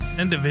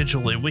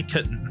Individually, we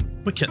couldn't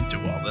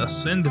do all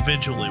this.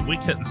 Individually, we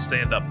couldn't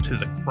stand up to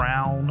the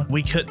crown.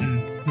 We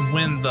couldn't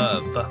win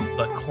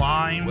the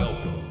climb.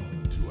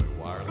 Welcome to a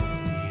wireless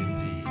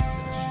D&D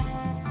session.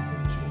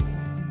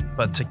 Enjoy.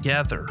 But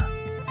together,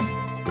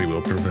 we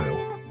will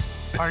prevail.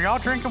 Are y'all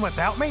drinking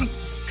without me?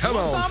 Come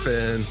on,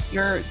 Finn.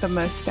 You're the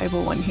most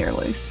stable one here,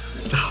 Luce.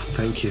 Oh,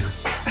 thank you.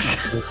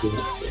 Thank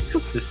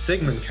you. The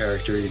Sigmund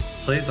character, he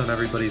plays on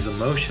everybody's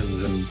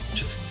emotions and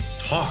just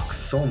talks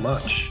so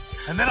much.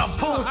 And then I'll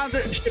pull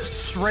the ship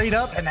straight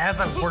up, and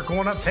as we're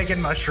going up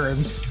taking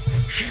mushrooms.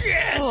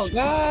 Shit! Oh,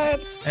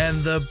 God.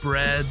 and the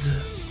bread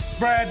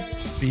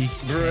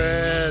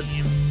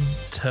became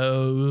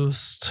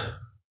toast.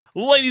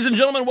 Ladies and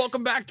gentlemen,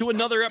 welcome back to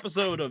another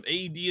episode of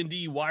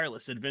AD&D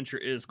Wireless Adventure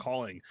is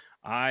Calling.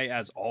 I,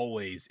 as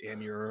always,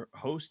 am your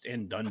host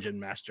and dungeon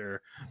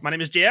master. My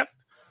name is Jeff.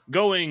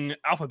 Going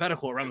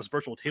alphabetical around this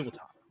virtual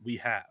tabletop, we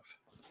have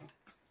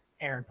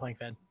Aaron playing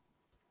Fed.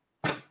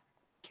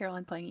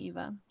 Caroline playing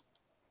Eva.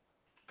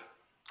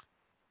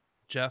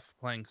 Jeff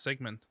playing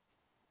Sigmund.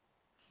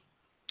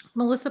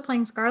 Melissa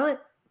playing Scarlet.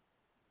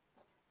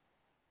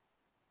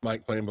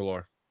 Mike playing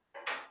Valor.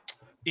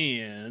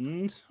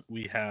 and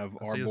we have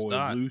I our see his boy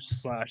dot.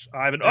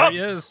 Luce/Ivan. There he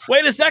is.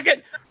 Wait a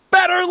second!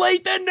 Better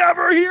late than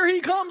never! Here he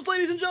comes,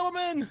 ladies and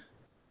gentlemen!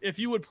 If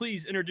you would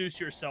please introduce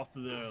yourself to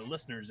the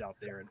listeners out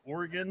there in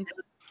Oregon.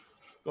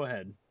 Go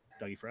ahead,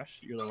 Dougie Fresh.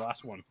 You're the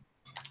last one.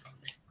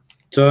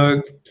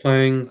 Doug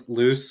playing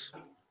Luce.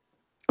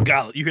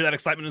 God, you hear that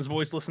excitement in his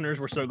voice, listeners?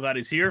 We're so glad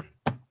he's here.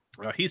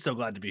 He's so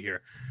glad to be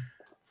here.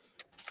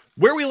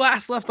 Where we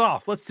last left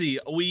off, let's see.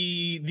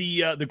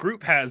 The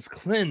group has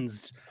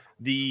cleansed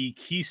the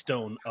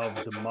keystone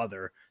of the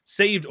mother,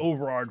 saved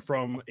Ovrard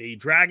from a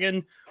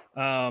dragon,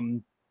 had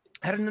an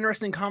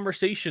interesting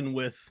conversation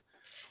with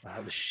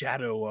the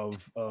shadow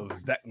of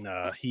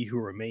Vecna, he who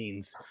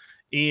remains,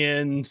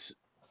 and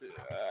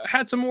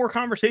had some more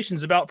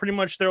conversations about pretty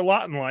much their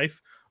lot in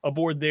life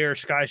aboard their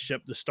sky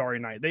ship, the Starry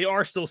Night. They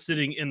are still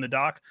sitting in the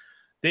dock.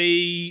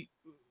 They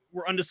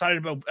were undecided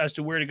about as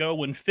to where to go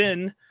when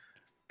Finn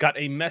got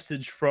a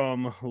message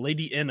from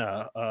Lady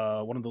Enna,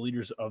 one of the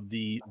leaders of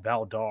the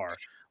Valdar.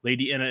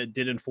 Lady Enna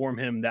did inform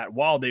him that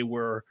while they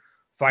were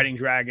fighting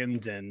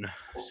dragons and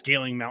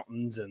scaling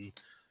mountains and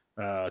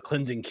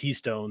cleansing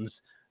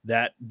keystones,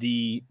 that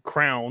the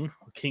crown,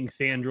 King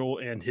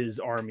Thandril and his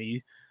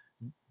army,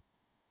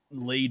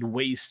 laid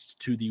waste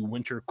to the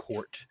Winter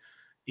Court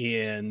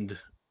and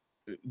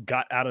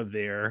got out of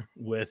there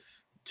with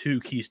two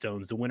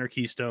keystones, the Winter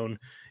Keystone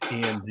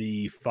and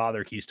the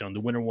Father Keystone.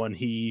 The Winter one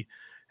he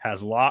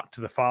has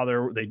locked. The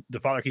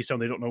Father Keystone,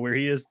 they don't know where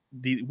he is.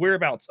 The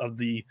whereabouts of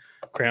the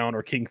crown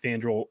or King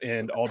Thandril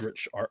and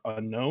Aldrich are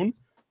unknown.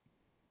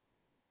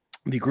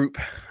 The group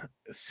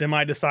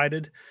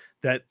semi-decided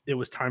that it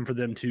was time for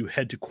them to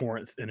head to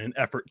Corinth in an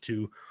effort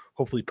to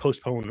hopefully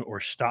postpone or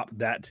stop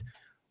that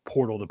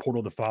portal, the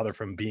portal of the Father,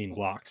 from being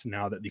locked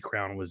now that the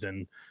crown was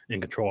in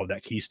control of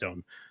that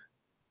keystone.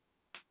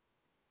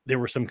 There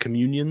were some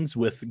communions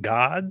with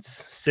gods.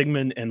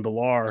 Sigmund and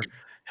Valar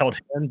held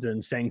hands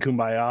and sang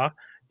Kumbaya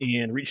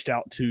and reached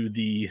out to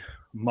the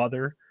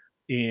mother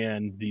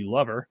and the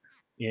lover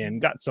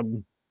and got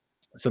some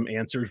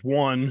answers.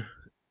 One,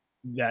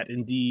 that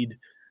indeed,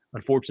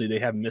 unfortunately,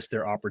 they have missed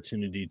their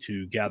opportunity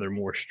to gather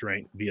more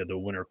strength via the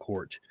Winter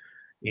Court.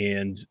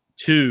 And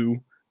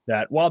two,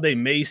 that while they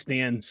may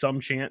stand some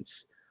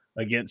chance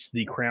against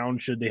the crown,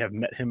 should they have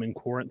met him in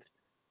Corinth,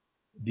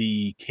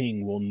 the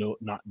king will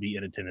not be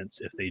in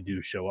attendance if they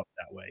do show up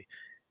that way.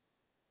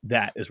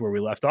 That is where we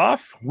left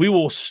off. We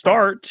will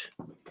start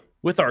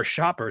with our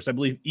shoppers. I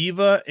believe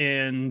Eva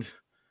and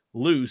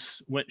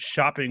Luce went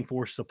shopping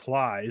for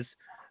supplies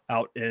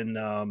out in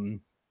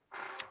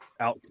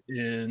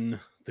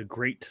the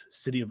great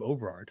city of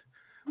Ovrard.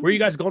 Where are you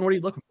guys going? What are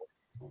you looking for?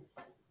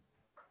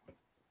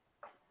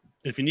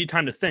 If you need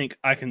time to think,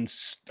 I can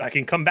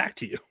come back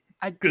to you.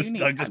 Because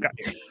Doug just got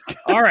here.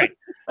 All right,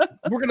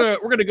 we're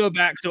gonna go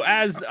back. So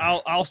as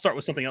I'll start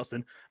with something else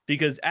then,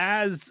 because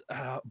as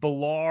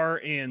Balar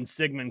and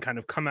Sigmund kind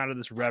of come out of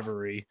this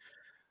reverie,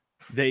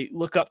 they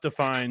look up to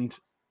find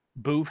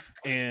Boof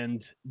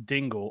and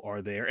Dingle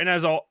are there, and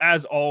as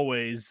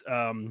always,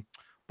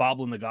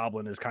 Boblin the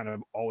Goblin is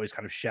always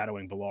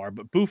shadowing Balar,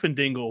 but Boof and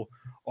Dingle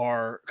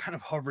are kind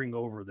of hovering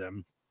over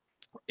them,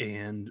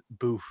 and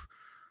Boof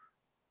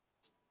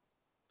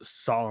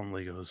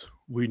solemnly goes,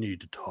 "We need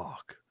to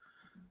talk."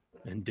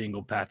 And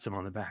Dingle pats him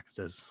on the back and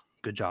says,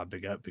 "Good job,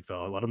 big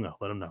fella. Let him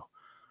know.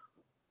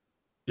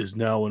 Is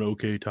now an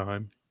okay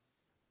time?"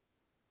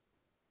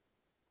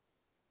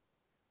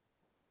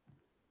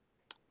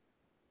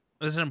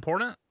 Is it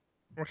important?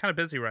 We're kind of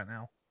busy right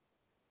now.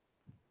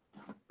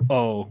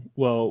 Oh,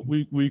 well,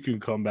 we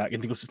can come back.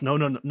 And Dingle says,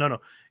 No.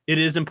 It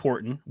is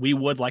important. We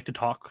would like to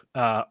talk,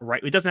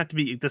 right? It doesn't have to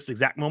be this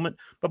exact moment,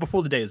 but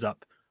before the day is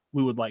up,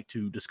 we would like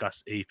to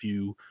discuss a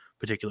few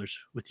particulars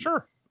with you.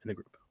 Sure. In the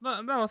group.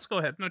 No, let's go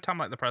ahead. No time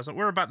like the present.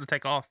 We're about to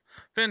take off.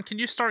 Finn, can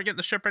you start getting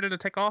the ship ready to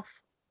take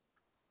off?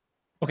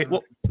 Okay,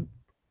 well,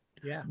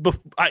 yeah.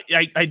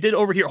 I did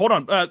overhear. Hold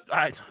on.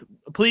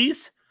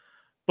 please,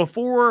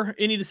 before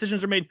any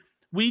decisions are made,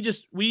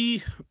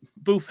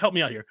 Boof, help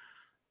me out here.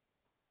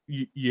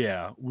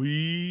 Yeah,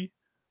 we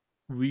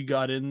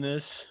got in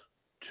this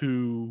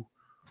to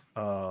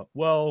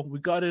we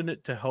got in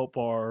it to help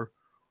our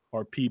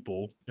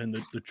people and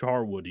the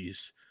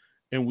Charwoodies,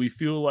 and we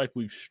feel like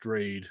we've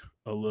strayed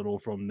a little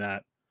from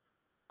that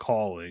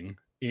calling,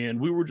 and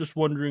we were just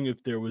wondering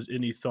if there was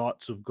any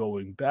thoughts of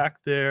going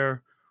back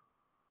there,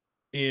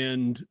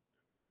 and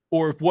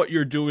or if what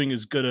you're doing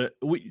is gonna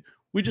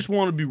we just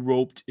want to be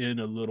roped in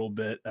a little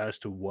bit as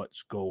to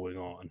what's going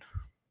on.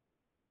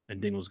 And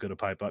Dingle's gonna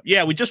pipe up.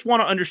 Yeah, we just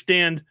want to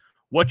understand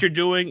what you're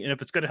doing and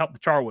if it's gonna help the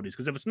Charwoodies.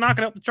 Because if it's not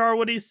gonna help the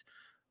Charwoodies,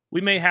 we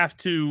may have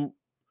to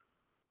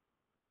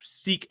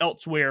seek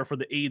elsewhere for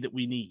the aid that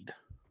we need.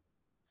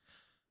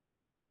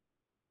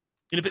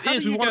 And if it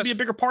is, we want to be a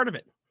bigger part of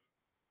it.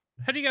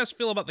 How do you guys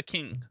feel about the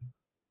king?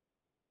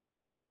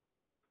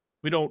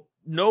 We don't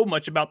know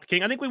much about the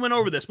king. I think we went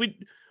over this. We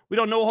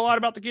don't know a whole lot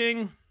about the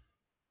king.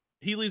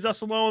 He leaves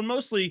us alone.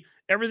 Mostly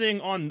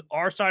everything on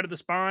our side of the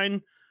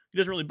spine, he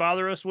doesn't really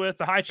bother us with.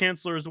 The High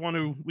Chancellor is the one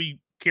who we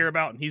care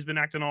about, and he's been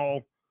acting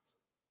all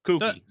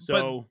kooky.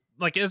 So,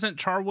 but, isn't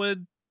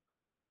Charwood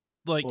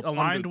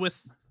aligned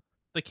with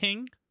the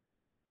king?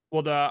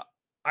 Well,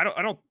 I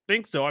don't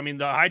think so. I mean,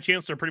 the High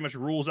Chancellor pretty much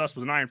rules us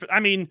with an iron fist.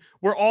 I mean,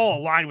 we're all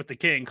aligned with the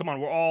king. Come on,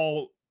 we're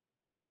all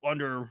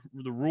under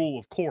the rule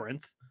of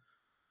Corinth.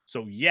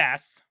 So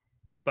yes,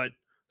 but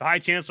the High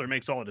Chancellor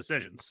makes all the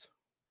decisions.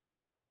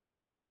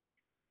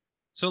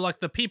 So,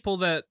 the people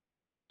that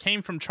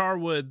came from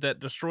Charwood that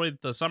destroyed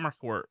the Summer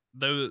Court,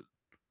 those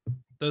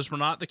were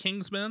not the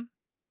king's men?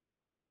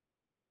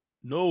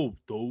 No,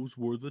 those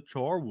were the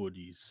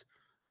Charwoodies.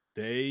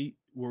 They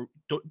were.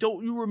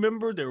 Don't you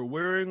remember? They were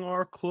wearing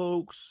our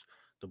cloaks,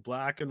 the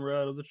black and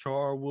red of the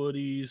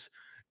Charwoodies,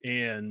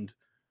 and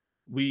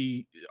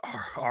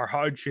our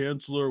High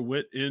Chancellor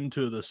went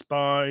into the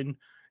spine,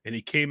 and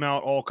he came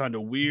out all kind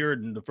of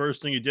weird. And the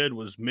first thing he did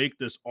was make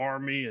this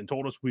army and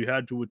told us we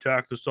had to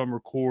attack the Summer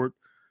Court.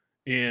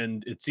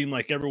 And it seemed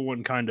like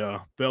everyone kind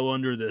of fell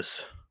under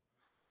this.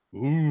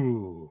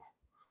 Ooh,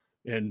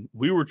 and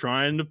we were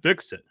trying to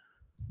fix it,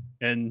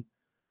 and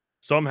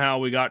somehow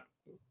we got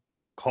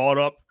caught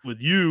up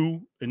with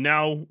you, and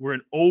now we're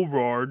in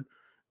Ovrard,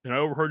 and I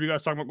overheard you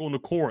guys talking about going to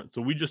Corinth.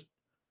 So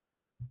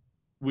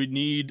we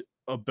need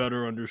a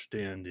better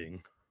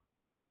understanding,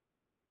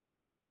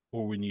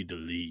 or we need to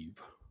leave.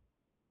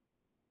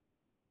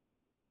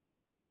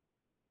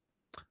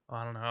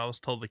 I don't know. I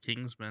was told the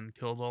king's men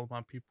killed all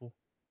my people.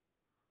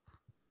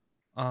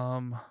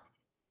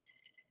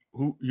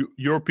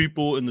 Your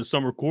people in the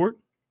Summer Court?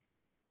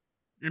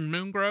 In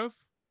Moongrove?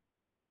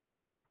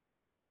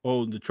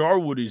 Oh, the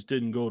Charwoodies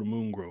didn't go to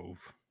Moongrove.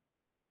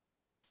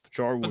 The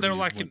Charwoodies But they're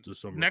went to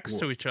Summer next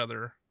Court. to each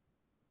other.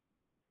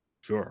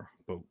 Sure,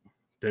 but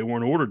they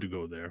weren't ordered to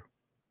go there.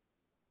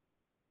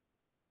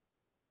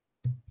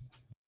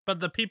 But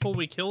the people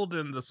we killed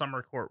in the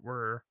Summer Court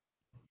were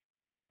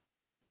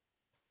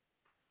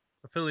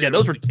affiliated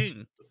with the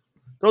king.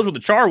 Those were the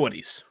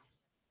Charwoodies.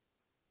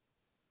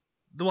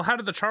 Well, how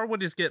did the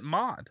Charwoodies get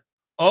mod?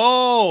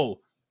 Oh,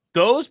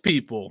 those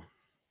people.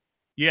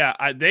 Yeah,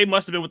 they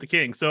must have been with the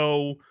king.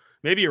 So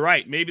maybe you're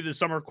right. Maybe the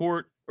Summer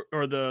Court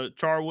or the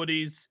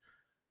Charwoodies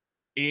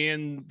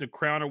and the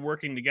Crown are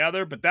working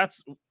together. But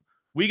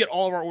we get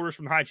all of our orders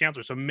from the High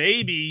Chancellor. So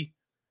maybe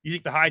you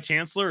think the High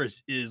Chancellor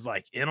is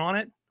in on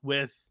it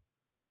with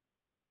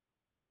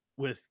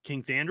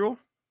King Thandril?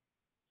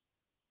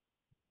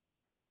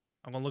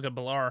 I'm gonna look at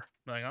Balar.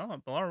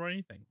 Balar, what do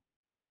you think?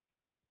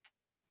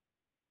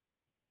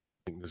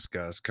 I think this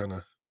guy's kind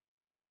of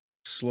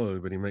slow,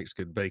 but he makes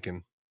good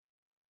bacon.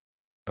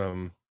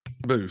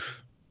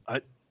 Boof.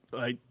 I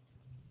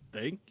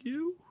thank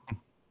you.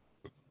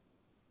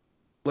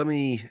 Let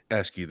me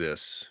ask you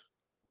this.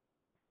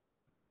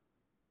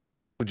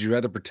 Would you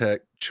rather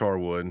protect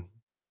Charwood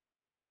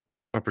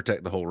or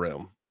protect the whole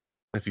realm?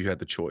 If you had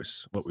the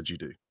choice, what would you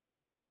do?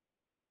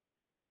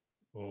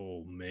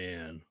 Oh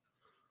man.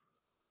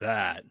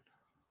 That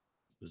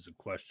was a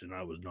question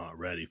I was not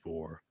ready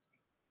for.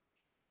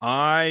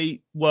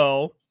 If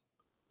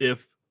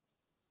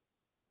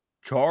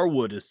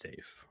Charwood is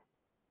safe,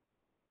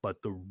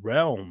 but the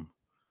realm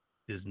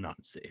is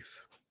not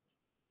safe,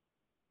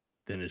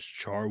 then is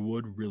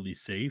Charwood really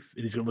safe?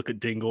 And he's gonna look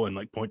at Dingle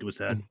and point to his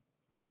head.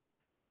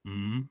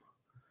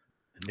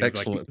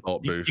 Excellent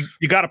thought, Boof.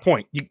 You got a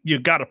point. You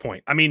got a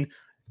point. I mean,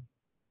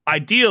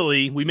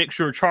 ideally, we make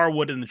sure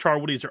Charwood and the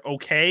Charwoodies are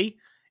okay,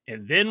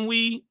 and then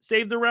we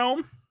save the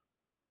realm.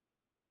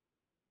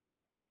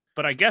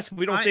 But I guess if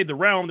we don't save the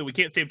realm, then we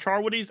can't save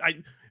Charwoodies.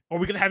 Are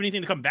we going to have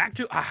anything to come back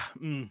to?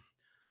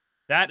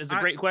 That is a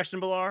great question,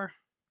 Balar.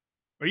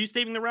 Are you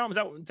saving the realm? Is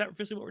that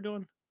officially what we're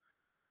doing?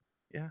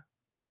 Yeah.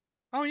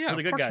 Oh, yeah.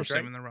 Of course we're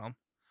saving the realm.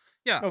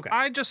 Yeah. Okay.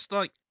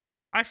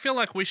 I feel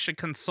like we should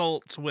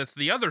consult with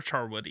the other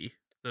Charwoodie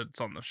that's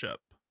on the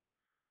ship.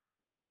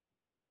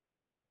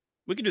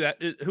 We can do that.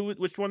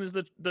 Which one is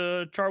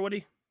the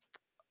Charwoodie?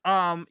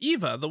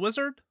 Eva, the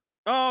wizard.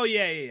 Oh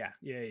yeah.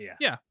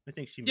 Yeah. I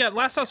think she. Yeah, mentioned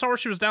last that, I saw her,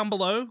 she was down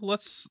below.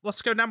 Let's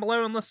go down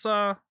below and let's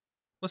ask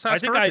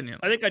her opinion.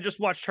 I think I just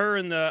watched her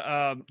and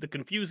the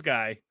confused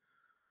guy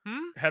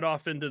Hmm? head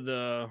off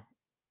into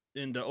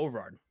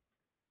Ovrard.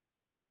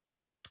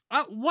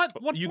 What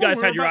You for? guys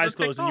We're had your about to eyes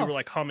closed take and you were off.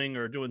 like humming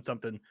or doing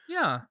something.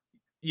 Yeah.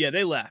 Yeah,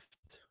 they left.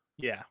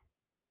 Yeah,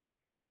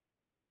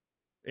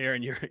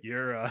 Aaron, you're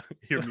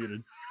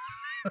muted.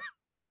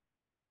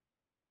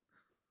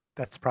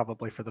 That's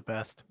probably for the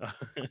best.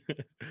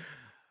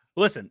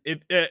 Listen,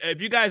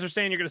 if you guys are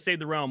saying you're going to save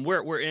the realm,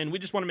 we're in. We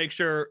just want to make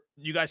sure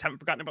you guys haven't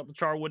forgotten about the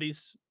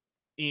Charwoodies,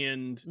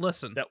 and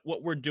Listen, that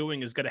what we're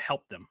doing is going to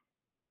help them.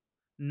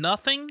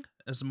 nothing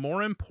is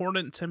more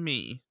important to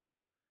me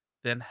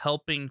than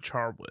helping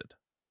Charwood.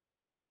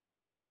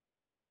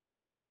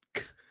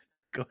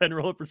 Go ahead and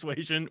roll a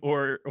persuasion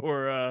or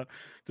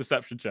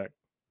deception check.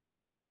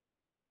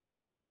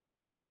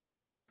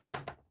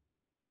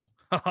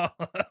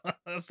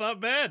 That's not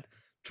bad.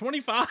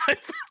 25.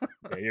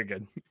 Yeah, you're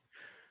good.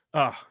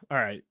 Oh, all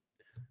right.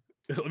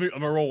 I'm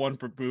gonna roll one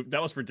for Booth.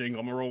 That was for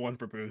Dingle. I'm gonna roll one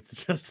for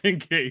Booth just in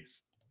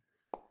case.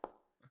 All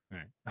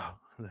right. Oh,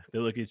 they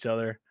look at each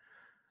other.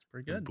 It's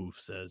pretty And good. Booth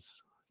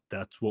says,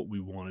 "That's what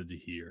we wanted to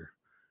hear.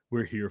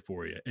 We're here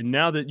for you. And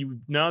now that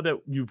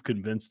you've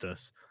convinced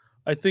us,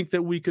 I think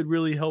that we could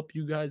really help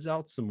you guys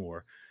out some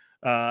more."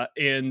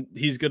 And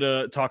he's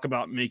gonna talk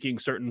about making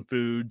certain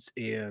foods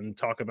and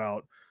talk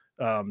about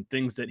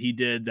things that he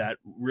did that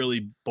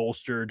really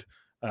bolstered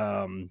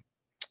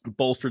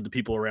the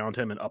people around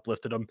him and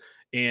uplifted them.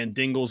 And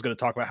Dingle's going to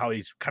talk about how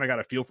he's kind of got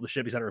a feel for the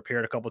ship. He's had it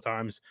repaired a couple of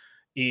times,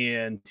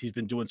 and he's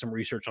been doing some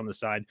research on the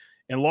side.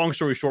 And long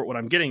story short, what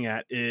I'm getting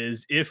at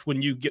is if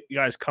when you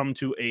guys come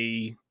to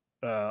a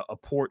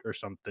port or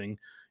something,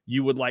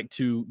 you would like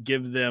to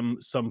give them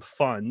some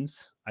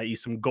funds, i.e.,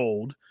 some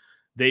gold,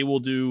 they will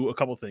do a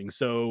couple things.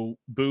 So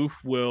Booth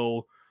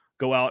will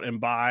go out and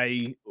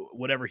buy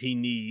whatever he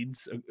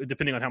needs,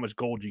 depending on how much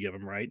gold you give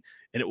him, right?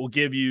 And it will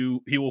give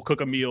you. He will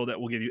cook a meal that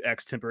will give you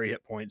X temporary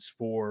hit points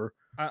for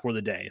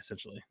the day,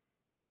 essentially.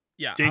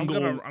 Yeah,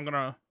 Dingle,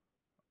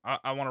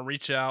 I want to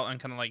reach out and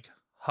kind of like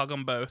hug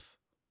them both.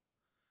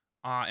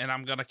 And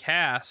I'm gonna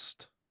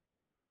cast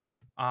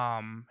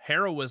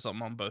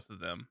heroism on both of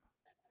them,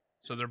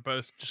 so they're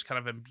both just kind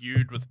of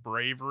imbued with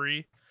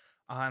bravery.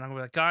 And I'm gonna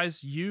be like,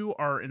 guys, you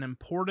are an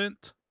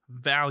important,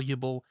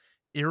 valuable,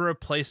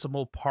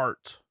 irreplaceable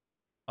part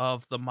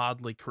of the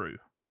Modley crew.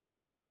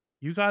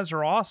 You guys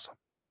are awesome.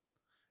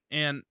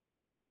 And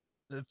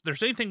if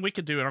there's anything we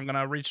could do, and I'm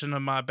gonna reach into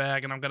my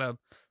bag and I'm gonna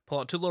pull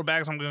out 2 little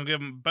bags. I'm gonna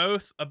give them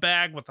both a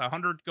bag with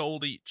 100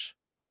 gold each.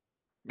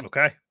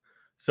 Okay.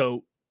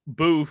 So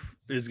Booth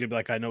is gonna be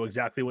like, I know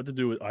exactly what to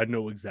do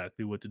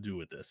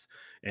with this.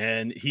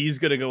 And he's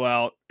gonna go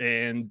out,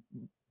 and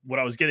what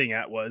I was getting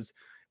at was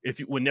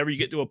whenever you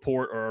get to a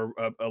port or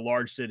a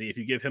large city, if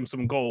you give him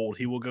some gold,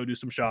 he will go do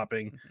some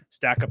shopping,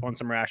 stack up on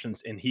some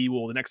rations, and he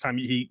will, the next time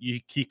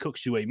he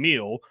cooks you a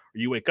meal, or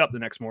you wake up the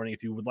next morning,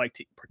 if you would like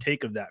to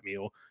partake of that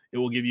meal, it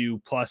will give you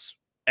plus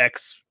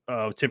X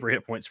temporary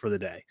hit points for the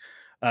day.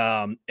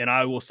 And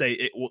I will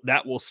say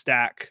that will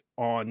stack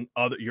on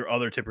your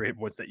other temporary hit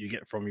points that you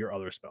get from your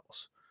other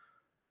spells.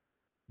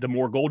 The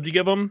more gold you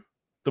give them,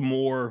 the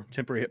more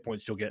temporary hit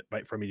points you'll get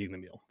from eating the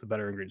meal. The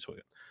better ingredients you'll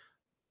get.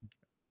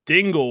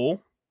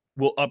 Dingle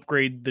will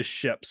upgrade the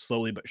ship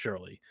slowly but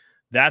surely.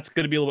 That's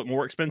going to be a little bit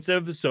more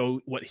expensive. So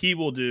what he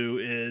will do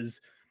is,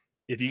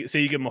 if you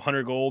say you give him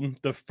 100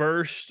 gold, the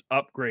first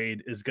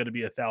upgrade is going to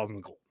be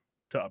 1,000 gold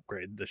to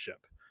upgrade the ship.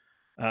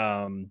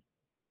 And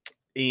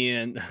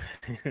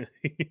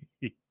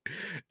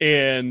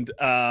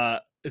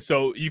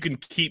so you can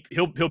keep.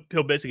 He'll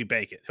basically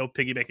bank it. He'll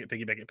piggy bank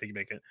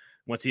it.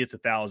 Once he hits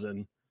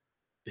 1,000,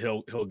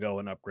 he'll go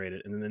and upgrade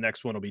it, and then the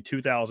next one will be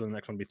 2,000. The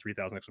next one will be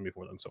 3,000. Next one will be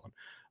 4,000, so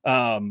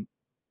on.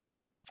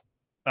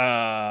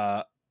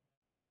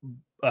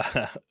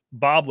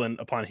 Boblin,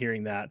 upon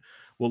hearing that,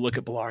 will look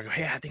at Ballard and go,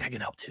 "Hey, I think I can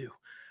help too."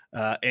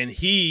 And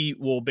he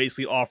will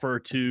basically offer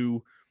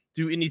to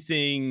do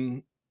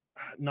anything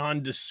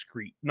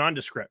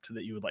nondescript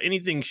that you would like,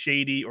 anything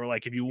shady, or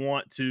like if you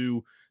want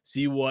to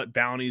see what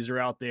bounties are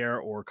out there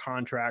or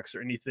contracts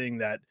or anything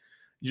that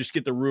you just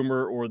get the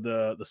rumor or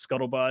the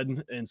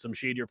scuttlebutt in some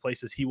shadier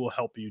places, he will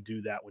help you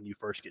do that when you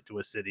first get to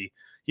a city.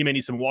 He may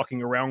need some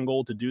walking around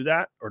gold to do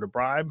that, or to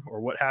bribe,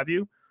 or what have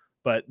you,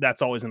 but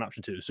that's always an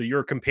option too. So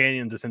your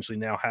companions essentially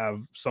now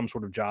have some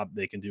sort of job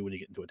they can do when you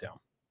get into a town.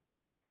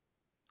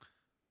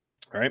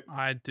 All right.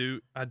 I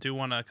do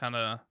want to kind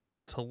of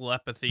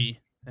telepathy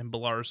in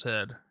Ballar's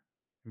head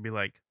and be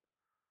like,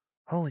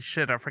 holy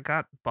shit, I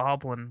forgot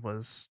Boblin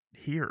was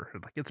here.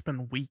 Like, it's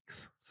been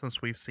weeks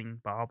since we've seen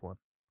Boblin.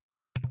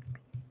 I'm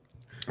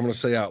going to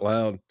say out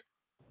loud,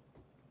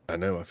 I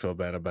know I feel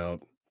bad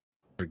about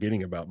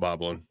forgetting about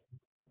Boblin.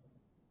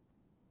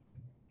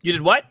 You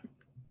did what?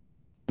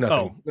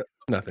 Nothing.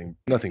 Nothing,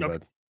 okay.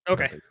 bud.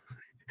 Okay. Nothing.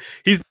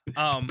 He's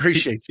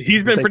Appreciate you.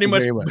 He's been Thank pretty you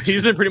much very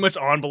he's been pretty much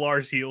on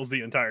Ballar's heels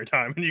the entire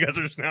time, and you guys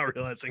are just now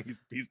realizing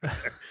he's been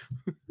there.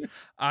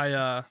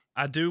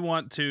 I do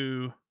want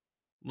to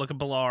look at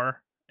Balar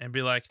and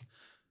be like,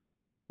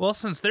 well,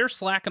 since they're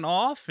slacking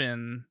off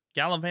and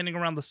gallivanting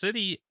around the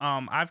city,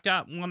 I've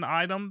got one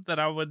item that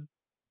I would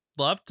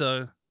love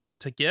to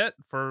get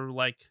for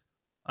like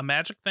a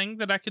magic thing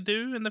that I could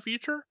do in the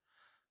future.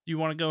 Do you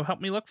want to go help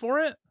me look for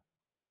it?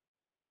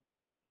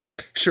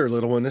 Sure,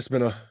 little one. It's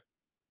been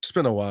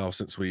a while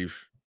since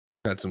we've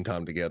had some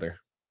time together.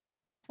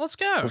 Let's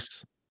go.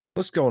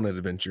 Let's go on an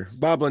adventure.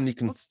 Boblin,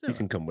 you Let's do you it.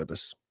 can come with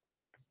us.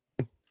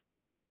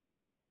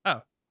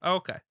 Oh,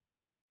 okay.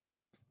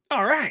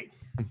 All right,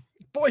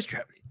 boys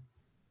trip.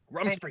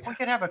 Rum Hey, spring. we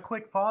could have a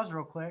quick pause,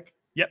 real quick.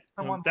 Yep.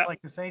 Someone that- would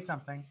like to say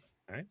something.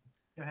 All right.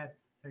 Go ahead.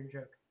 Tell your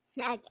joke.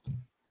 Okay.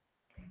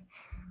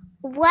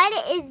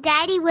 What is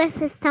Daddy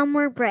with a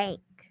summer break?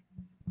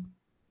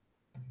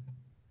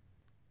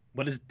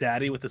 What is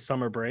Daddy with the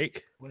summer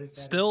break? What is that?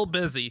 Still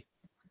busy.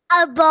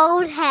 A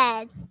bald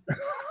head.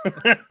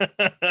 Okay,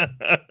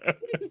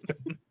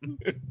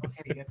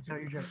 you have to tell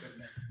your joke.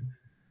 Right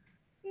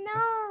now.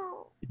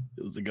 No.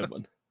 It was a good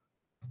one.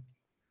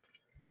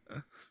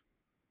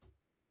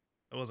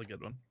 It was a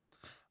good one.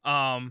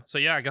 So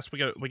yeah, I guess we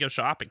go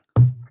shopping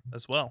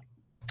as well.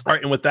 All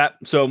right, and with that,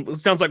 so it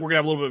sounds like we're gonna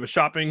have a little bit of a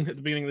shopping at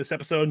the beginning of this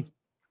episode.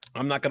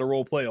 I'm not gonna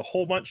role play a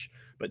whole bunch,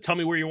 but tell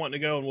me where you want to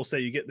go, and we'll say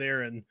you get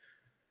there, and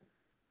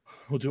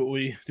we'll do what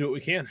we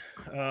can.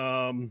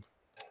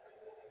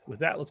 With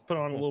that, let's put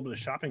on a little bit of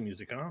shopping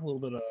music, huh? A little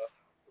bit of.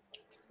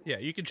 Yeah,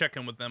 you can check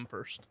in with them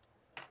first.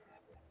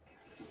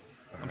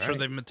 I'm All sure right.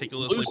 they've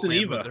meticulously Luce and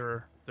planned what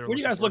Eva. they're What are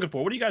you guys for. looking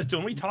for? What are you guys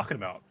doing? What are you talking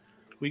about?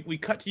 We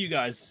cut to you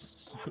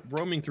guys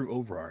roaming through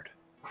Ovrard.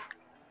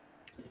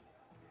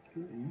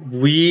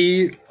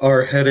 We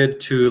are headed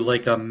to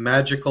like a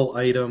magical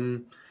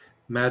item,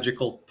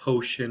 magical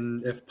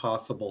potion, if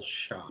possible,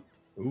 shop.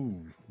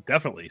 Ooh,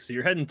 definitely. So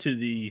you're heading to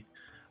the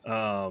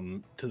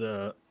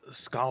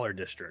Scholar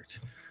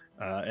District,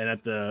 and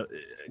at the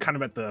kind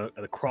of at the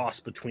cross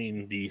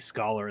between the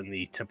Scholar and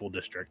the Temple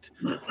District.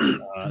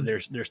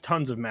 There's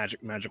tons of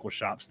magical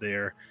shops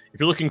there. If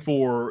you're looking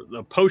for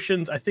the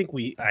potions, I think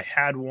I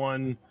had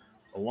one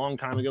a long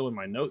time ago in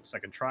my notes. I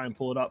can try and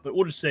pull it up, but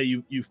we'll just say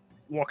you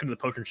walk into the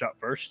potion shop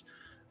first,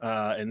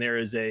 and there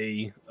is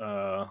a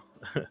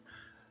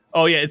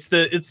oh yeah, it's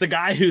the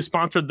guy who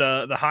sponsored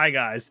the High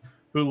Guys,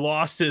 who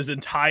lost his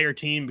entire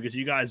team because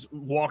you guys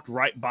walked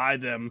right by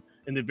them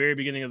in the very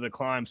beginning of the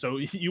climb. So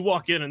you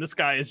walk in and this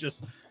guy is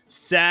just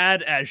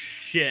sad as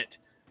shit,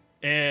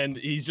 and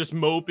he's just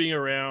moping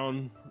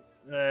around.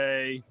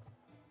 Hey,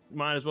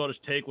 might as well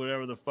just take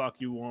whatever the fuck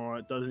you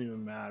want. It doesn't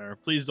even matter.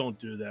 Please don't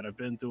do that. I've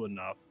been through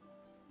enough.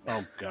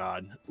 Oh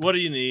God, what do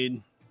you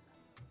need?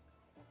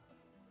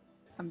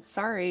 I'm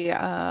sorry.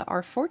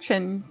 Our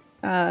fortune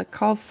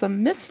caused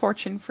some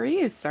misfortune for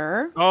you,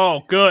 sir.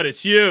 Oh, good.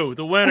 It's you,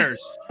 the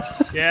winners.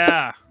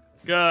 Yeah,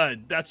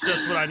 good. That's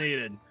just what I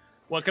needed.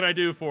 What can I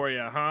do for you,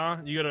 huh?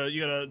 You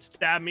gonna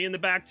stab me in the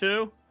back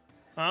too,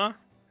 huh?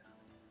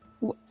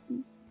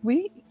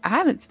 I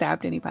haven't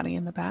stabbed anybody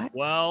in the back.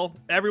 Well,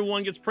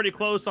 everyone gets pretty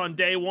close on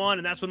day one,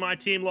 and that's when my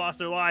team lost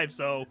their lives.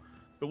 So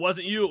if it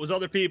wasn't you, it was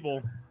other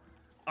people.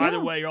 Either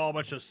Yeah. way, you're all a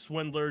bunch of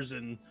swindlers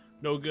and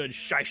no good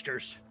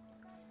shysters.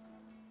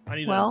 I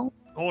need Well,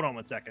 to hold on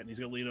 1 second. He's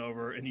gonna lean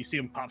over, and you see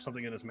him pop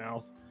something in his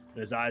mouth, and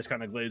his eyes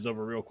kind of glaze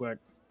over real quick.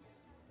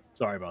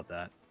 Sorry about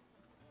that.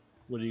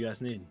 What do you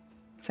guys need?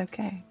 it's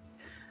okay.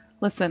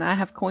 Listen, I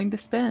have coin to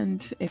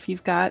spend if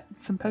you've got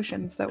some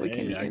potions that we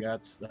can Hey,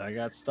 use. I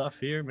got stuff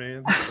here,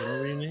 man.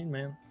 Whatever you need,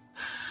 man.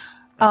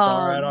 That's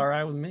all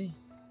right with me.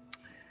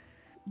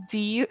 Do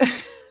you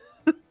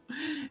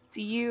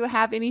do you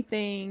have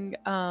anything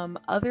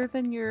other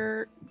than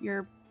your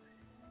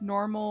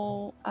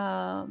normal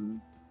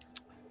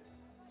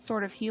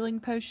sort of healing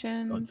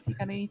potions? You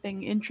got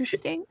anything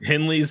interesting?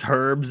 Henley's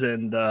herbs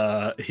and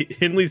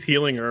Henley's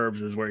healing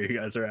herbs is where you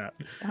guys are at.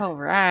 All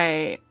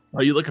right.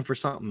 Are you looking for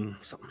something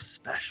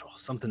special,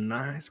 something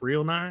nice,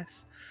 real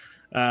nice?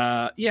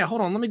 Yeah,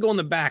 hold on. Let me go in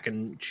the back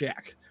and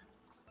check.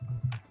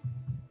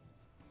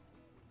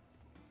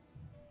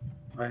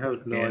 I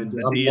have no And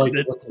idea. I'm the- like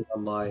the- looking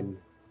online.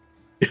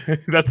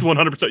 That's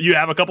 100%. You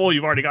have a couple.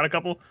 You've already got a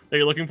couple that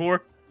you're looking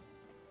for.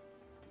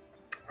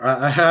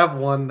 I have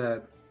one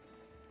that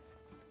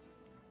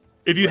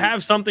If you Right.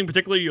 have something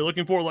particular you're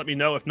looking for, let me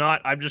know. If not,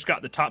 I've just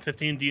got the top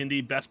 15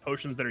 D&D best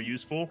potions that are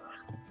useful.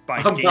 By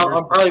I'm gamers probably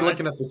worldwide.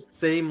 looking at the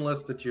same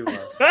list that you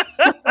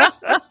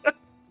are.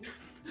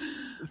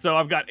 So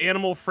I've got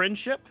animal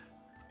friendship.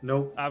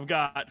 Nope. I've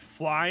got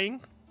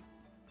flying.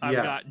 I've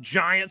Yes. got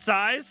giant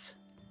size.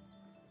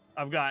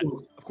 I've got,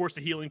 Oof. of course,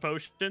 the healing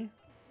potion.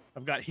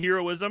 I've got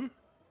heroism,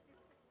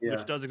 Yeah.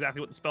 which does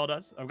exactly what the spell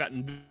does. I've got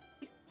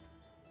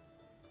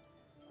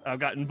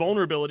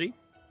invulnerability.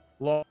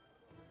 Law.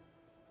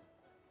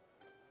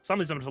 Some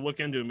of these I'm going to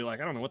look into and be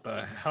like, I don't know what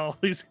the hell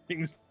these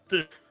things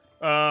do.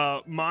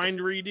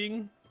 Mind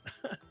reading,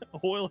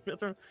 oil of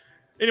Mithril.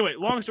 Anyway,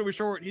 long story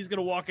short, he's going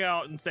to walk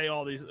out and say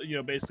all these,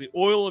 basically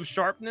oil of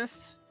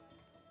sharpness,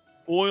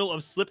 oil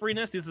of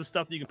slipperiness. These are the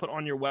stuff that you can put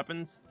on your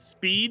weapons.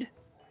 Speed,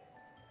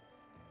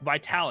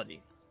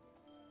 vitality.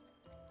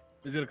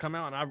 is gonna come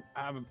out, and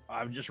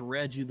I've just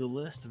read you the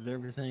list of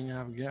everything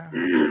I've got.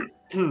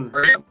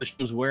 Hurry up, the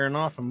show's wearing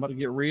off. I'm about to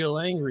get real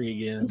angry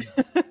again.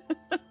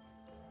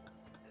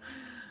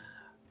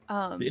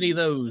 Did any of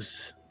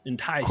those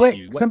entice Quick,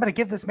 you? somebody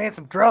give this man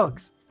some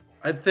drugs.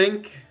 I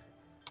think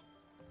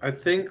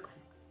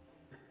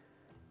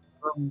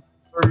for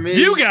me,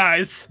 You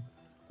guys,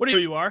 what do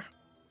you are?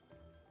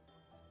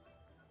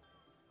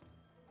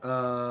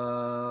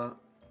 I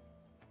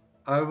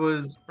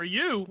was For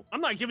you, I'm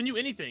not giving you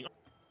anything.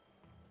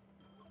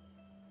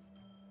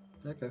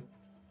 okay.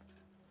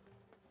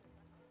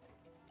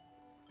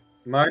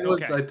 Mine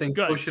was, Okay, I think,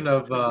 good. potion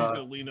of He's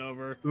gonna lean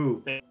over.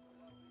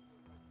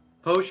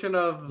 potion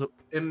of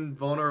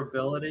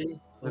invulnerability.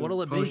 and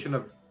What'll it be? potion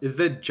of is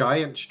that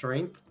giant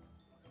strength?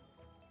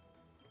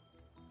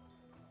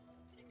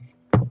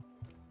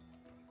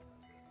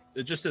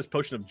 It just says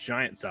potion of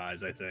giant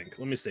size, I think.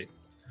 Let me see.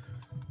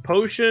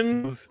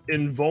 Potion of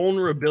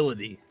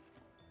invulnerability.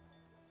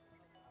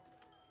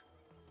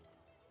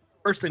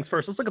 First things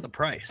first, let's look at the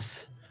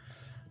price.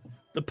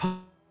 The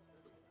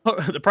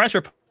price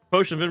for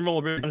potion of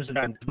invulnerability is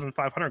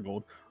 2,500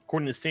 gold,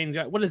 according to the same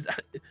guy. What is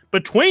that?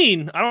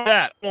 Between? I don't know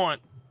that. I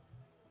want.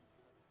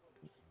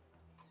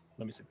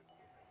 Let me see.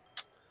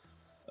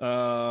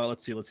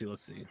 Let's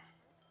see.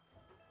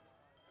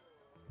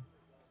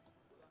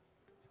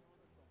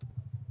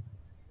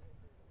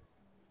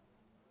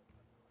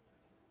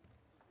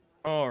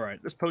 All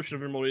right, this potion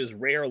of invulnerability is a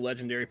rare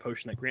legendary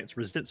potion that grants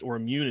resistance or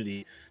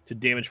immunity to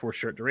damage for a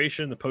short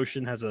duration. The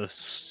potion has a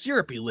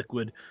syrupy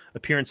liquid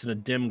appearance and a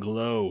dim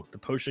glow. The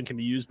potion can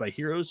be used by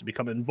heroes to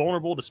become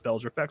invulnerable to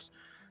spells or effects.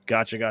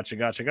 Gotcha.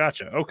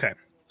 Okay,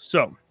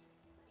 so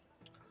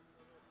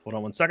hold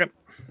on one second.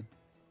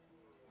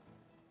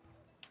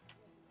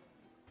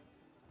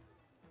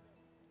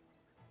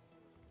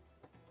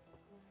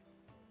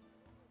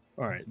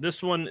 All right,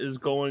 this one is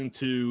going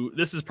to.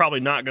 This is probably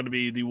not going to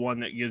be the one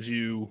that gives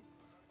you.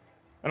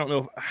 I don't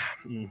know.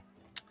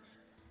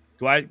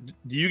 Do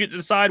you get to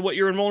decide what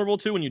you're invulnerable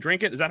to when you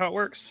drink it? Is that how it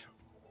works?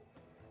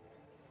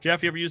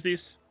 Jeff, you ever use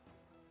these?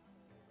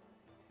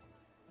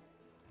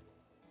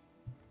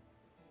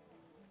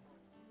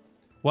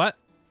 What?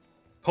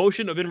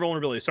 Potion of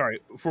invulnerability. Sorry,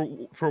 for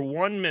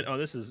 1 minute. Oh,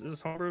 is this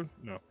homebrew?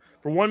 No.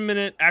 For 1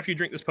 minute after you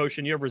drink this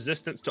potion, you have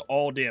resistance to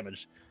all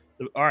damage.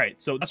 All right,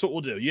 so that's what we'll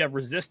do. You have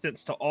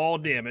resistance to all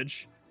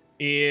damage,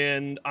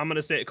 and I'm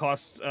gonna say it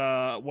costs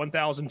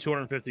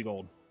 1,250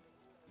 gold.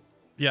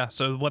 Yeah,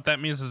 so what that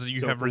means is that you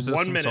So have for 1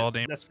 resistance minute, to all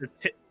damage. that's for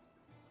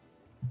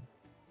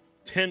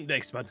 10.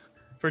 Thanks, bud.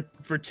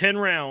 For 10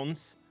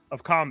 rounds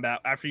of combat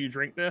after you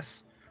drink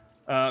this,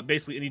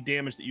 basically any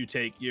damage that you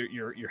take,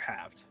 you're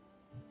halved.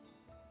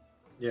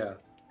 Yeah,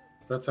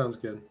 that sounds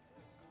good.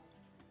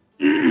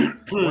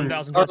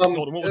 1,250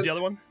 gold. And what was the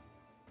other one?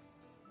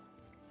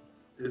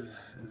 Is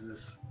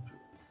this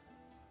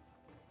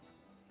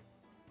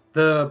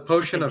the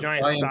potion of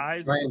giant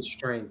size? giant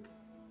strength?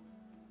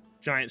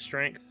 Giant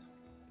strength.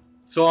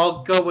 So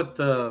I'll go with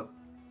the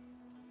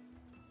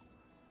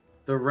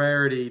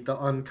rarity, the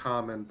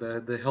uncommon,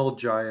 the hill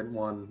giant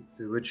one,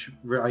 which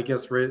I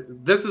guess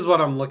this is what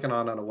I'm looking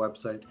on a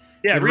website.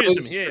 Yeah, it read it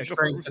to raises me. Yeah, your go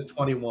strength to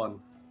 21.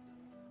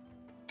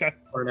 Okay.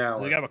 For an hour.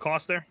 Does it have a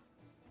cost there?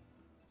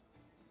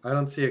 I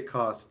don't see a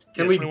cost.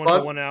 Can Yeah, we 21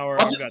 for 1 hour?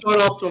 I'll just go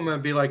up to him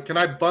and be like, "Can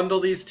I bundle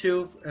these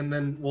two?" And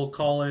then we'll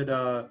call it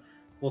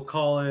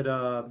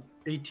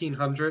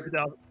 1,800.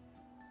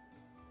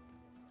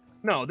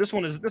 No, this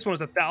one is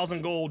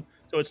 1,000 gold,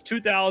 so it's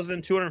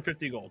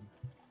 2,250 gold.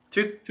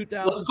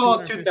 2,000. Let's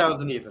call it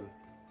 2,000 even.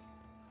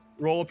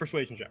 Roll a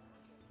persuasion check.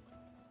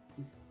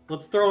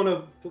 Let's throw in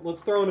a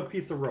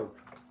piece of rope.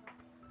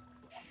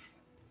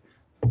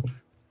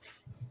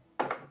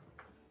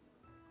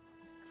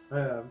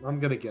 I'm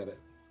gonna get it,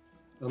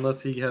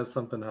 unless he has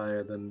something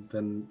higher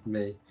than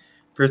me.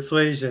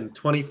 Persuasion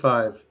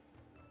 25.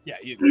 Yeah,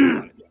 you.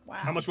 Wow.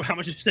 How much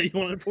did you say you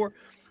wanted it for?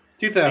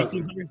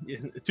 2,000.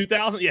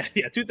 2,000. Yeah,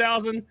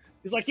 2,000.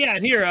 He's like, yeah,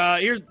 and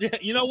here's.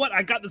 You know what?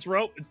 I got this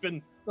rope. It's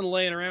been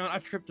laying around. I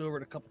tripped over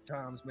it a couple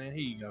times, man.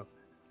 Here you go.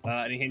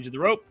 And he hands you the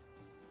rope.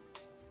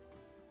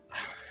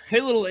 Hey,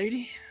 little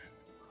lady.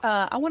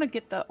 I want to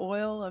get the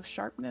oil of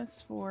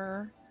sharpness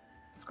for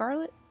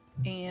Scarlet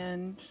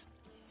and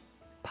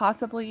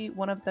possibly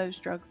one of those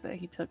drugs that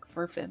he took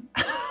for Finn.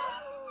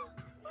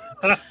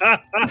 All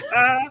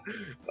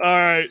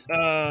right.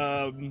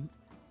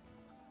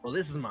 Well,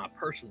 this is my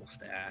personal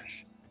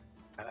stash,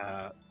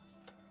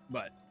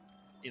 but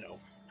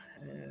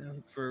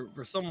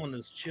for someone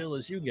as chill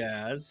as you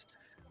guys,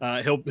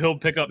 he'll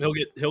pick 2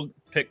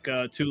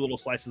 little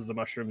slices of the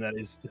mushroom that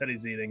he's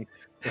eating.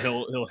 And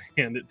he'll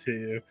hand it to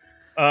you.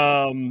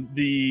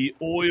 The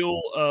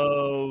oil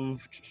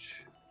of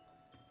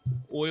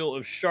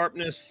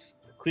sharpness,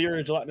 clear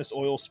and gelatinous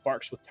oil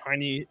sparks with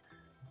tiny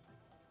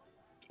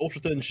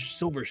ultra thin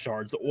silver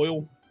shards. The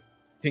oil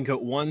can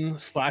coat 1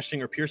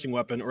 slashing or piercing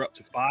weapon or up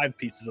to 5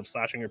 pieces of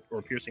slashing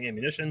or piercing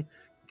ammunition.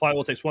 Apply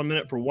will takes 1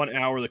 minute for 1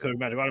 hour. The coated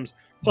magic items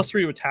plus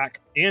 3 to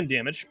attack and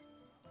damage.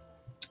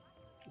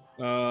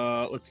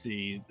 Let's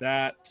see.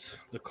 That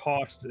the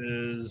cost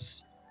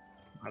is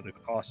the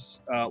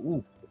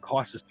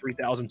cost is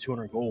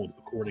 3,200 gold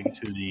according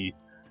to the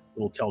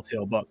little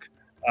telltale book.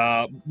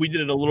 We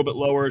did it a little bit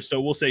lower, so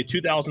we'll say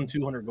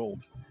 2,200 gold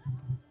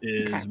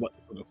is Okay. what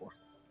we'll go for.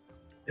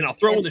 And I'll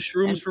throw in And- the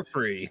shrooms and- for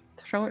free.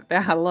 Show it.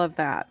 I love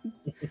that.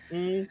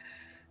 Mm.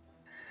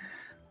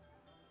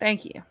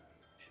 Thank you.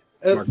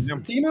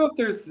 Do you know if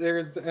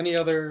there's any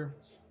other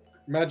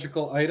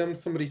magical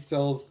items? Somebody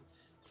sells,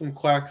 some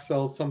quack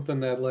sells something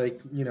that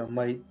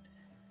might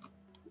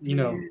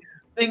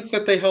think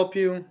that they help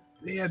you.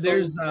 Yeah, So,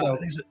 there's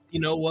you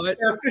know what?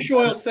 There are fish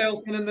oil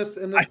salesmen in this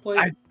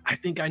place. I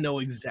think I know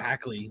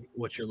exactly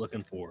what you're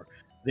looking for.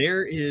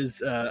 There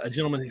is a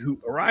gentleman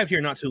who arrived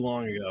here not too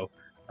long ago.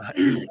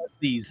 He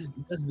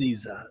does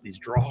these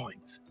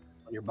drawings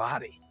on your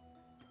body,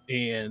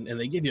 and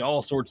they give you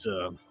all sorts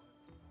of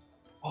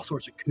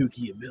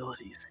kooky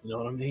abilities. You know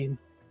what I mean?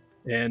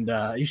 And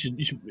you should.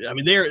 I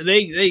mean,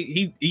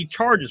 he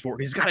charges for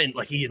it. He's got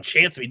he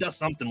enchants them. He does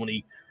something when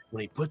he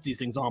puts these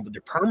things on, but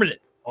they're permanent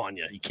on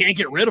you. You can't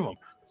get rid of them.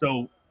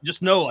 So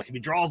just know, if he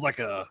draws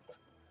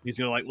he's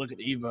gonna look at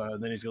Eva,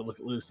 and then he's gonna look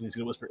at Luce, and he's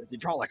gonna whisper. If they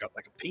draw like a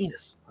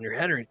penis on your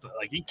head, or it's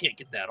you can't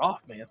get that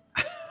off, man.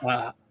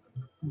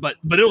 But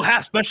it'll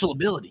have special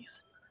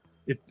abilities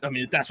if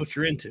that's what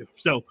you're into.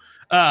 So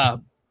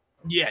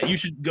yeah, you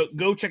should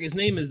go check. His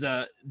name is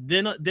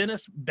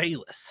Dennis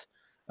Bayless,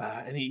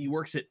 and he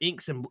works at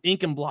Ink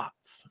and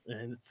Blots,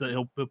 and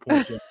he'll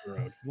point you up the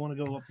road. If you want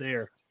to go up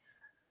there,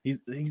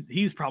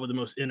 he's probably the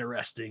most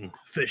interesting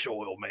fish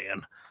oil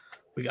man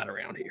we got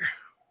around here.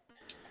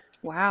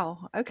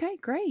 Wow. Okay,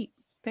 great.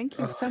 Thank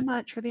you so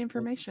much for the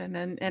information.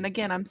 And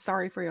again, I'm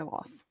sorry for your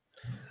loss.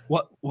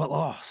 What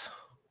loss?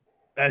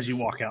 As you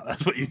walk out,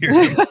 that's what you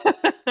hear.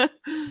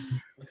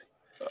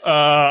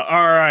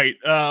 All right.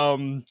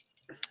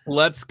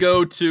 Let's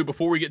go to,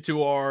 before we get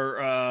to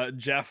our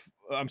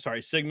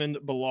Sigmund,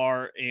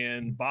 Balar,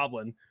 and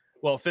Boblin.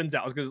 Well, Finn's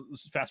out. I was going to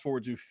fast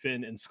forward to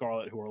Finn and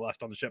Scarlet, who are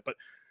left on the ship. But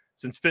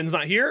since Finn's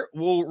not here,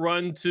 we'll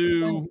run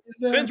to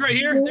Finn's right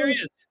here. There he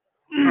is.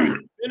 All right,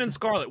 Finn and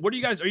Scarlet. Are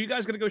you guys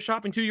going to go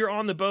shopping too? You're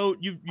on the boat.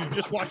 You've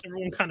just watched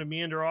everyone kind of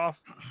meander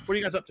off. What are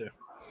you guys up to?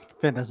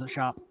 Finn doesn't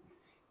shop.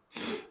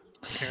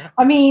 Kara?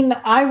 I mean,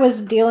 I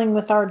was dealing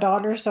with our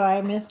daughter, so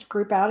I missed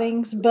group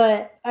outings,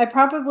 but I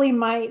probably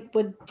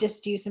would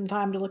just use some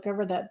time to look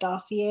over that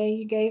dossier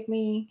you gave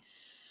me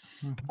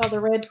of the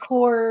red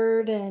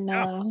cord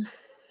and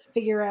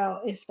figure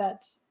out if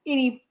that's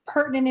any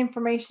pertinent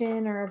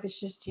information or if it's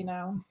just,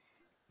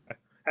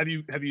 Have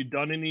you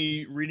done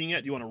any reading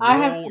yet? Do you want to roll?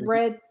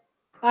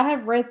 I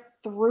have read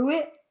through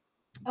it.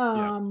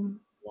 Long.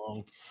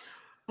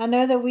 I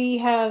know that we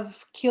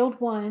have killed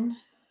one,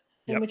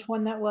 and Yep. which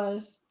one that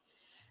was.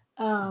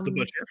 The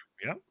butcher.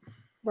 Yeah.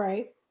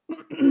 Right.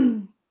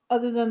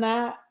 Other than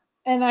that,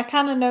 and I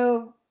kind of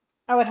know,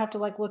 I would have to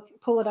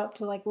pull it up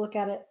to look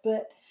at it,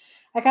 but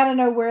I kind of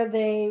know where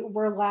they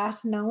were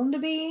last known to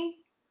be,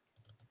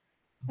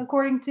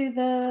 according to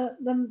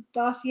the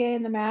dossier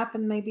and the map,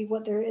 and maybe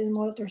what their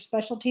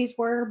specialties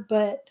were.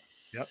 But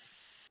Yep.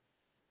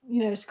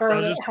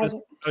 Scarlet I was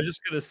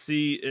just gonna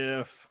see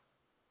if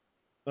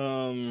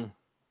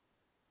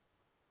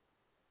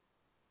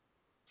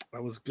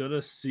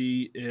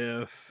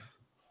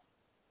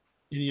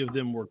any of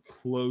them were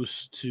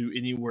close to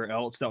anywhere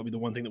else. That would be the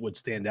one thing that would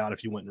stand out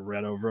if you went and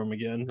read over them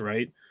again,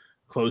 right?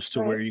 Close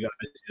to where you guys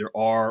either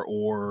are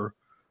or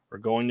are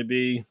going to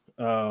be,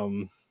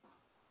 without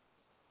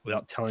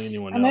telling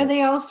anyone else. I know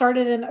they all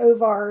started in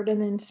Ovrard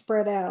and then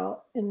spread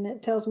out, and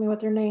it tells me what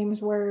their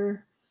names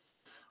were,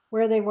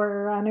 where they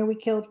were. I know we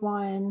killed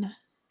one.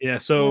 Yeah,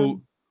 so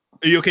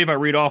are you okay if I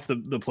read off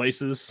the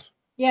places?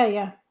 Yeah. I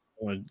don't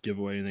want to give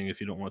away anything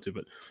if you don't want to,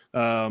 but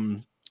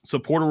so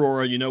Port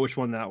Aurora, you know which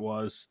one that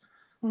was.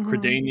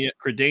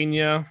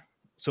 Credania.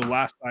 So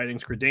last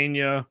sightings,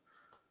 Credania,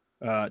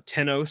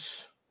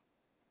 Tenos.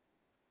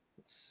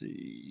 Let's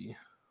see.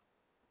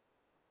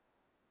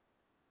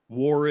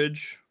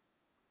 Warridge.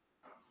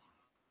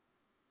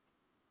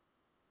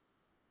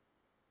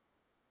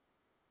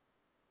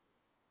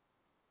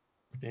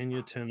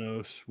 Credania,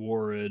 Tenos,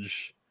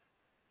 Warridge.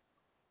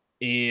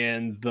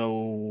 And the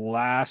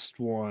last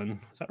one,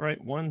 is that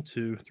right? 1,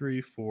 2,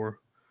 3, 4.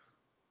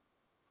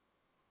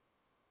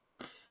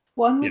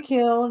 One we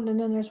killed, and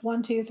then there's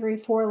 1, 2, 3,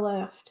 4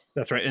 left.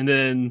 That's right. And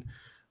then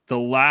the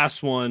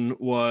last one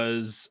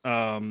was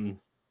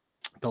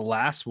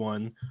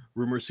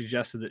rumors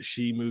suggested that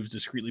she moves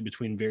discreetly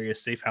between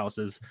various safe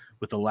houses,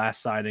 with the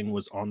last sighting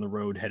was on the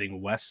road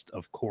heading west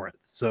of Corinth.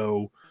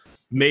 So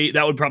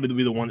that would probably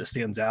be the one that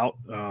stands out.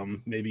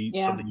 Maybe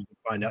something you can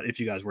find out if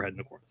you guys were heading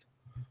to Corinth.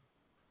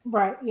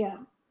 Right, yeah.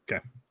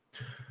 Okay.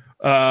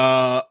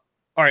 All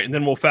right, and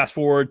then we'll fast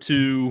forward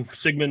to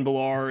Sigmund,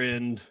 Balar,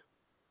 and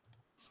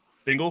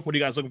Bingle. What are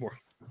you guys looking for?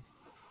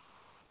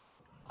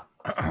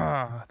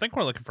 I think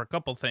we're looking for a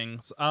couple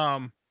things.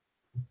 I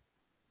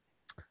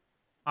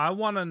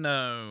want to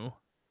know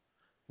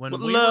when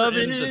what we love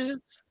were in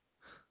is.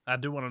 I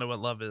do want to know what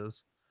love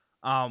is.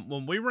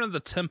 When we were in the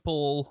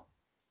temple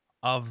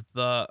of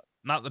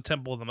not the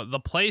temple of the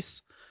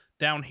place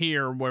down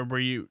here where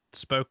you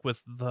spoke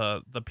with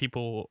the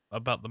people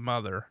about the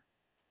mother.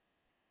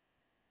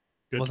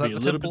 Good Was to that be a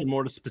the little temple? bit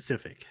more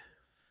specific.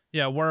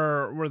 Yeah,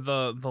 where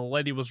the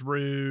lady was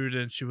rude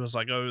and she was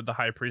like, "Oh, the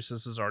high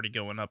priestess is already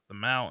going up the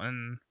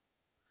mountain."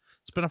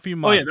 It's been a few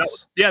Oh yeah,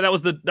 months. that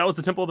was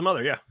the temple of the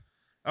mother. Yeah.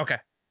 Okay.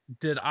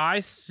 Did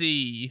I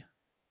see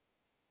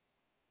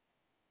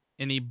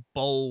any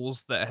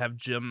bowls that have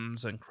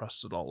gems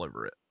encrusted all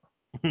over it?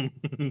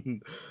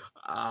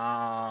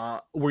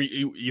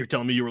 You're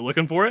telling me you were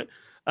looking for it?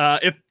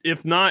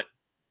 If not,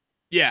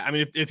 yeah. I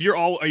mean, if you're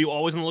are you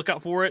always on the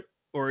lookout for it,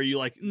 or are you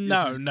like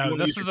No, you wanna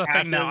this use is your a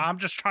thing now. passive? I'm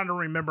just trying to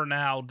remember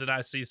now. Did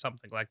I see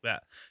something like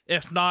that?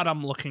 If not,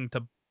 I'm looking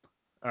to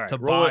All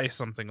right, buy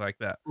something like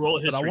that. roll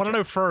a But I history want to check.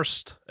 know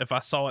first if I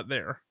saw it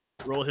there.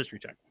 Roll a history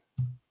check.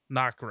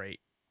 Not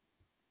great.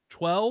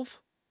 12?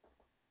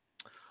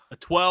 A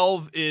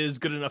 12 is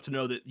good enough to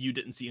know that you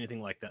didn't see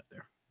anything like that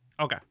there.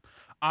 Okay.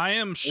 I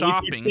am At least you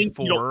shopping think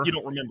for. you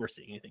don't remember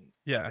seeing anything.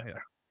 Yeah, like that yeah.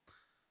 there.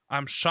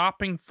 I'm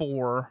shopping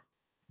for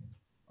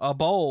a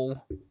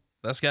bowl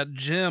that's got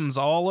gems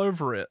all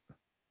over it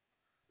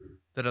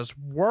that is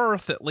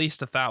worth at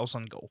least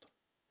 1,000 gold.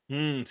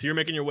 So you're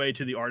making your way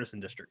to the artisan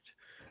district,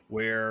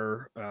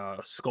 where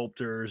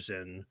sculptors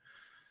and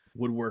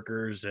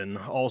woodworkers and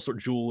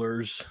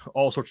jewelers,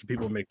 all sorts of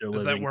people make their living.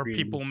 Is that where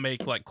creating- people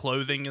make like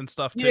clothing and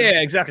stuff too?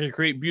 Yeah, exactly. To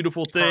create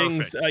beautiful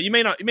things. Perfect. You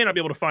may not be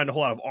able to find a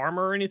whole lot of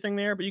armor or anything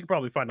there, but you can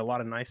probably find a lot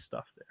of nice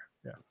stuff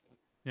there.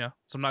 Yeah.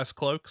 Some nice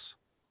cloaks.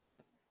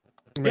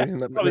 Maybe,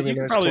 Yeah, maybe a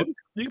nice cloak.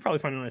 you can probably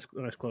find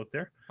a nice cloak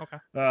there. Okay.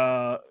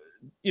 I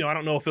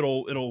don't know if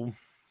it'll I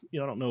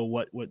don't know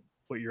what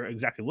you're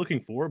exactly looking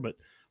for, but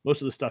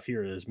most of the stuff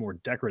here is more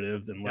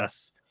decorative than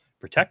less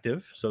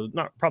protective. So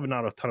probably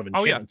not a ton of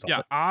enchantments.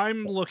 Yeah.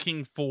 I'm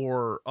looking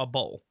for a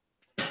bowl.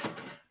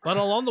 But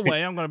along the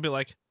way, I'm going to be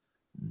like,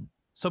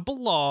 so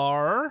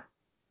Balar,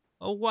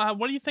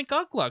 what do you think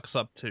Ugluk's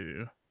up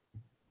to?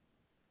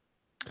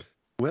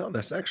 Well,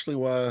 that's actually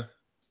why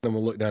I'm going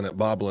to look down at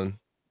Boblin.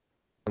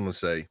 I'm going to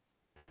say,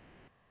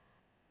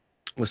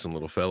 listen,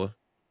 little fella, why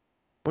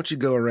don't you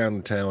go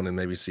around town and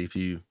maybe see if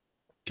you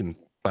can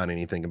find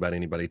anything about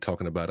anybody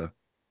talking about a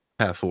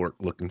half-orc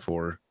looking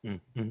for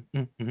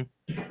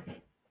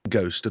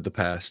ghost of the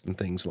past and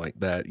things like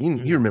that.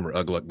 You remember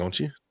Ugluk, don't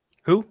you?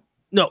 Who?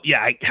 No,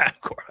 yeah,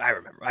 of course, I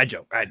remember. I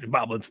joke.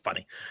 Boblin's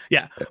funny.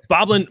 Yeah,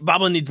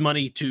 Boblin needs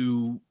money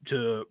to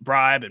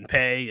bribe and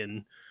pay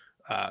and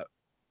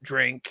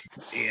drink.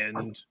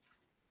 And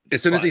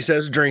as soon as he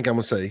says drink, I'm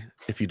gonna say,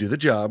 if you do the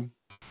job,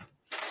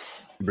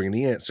 bring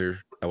the answer,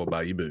 I will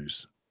buy you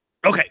booze.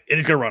 Okay, and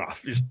he's gonna run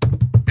off.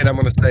 And I'm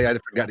gonna say, I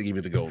forgot to give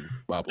you the gold.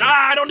 Boblin.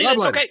 I don't need it.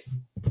 Okay.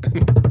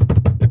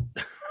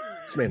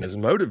 This man is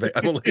motivated.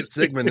 I'm gonna look at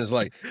Sigmund is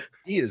like,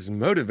 he is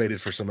motivated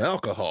for some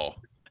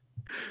alcohol.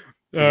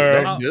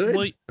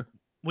 Good?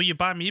 Will you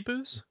buy me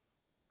booze?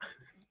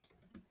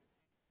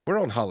 We're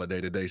on holiday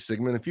today,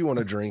 Sigmund. If you want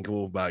a drink,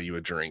 we'll buy you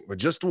a drink, but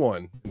just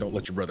one. Don't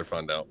let your brother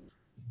find out.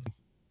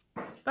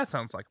 That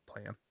sounds like a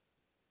plan.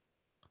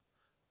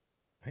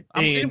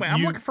 Anyway,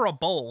 I'm looking for a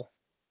bowl.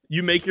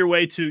 You make your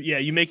way to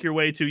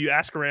you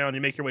ask around,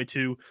 you make your way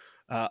to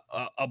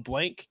a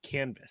blank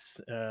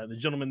canvas. The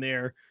gentleman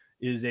there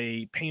is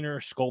a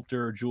painter,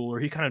 sculptor, jeweler.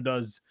 He kind of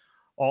does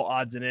all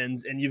odds and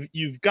ends, and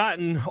you've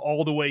gotten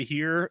all the way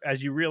here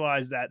as you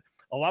realize that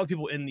a lot of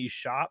people in these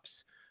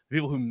shops, the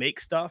people who make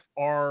stuff,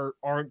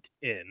 aren't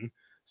in.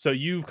 So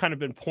you've kind of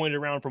been pointed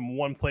around from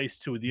one place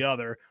to the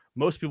other.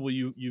 Most people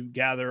you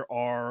gather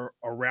are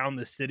around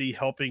the city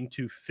helping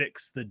to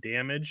fix the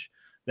damage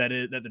that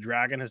the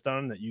dragon has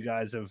done, that you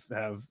guys have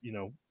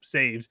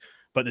saved,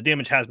 but the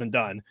damage has been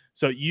done.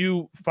 So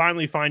you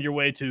finally find your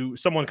way to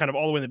someone kind of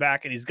all the way in the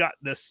back, and he's got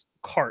this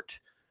cart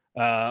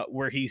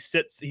where he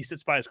sits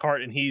by his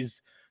cart, and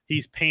he's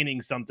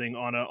painting something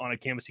on a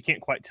canvas. You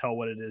can't quite tell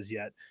what it is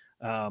yet.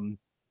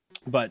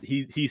 But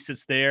he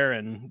sits there,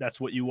 and that's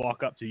what you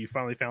walk up to. You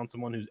finally found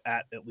someone who's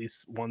at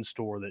least one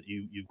store that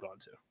you've gone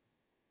to.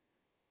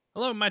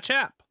 Hello, my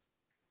chap.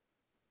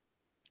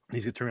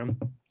 He's going to turn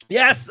around.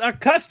 Yes, a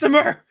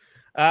customer.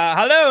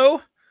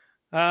 Hello.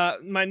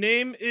 My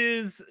name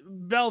is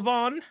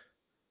Belvon.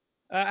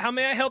 How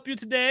may I help you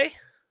today?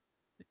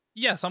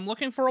 Yes, I'm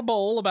looking for a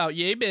bowl about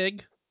yay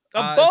big.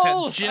 A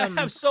bowl. I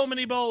have so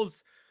many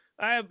bowls.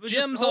 I have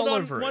gems all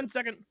over it. 1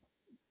 second.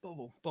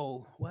 Bowl.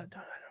 What? Bowl.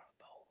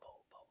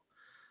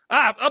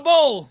 A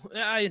bowl.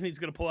 He's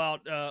going to pull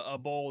out a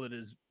bowl that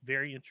is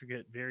very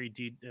intricate, very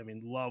deep. I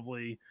mean,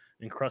 lovely,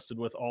 encrusted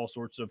with all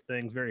sorts of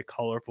things, very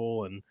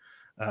colorful, and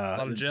a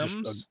lot of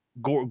gems.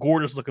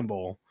 Gorgeous looking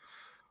bowl.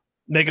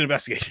 Make an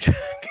investigation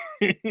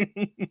check.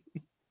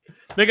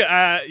 Make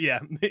an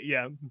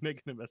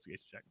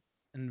investigation check.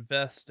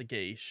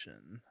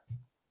 Investigation.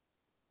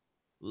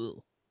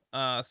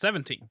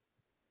 17.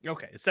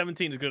 Okay,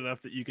 17 is good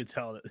enough that you could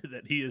tell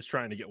that he is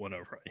trying to get one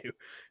over on you.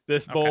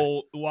 This Okay.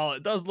 bowl, while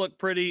it does look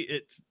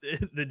pretty,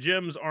 the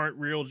gems aren't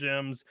real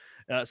gems.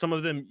 Some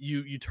of them,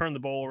 you turn the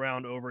bowl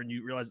around over and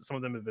you realize that some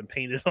of them have been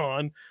painted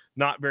on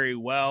not very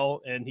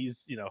well, and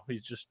he's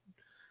just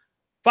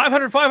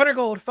 500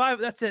 gold.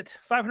 That's it.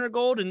 500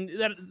 gold, and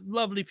that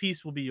lovely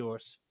piece will be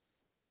yours.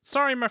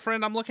 Sorry, my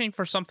friend. I'm looking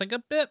for something a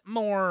bit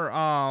more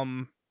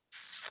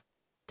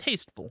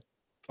tasteful.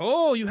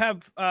 Oh, you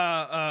have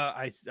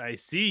I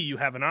see you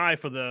have an eye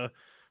for the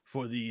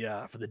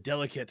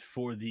delicate,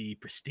 for the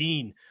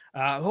pristine.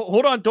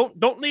 Hold on,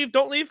 don't leave.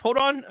 Hold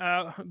on.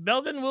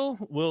 Belvin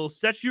will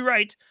set you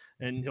right,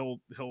 and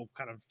he'll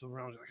kind of look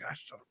around like, I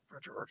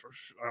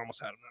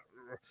almost had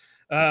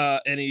him.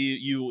 And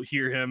you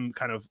hear him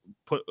kind of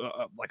put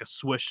like a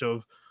swish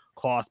of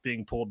cloth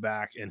being pulled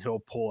back, and he'll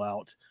pull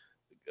out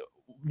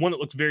one that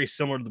looks very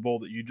similar to the bowl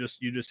that you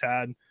just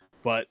had,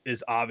 but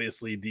is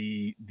obviously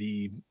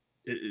the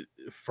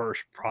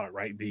first product,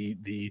 right?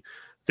 The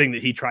thing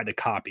that he tried to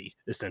copy,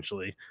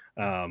 essentially,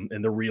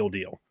 and the real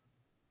deal.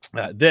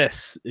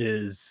 This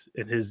is,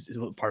 and his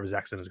part of his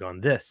accent is gone.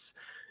 This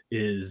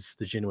is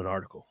the genuine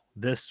article.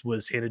 This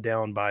was handed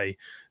down by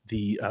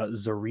the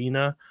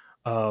Zarina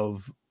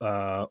of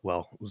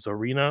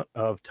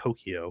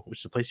Tokyo, which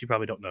is a place you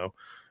probably don't know,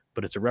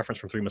 but it's a reference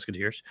from Three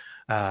Musketeers.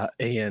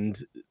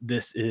 And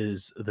this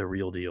is the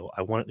real deal.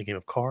 I won it in a game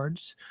of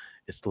cards.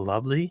 It's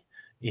lovely.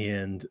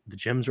 And the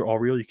gems are all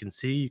real. You can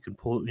see, you can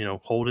pull,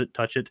 hold it,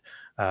 touch it.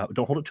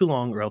 Don't hold it too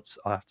long, or else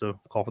I'll have to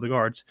call for the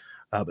guards.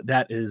 But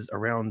that is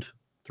around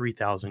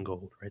 3,000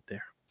 gold right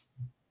there.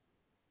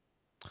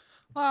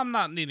 Well, I'm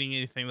not needing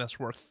anything that's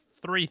worth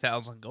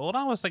 3,000 gold.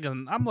 I was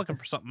thinking I'm looking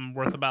for something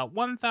worth about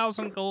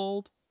 1,000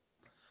 gold.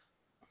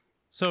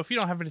 So if you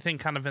don't have anything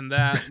kind of in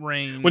that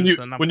range, when you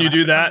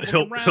do that,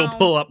 he'll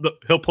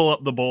pull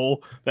up the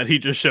bowl that he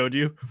just showed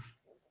you.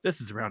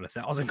 This is around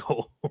 1,000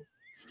 gold.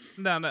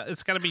 No,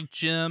 it's got to be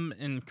gem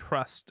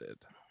encrusted.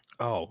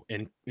 Oh,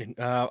 and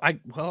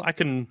I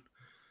can.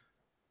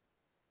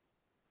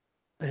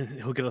 And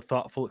he'll get a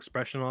thoughtful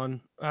expression on.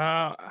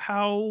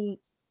 How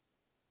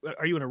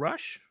are you in a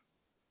rush?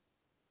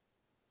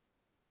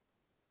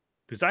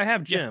 Because I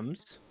have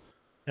gems,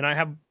 and I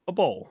have a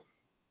bowl.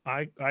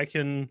 I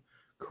can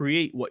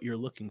create what you're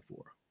looking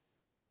for.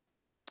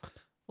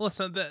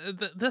 Listen,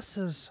 this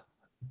is.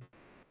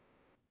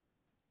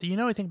 Do you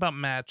know anything about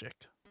magic?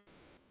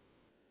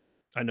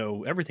 I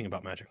know everything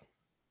about magic.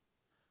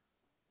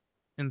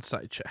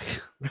 Insight check.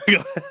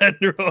 Go ahead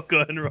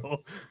and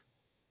roll.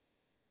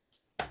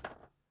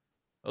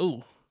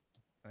 Oh,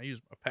 I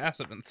used my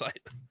passive insight.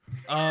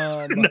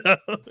 No,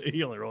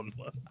 he only rolled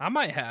one. I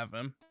might have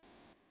him.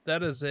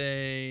 That is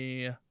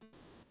a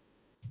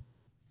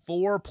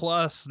 4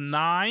 +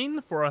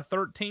 9 for a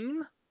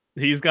 13.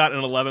 He's got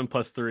an 11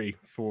 + 3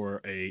 for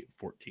a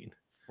 14.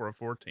 For a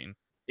 14.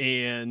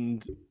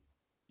 And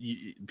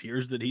it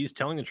appears that he's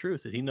telling the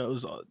truth, that he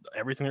knows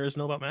everything there is to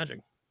know about magic.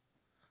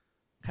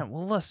 Okay,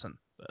 well, listen.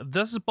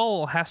 This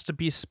bowl has to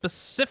be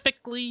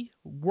specifically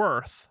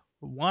worth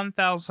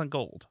 1,000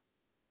 gold.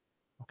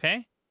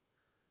 Okay?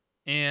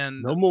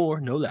 And no more,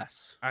 no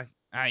less. I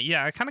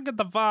kind of get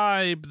the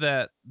vibe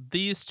that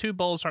these two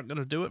bowls aren't going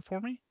to do it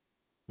for me.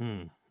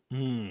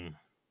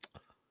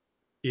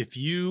 If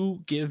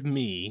you give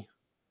me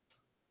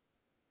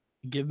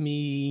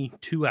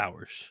 2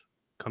 hours,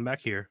 come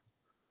back here,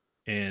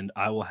 and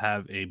I will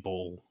have a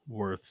bowl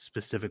worth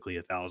specifically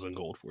 1,000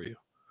 gold for you.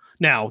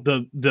 Now,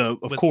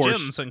 of course,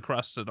 gems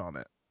encrusted on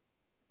it.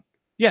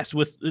 Yes,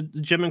 with the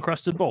gem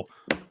encrusted bowl.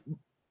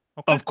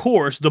 Okay. Of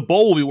course, the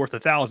bowl will be worth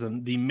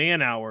 1,000. The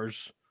man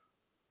hours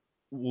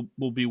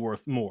will be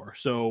worth more.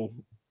 So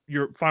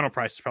your final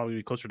price is probably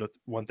be closer to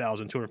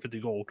 1,250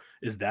 gold.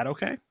 Is that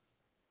okay?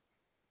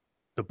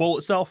 The bowl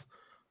itself,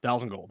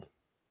 1,000 gold.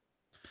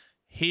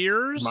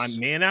 Here's my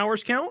man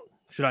hours count.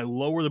 Should I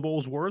lower the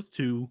bowl's worth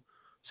to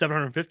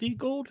 750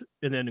 gold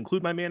and then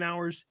include my man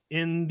hours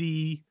in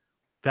the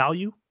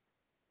value?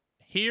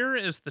 Here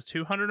is the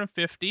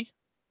 250.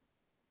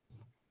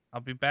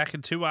 I'll be back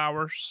in 2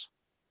 hours,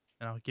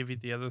 and I'll give you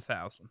the other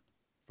 1,000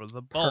 for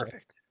the bowl.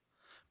 Perfect.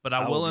 But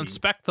I will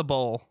inspect the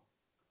bowl.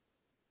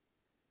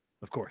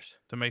 Of course.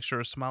 To make sure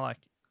it's to my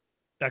liking.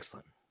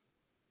 Excellent.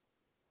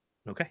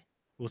 Okay.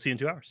 We'll see you in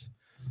 2 hours.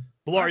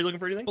 Bilar, are you looking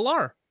for anything?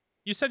 Bilar,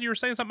 you said you were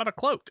saying something about a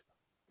cloak.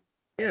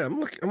 Yeah,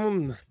 I'm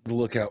on the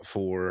lookout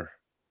for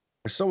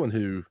someone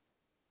who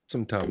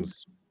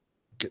sometimes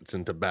gets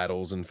into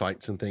battles and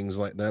fights and things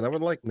like that. I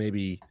would like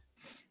maybe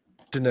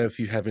to know if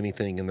you have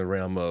anything in the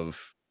realm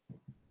of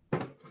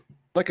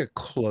like a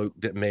cloak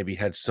that maybe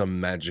had some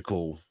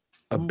magical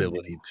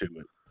ability to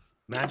it.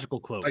 Magical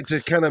cloak. Like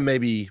to kind of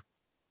maybe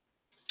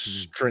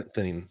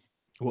strengthen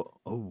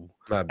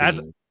my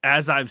being.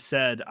 As I've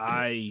said,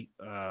 I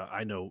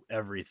know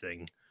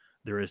everything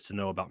there is to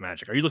know about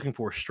magic. Are you looking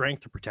for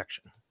strength or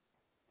protection?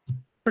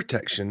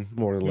 Protection,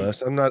 more or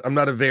less. I'm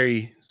not a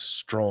very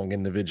strong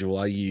individual.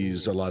 I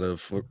use a lot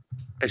of,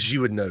 as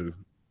you would know,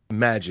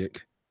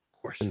 magic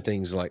and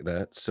things like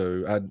that.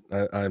 So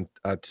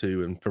I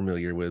too am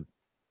familiar with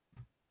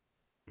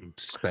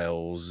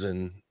spells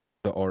and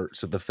the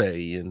arts of the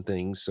Fae and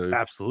things. So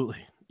Absolutely.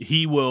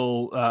 He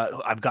will.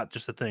 I've got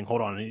just a thing.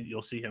 Hold on.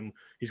 You'll see him.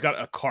 He's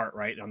got a cart,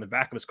 right? On the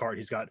back of his cart,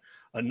 he's got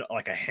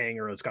like a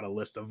hanger that's got a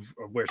list of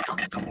where,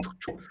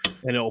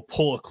 and it'll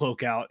pull a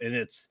cloak out, and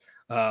it's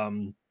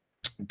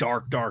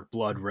dark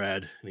blood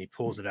red. And he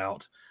pulls it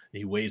out, and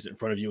he waves it in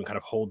front of you and kind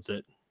of holds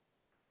it.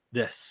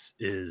 This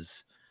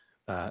is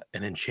an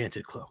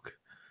enchanted cloak,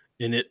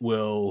 and it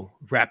will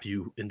wrap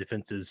you in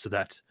defenses so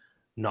that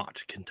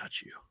naught can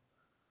touch you.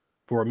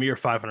 For a mere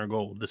 500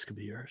 gold, this could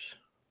be yours.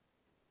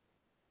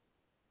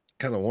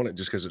 kind of want it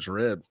just because it's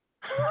red.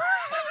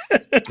 I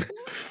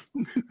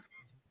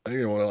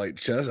didn't want to like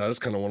chest. I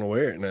just kind of want to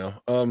wear it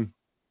now. I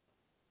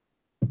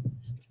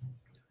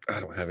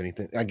don't have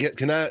anything.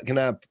 Can I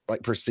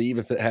like perceive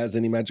if it has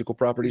any magical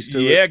properties to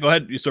it? Yeah, go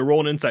ahead. So roll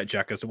an insight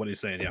check as to what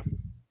he's saying. Yeah,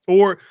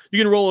 or you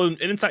can roll an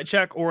insight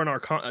check or an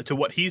arcana to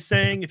what he's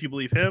saying if you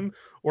believe him,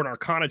 or an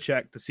arcana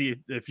check to see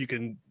if you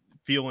can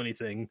feel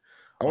anything.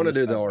 I want to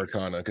do the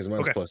arcana because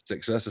mine's Okay.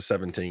 +6. So that's a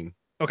 17.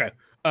 Okay.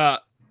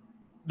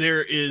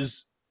 There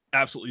is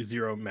absolutely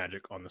zero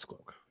magic on this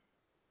cloak.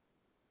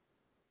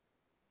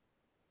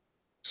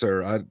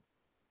 Sir, I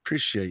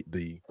appreciate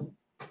the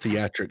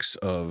theatrics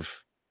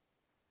of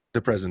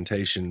the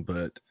presentation,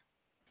 but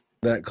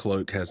that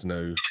cloak has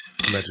no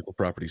magical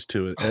properties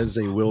to it. As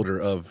a wielder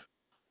of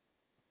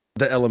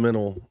the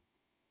elemental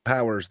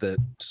powers that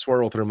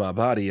swirl through my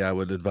body, I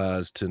would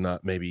advise to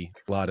not maybe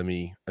lie to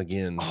me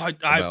again.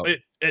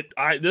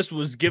 This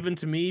was given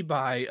to me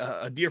by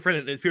a dear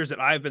friend. It appears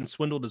that I've been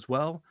swindled as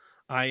well.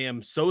 I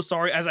am so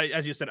sorry.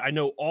 As you said, I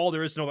know all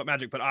there is to know about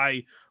magic, but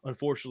I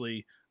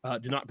unfortunately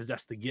do not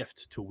possess the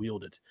gift to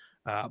wield it.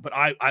 But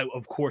I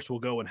of course will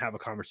go and have a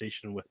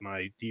conversation with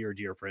my dear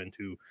friend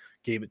who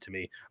gave it to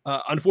me.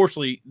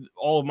 Unfortunately,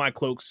 all of my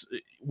cloaks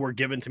were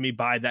given to me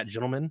by that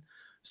gentleman.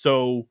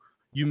 So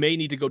you may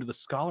need to go to the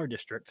Scholar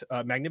District.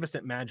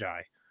 Magnificent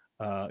Magi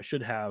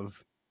should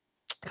have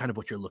kind of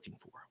what you're looking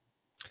for.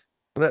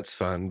 Well, that's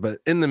fine.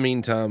 But in the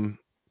meantime,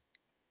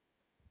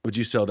 would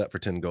you sell that for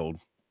 10 gold?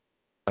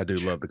 I do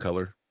love the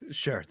color.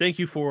 Sure. Thank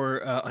you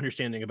for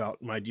understanding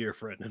about my dear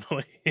friend. And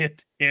I'll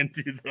hand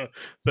you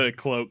the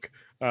cloak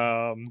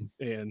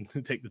and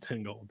take the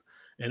 10 gold.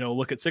 And I'll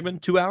look at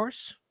Sigmund. 2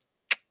 hours?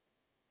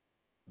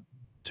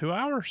 2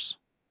 hours.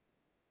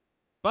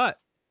 But,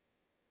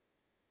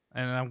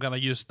 and I'm going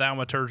to use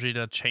thaumaturgy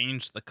to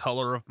change the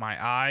color of my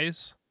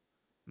eyes.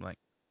 I'm like,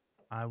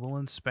 I will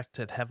inspect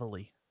it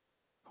heavily.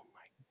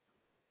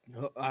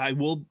 I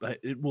will.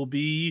 It will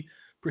be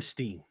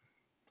pristine.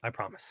 I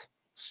promise.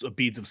 So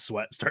beads of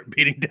sweat start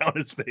beating down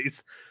his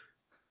face.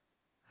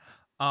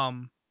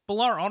 Balar,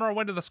 on our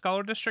way to the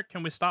Scholar District,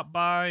 can we stop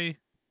by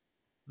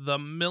the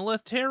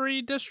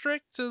Military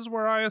District? Is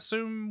where I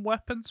assume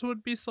weapons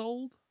would be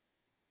sold.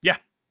 Yeah.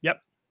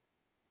 Yep.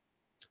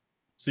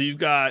 So you've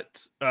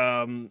got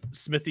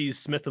Smithy's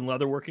Smith and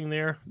Leatherworking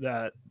there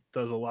that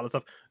does a lot of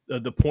stuff.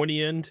 The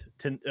pointy end.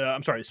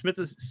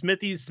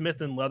 Smithy's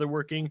Smith and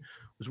Leatherworking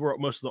was where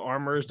most of the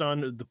armor is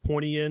done. The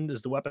pointy end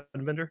is the weapon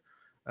vendor.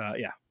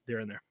 Yeah, they're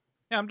in there.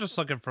 Yeah, I'm just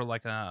looking for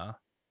like a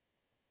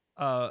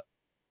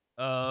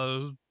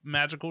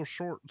magical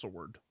short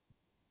sword.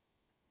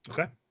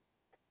 Okay.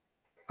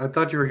 I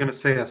thought you were going to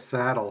say a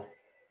saddle.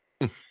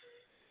 Oh,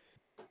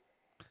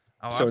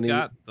 So I've neat.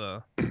 got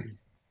the.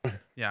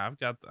 Yeah, I've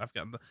got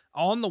the.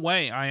 On the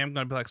way, I am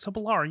going to be like, so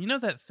Balar, you know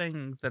that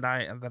thing that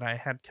I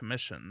had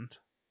commissioned,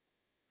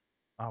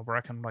 where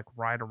I can like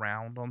ride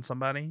around on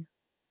somebody.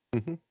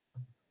 Mm-hmm.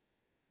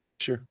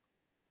 Sure.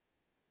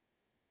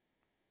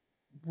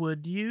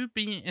 Would you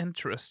be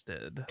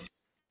interested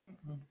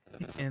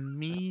in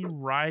me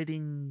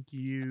riding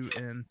you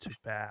into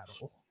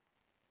battle?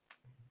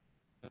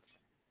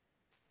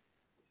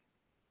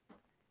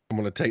 I'm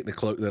going to take the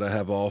cloak that I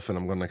have off and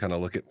I'm going to kind of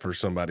look at for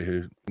somebody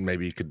who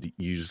maybe could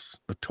use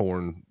a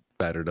torn,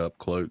 battered up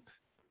cloak.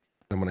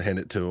 I'm going to hand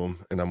it to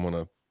them and I'm going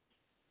to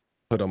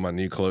put on my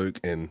new cloak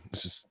and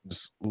it's just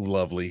this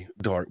lovely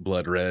dark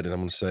blood red. And I'm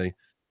going to say,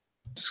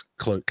 this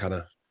cloak kind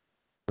of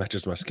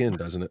matches my skin,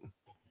 doesn't it?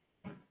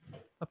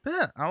 A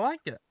bit. I like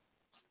it.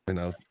 And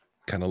I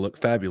kind of look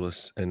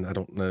fabulous. And I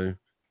don't know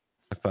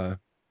if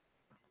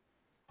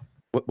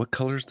what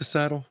color is the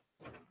saddle?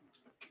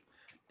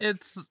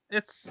 It's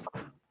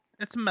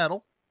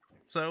metal.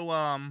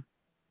 So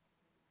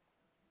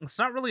it's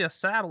not really a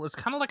saddle. It's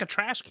kind of like a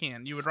trash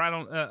can you would ride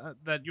on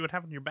that you would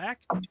have on your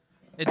back.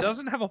 It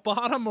doesn't have a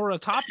bottom or a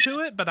top to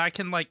it, but I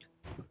can like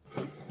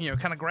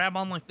kind of grab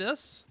on like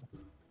this.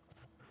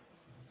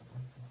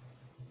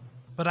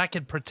 But I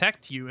can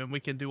protect you and we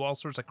can do all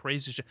sorts of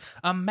crazy shit.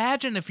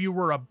 Imagine if you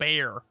were a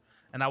bear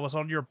and I was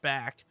on your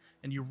back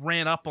and you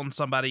ran up on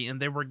somebody and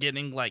they were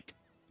getting like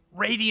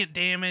radiant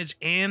damage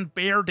and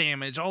bear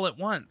damage all at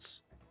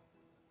once.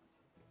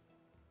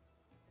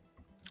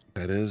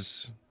 That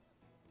does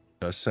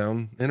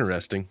sound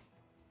interesting.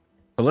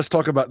 But let's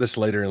talk about this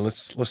later and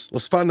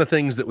let's find the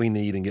things that we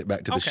need and get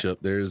back to the ship.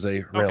 There is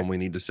a realm we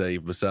need to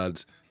save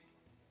besides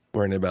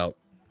worrying about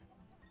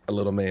a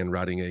little man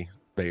riding a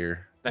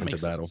bear into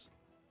battle.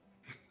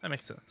 That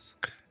makes sense.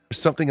 It's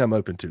something I'm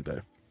open to,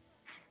 though.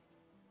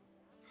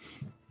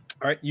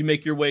 All right, you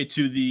make your way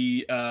to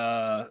the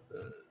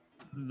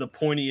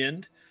pointy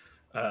end.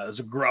 There's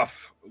a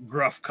gruff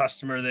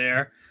customer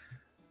there.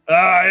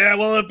 Yeah,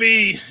 will it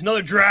be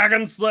another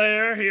Dragon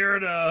Slayer here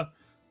to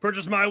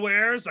purchase my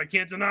wares? I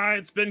can't deny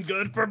it's been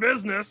good for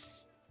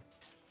business.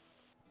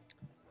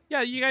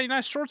 Yeah, you got any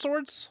nice short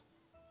swords?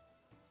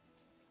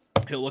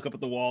 He'll look up at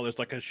the wall. There's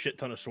like a shit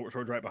ton of swords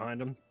right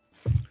behind him.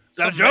 Is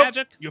that Something a joke?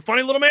 magic? You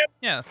funny little man?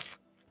 Yeah.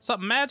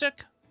 Something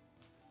magic?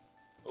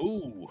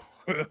 Ooh.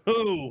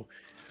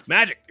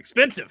 Magic.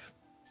 Expensive.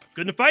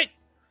 Good in a fight.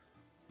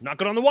 Not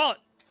good on the wallet.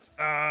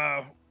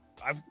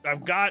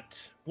 I've got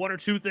one or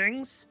two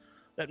things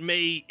that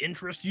may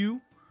interest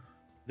you.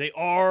 They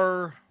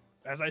are,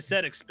 as I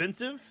said,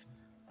 expensive.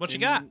 What you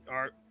got?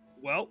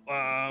 How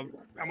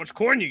much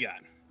corn you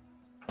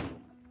got?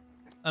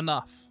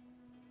 Enough.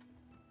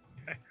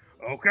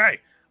 Okay.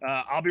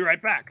 I'll be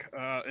right back.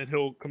 And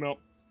he'll come out.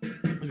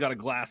 He's got a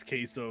glass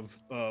case of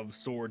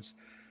swords,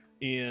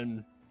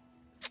 and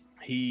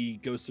he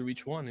goes through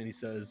each one, and he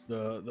says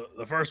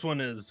the first one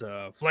is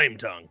Flame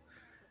Tongue.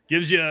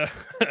 Gives you,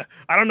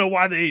 I don't know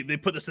why they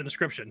put this in the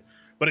description,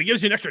 but it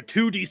gives you an extra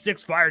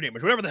 2d6 fire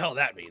damage, whatever the hell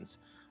that means.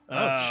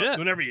 Shit.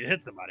 Whenever you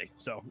hit somebody.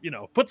 So,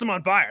 puts them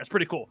on fire. It's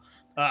pretty cool.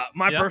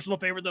 My personal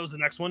favorite, though, is the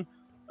next one.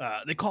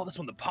 They call this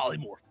one the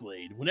Polymorph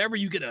Blade. Whenever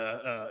you get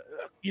a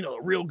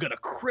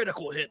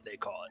critical hit, they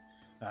call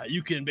it.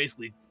 You can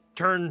basically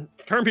turn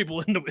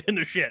people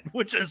into shit,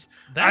 which is,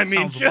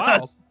 Sounds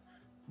wild.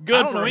 Good.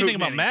 I don't know anything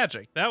about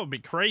magic. That would be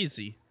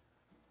crazy.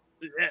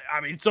 I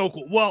mean, so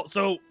cool. Well,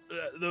 so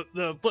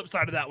the flip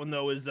side of that one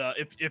though is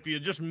if you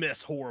just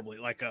miss horribly,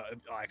 like a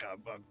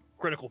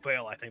critical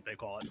fail, I think they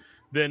call it,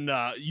 then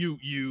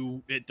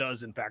it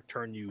does in fact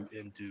turn you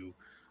into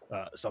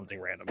something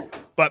random.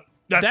 But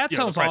that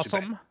sounds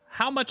awesome.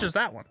 How much is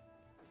that one?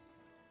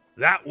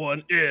 That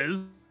one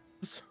is,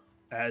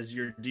 as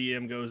your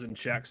DM goes and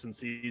checks and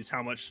sees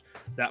how much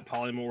that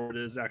polymorph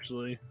is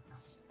actually.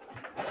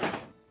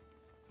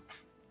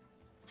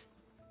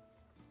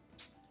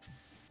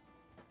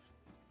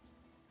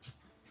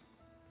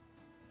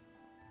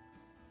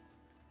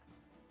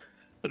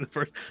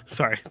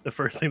 The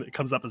first thing that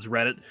comes up is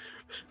Reddit.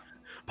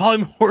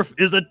 Polymorph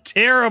is a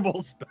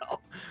terrible spell.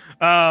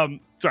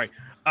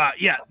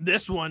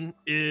 This one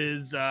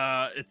is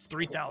it's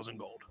 3,000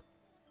 gold.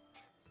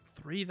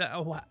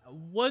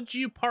 Would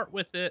you part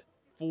with it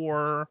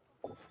for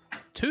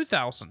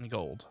 2,000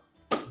 gold?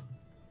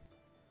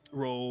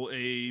 Roll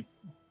a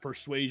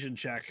persuasion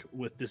check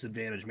with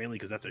disadvantage, mainly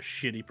because that's a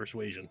shitty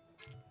persuasion.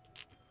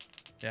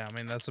 Yeah, I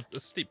mean that's a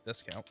steep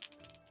discount.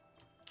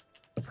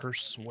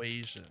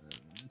 Persuasion.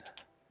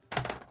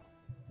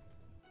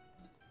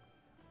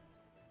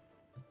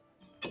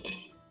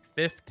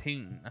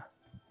 15.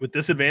 With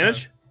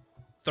disadvantage?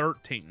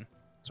 13.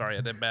 Sorry,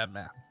 I did bad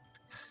math.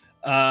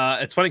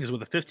 It's funny because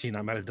with a 15,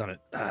 I might have done it.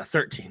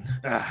 13.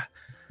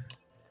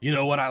 You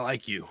know what? I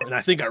like you, and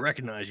I think I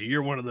recognize you.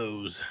 You're one of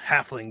those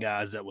halfling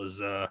guys that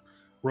was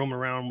roaming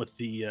around with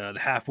the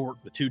half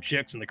orc, the two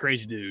chicks, and the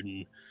crazy dude,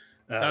 and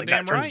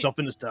got turned himself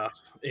into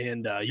stuff.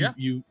 And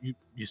you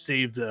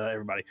saved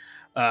everybody.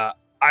 I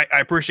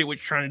appreciate what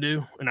you're trying to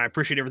do, and I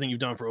appreciate everything you've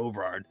done for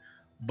Ovrard,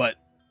 but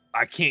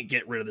I can't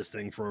get rid of this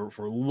thing for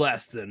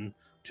less than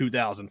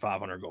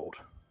 2,500 gold.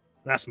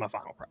 That's my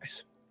final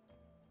price.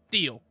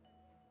 Deal.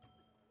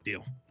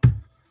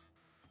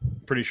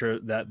 Pretty sure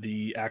that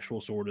the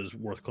actual sword is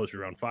worth closer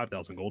to around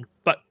 5,000 gold,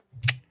 but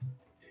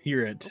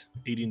here at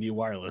AD&D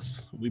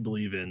Wireless, we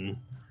believe in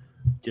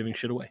giving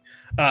shit away.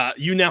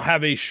 You now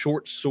have a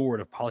short sword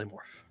of polymorph.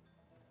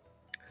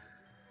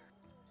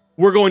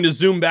 We're going to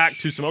zoom back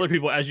to some other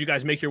people as you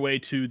guys make your way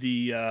to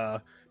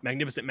the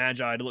Magnificent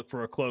Magi to look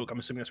for a cloak. I'm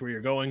assuming that's where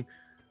you're going.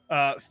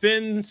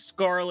 Finn,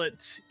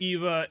 Scarlet,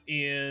 Eva,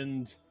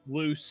 and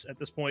Luce at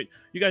this point.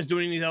 You guys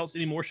doing anything else?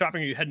 Any more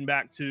shopping? Or are you heading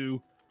back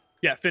to...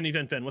 Yeah, Finn,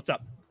 what's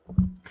up?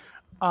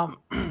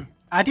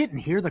 I didn't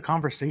hear the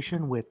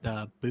conversation with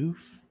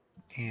Booth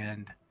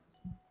and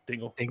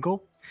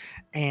Dingle.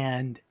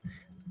 And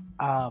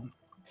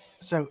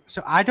so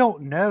I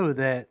don't know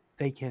that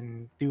they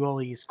can do all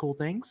these cool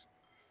things.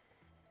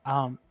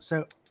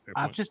 So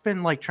I've just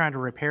been like trying to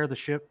repair the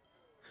ship,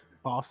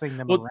 bossing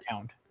them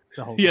around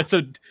the whole time.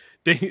 So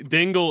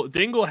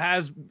Dingle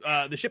has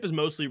the ship is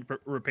mostly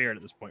repaired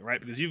at this point, right?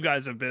 Because you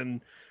guys have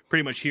been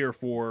pretty much here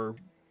for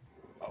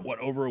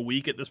over a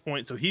week at this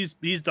point. So he's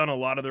done a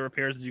lot of the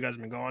repairs as you guys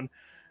have been gone.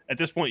 At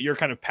this point, you're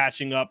kind of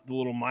patching up the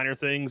little minor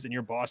things, and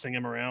you're bossing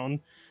him around.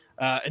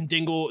 And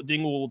Dingle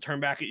will turn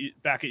back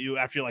at you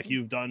after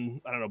you've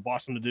done, I don't know,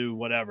 boss him to do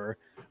whatever.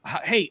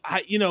 Hey,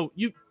 I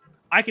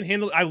can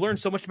handle it. I've learned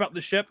so much about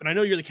the ship, and I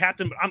know you're the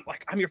captain, but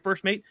I'm your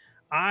first mate.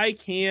 I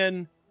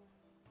can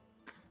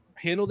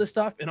handle this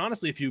stuff. And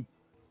honestly, if you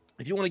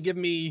want to give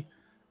me,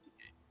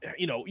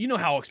 you know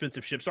how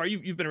expensive ships are.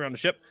 You've been around the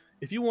ship.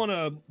 If you want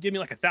to give me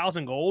like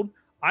 1,000 gold,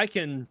 I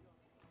can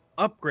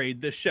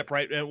upgrade this ship,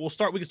 right? And we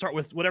can start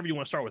with whatever you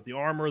want to start with, the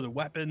armor, the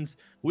weapons.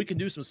 We can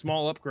do some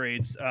small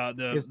upgrades.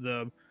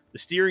 The the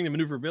steering, the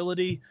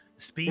maneuverability,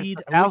 Is speed.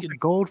 the 1,000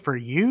 gold for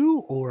you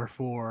or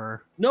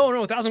for? No,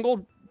 1,000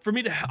 gold for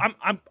me to.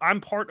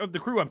 I'm part of the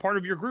crew. I'm part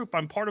of your group.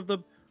 I'm part of the.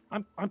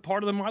 I'm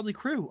part of the Motley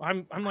crew.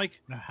 I'm like,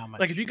 I don't know how much.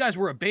 like if you guys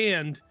were a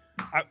band,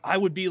 I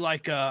would be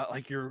like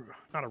you're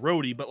not a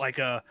roadie, but like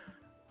your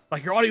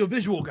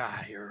audiovisual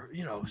guy, or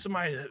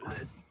somebody that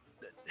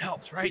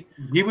helps, right?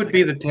 You would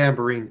be the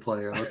tambourine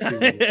player. Let's be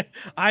real.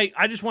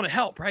 I just want to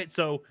help, right?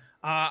 So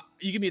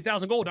you give me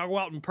 1,000 gold, I'll go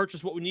out and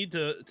purchase what we need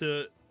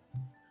to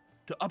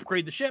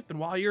upgrade the ship, and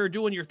while you're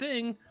doing your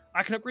thing,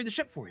 I can upgrade the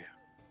ship for you.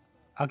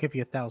 I'll give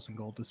you 1,000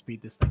 gold to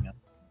speed this thing up.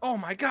 Oh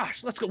my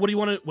gosh, let's go. What do you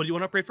want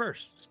to upgrade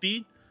first?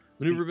 Speed,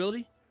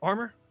 maneuverability,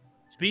 armor,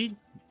 speed.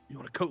 You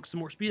want to coax some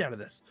more speed out of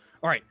this?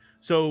 All right.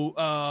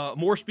 So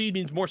more speed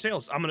means more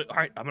sales. I'm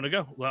gonna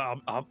go.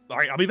 Well, all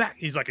right. I'll be back.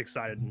 He's like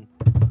excited, and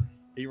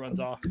he runs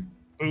off.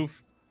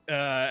 Boof.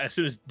 As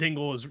soon as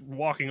Dingle is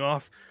walking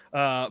off,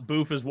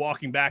 Boof is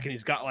walking back, and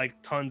he's got like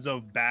tons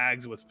of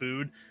bags with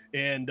food.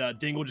 And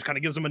Dingle just kind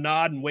of gives him a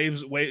nod and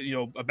waves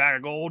a bag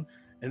of gold.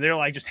 And they're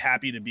like just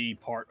happy to be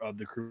part of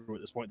the crew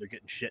at this point. They're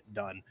getting shit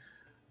done.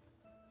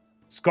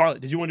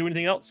 Scarlet, did you want to do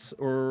anything else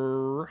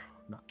or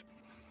not?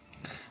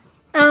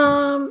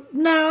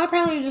 No, I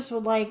probably just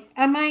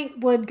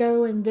would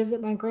go and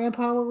visit my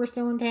grandpa while we're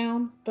still in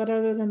town. But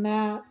other than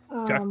that,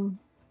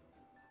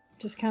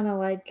 just kind of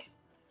like,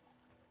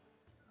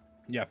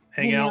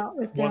 hang out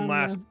with one them,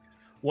 last.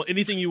 Well,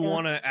 anything you yeah.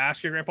 want to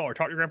ask your grandpa or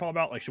talk to your grandpa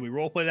about? Like, should we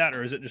role play that,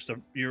 or is it just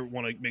you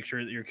want to make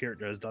sure that your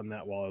character has done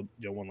that while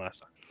one last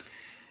time?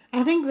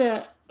 I think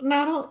that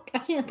I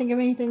can't think of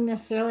anything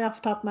necessarily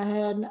off the top of my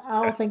head.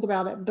 I'll think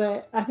about it,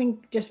 but I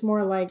think just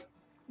more like,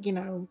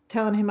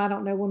 telling him I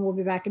don't know when we'll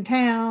be back in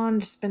town,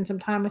 just spend some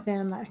time with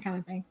him, that kind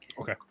of thing.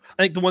 Okay.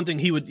 I think the one thing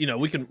he would,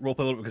 we can role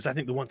play a little bit, because I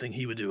think the one thing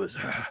he would do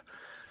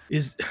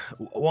is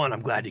one,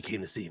 I'm glad you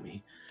came to see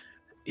me.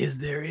 Is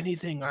there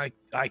anything I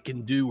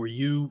can do, or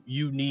you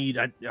need?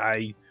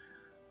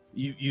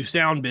 You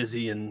sound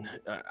busy, and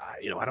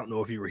I don't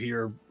know if you were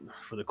here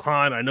for the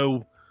climb. I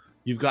know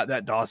you've got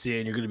that dossier,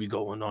 and you're going to be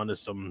going on to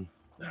some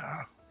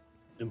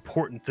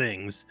important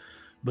things.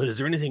 But is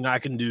there anything I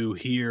can do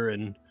here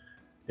in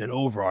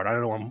Ovrard? I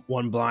don't know, I'm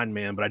one blind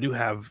man, but I do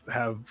have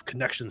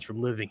connections from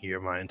living here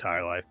my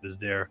entire life. Is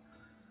there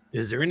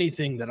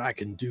anything that I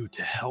can do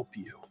to help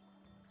you?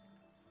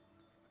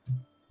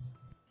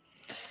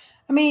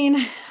 I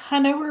mean, I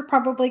know we're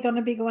probably going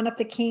to be going up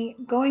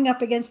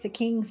against the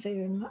king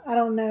soon. I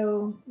don't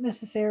know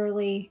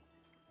necessarily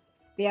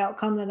the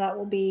outcome that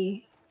will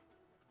be,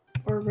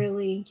 or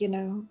really,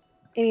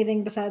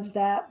 anything besides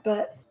that.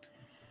 But,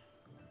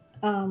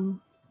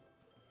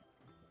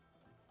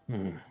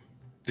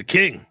 The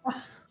king.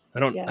 I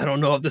don't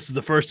know if this is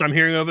the first time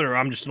hearing of it, or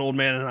I'm just an old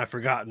man and I've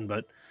forgotten.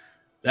 But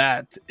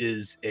that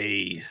is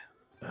a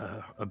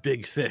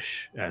big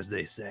fish, as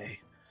they say,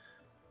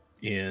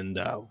 and.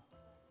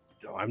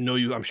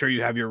 I'm sure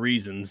you have your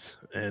reasons,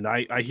 and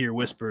I hear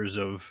whispers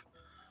of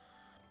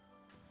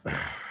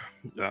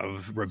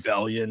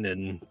rebellion,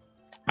 and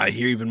I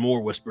hear even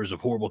more whispers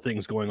of horrible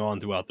things going on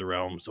throughout the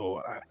realm.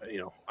 So,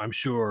 I'm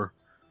sure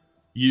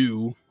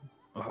you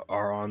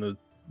are on the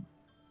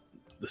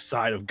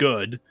side of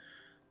good.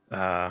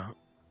 I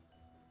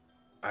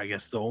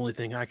guess the only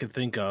thing I can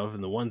think of,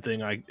 and the one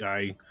thing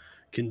I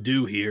can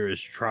do here,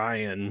 is try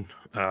and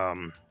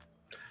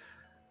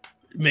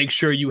make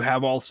sure you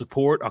have all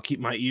support. I'll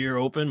keep my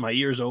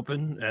ears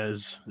open,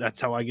 as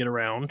that's how I get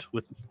around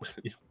with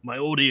my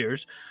old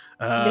ears.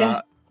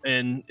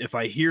 And if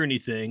I hear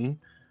anything,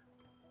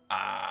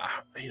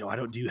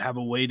 do you have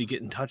a way to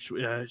get in touch?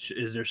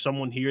 Is there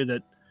someone here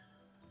that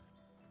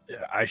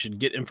I should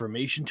get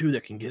information to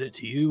that can get it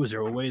to you? Is there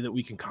a way that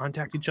we can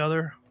contact each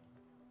other?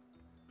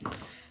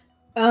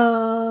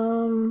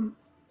 I'm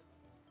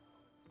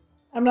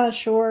not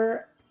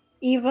sure.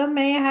 Eva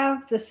may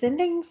have the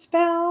sending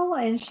spell,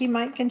 and she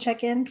can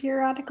check in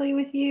periodically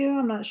with you.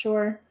 I'm not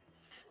sure.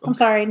 Okay. I'm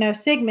sorry. No,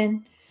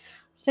 Sigmund.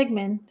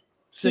 Sigmund.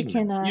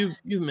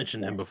 You've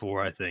mentioned him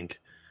before, I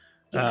think.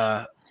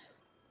 Yes.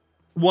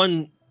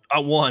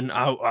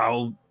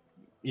 I'll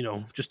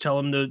just tell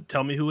him to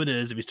tell me who it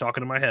is if he's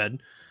talking to my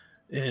head,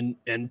 and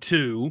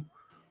two,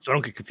 so I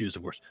don't get confused,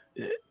 of course.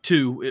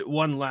 Two,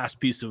 one last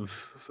piece of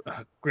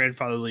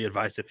grandfatherly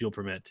advice, if you'll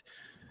permit.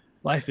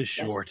 Life is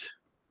short.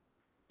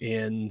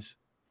 And,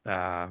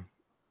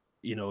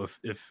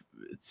 if it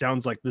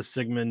sounds like this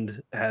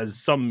Sigmund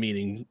has some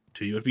meaning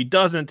to you, if he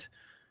doesn't,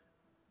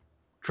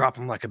 drop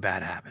him like a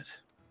bad habit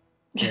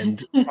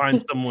and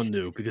find someone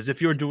new. Because if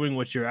you're doing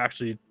what you're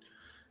actually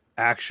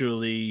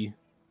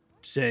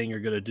saying you're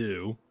going to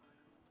do,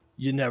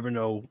 you never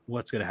know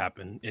what's going to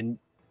happen. And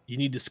you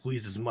need to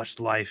squeeze as much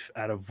life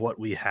out of what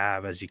we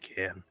have as you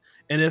can.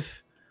 And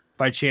if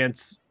by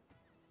chance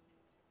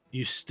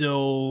you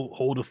still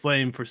hold a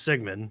flame for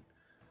Sigmund,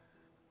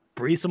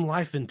 breathe some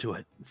life into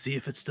it. See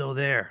if it's still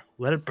there.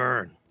 Let it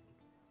burn.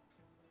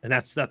 And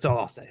that's all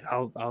I'll say.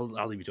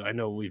 I'll leave you to it. I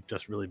know we've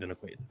just really been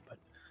acquainted, but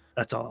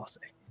that's all I'll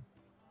say.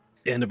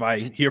 And if I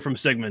hear from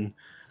Sigmund,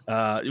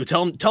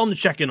 Tell him to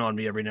check in on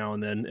me every now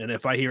and then, and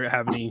if I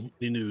have any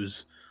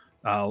news,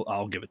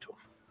 I'll give it to him.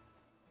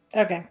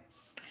 Okay.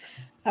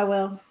 I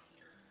will.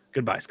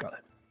 Goodbye,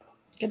 Scarlet.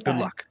 Goodbye. Good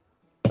luck.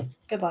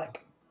 Good luck.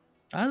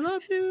 I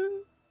love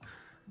you.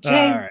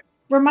 Jay, All right.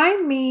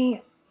 remind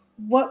me,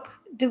 what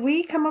did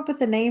we come up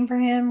with a name for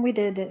him? We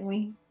did, didn't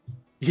we?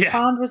 Yeah.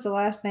 Pond was the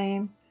last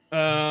name.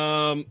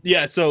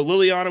 Yeah. So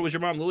Liliana was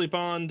your mom, Lily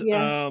Pond.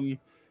 Yeah.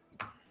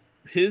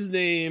 His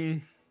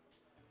name.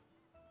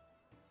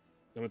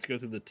 I'm going to go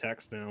through the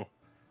text now.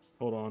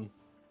 Hold on.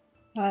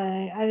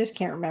 I just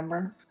can't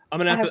remember. I'm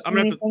gonna I have have to. I'm so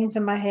gonna many have to. things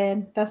in my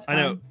head. That's fine.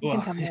 I know. You Well,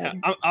 can tell me yeah,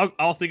 later.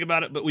 I'll think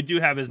about it. But we do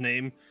have his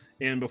name,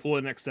 and before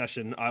the next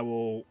session, I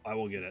will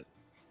get it.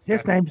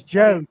 His name's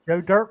Joe.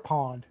 Joe Dirt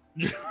Pond.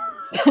 Yeah,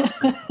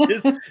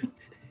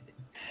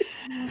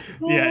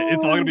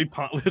 it's all gonna be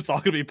pond. It's all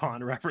gonna be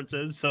pond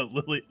references. So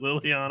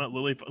Liliana,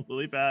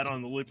 Lily Pad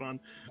on the Lily Pond.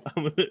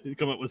 I'm gonna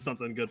come up with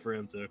something good for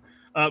him too.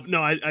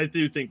 No, I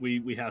do think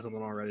we have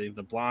something already.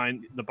 The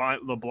blind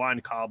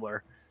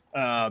cobbler.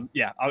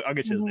 Yeah, I'll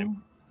get you his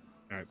name.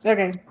 All right.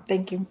 Okay,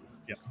 thank you.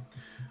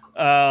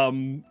 Yeah.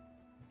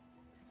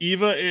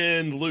 Eva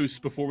and Luce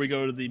before we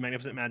go to the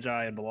Magnificent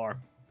Magi and Balar.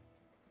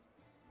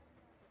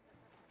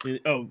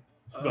 Oh,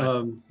 go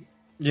ahead.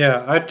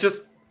 Yeah, I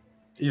just,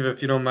 Eva,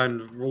 if you don't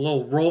mind, a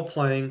little role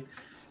playing.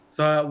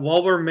 So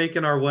while we're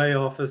making our way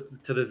off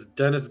to this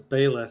Dennis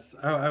Bayless,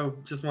 I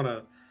just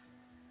want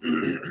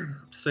to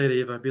say to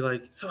Eva, be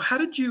like, so how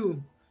did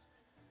you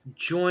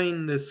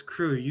join this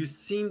crew? You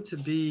seem to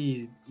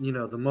be,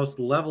 the most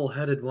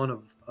level-headed one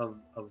of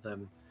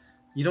them.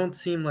 You don't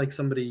seem like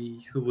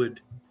somebody who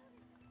would.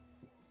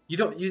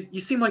 You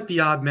seem like the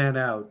odd man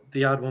out,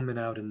 the odd woman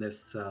out in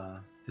this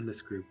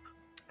group.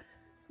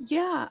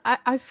 Yeah,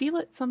 I feel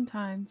it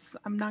sometimes.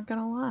 I'm not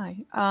gonna lie.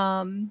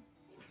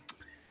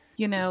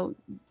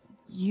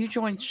 You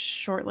joined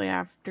shortly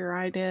after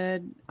I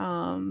did,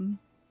 and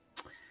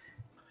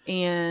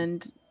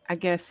I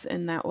guess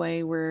in that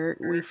way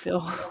we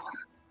feel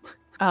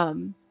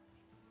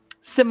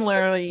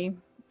similarly.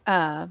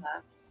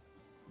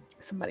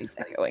 Somebody's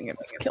echoing.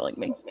 It's killing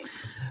me.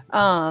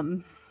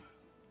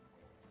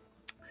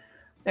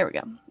 There we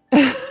go.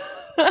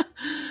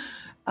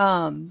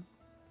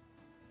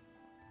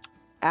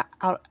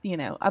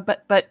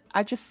 But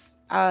I just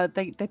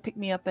they picked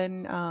me up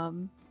in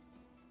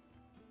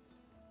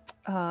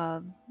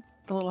the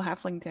little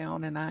halfling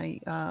town, and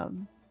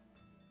I'm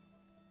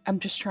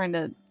just trying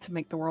to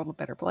make the world a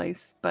better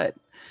place. But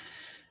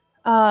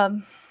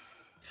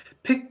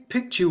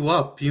picked you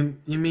up. You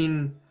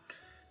mean?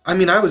 I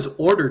mean, I was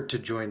ordered to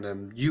join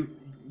them. You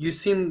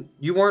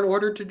weren't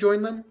ordered to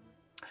join them.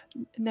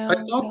 No, I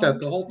thought that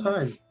the whole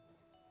time.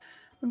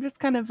 I'm just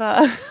kind of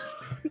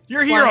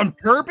You're here on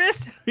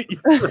purpose?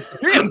 You're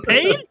getting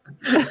paid?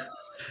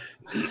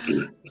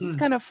 Just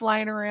kind of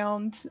flying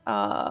around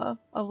a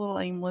little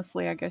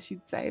aimlessly, I guess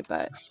you'd say.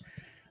 But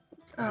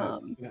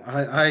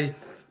I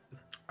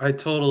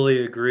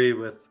totally agree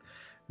with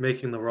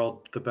making the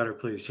world the better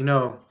place.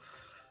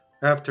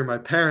 After my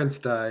parents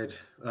died,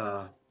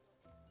 I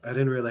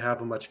didn't really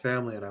have much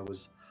family, and I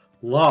was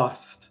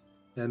lost.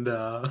 And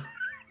I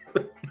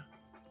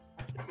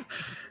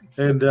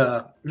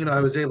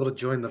was able to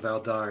join the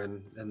Valdar,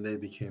 and they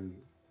became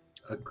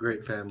a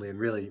great family and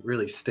really,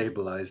 really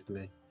stabilized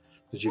me,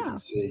 as you can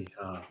see.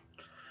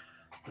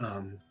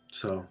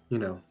 So,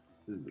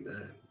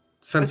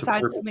 sense of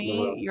purpose. Besides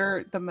me,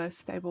 you're the most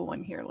stable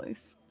one here,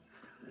 Luce.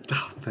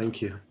 Oh,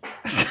 thank you.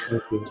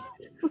 Thank you.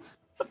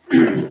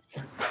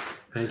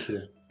 Thank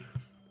you.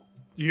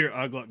 You hear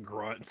Ugluck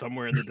grunt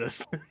somewhere in the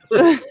distance.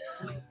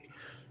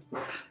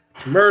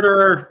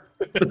 Murderer.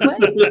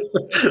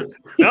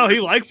 No, he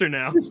likes her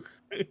now.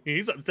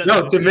 He's upset.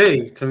 No, to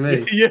me.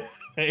 Yeah.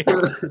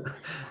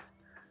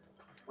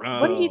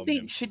 What do you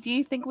think? Do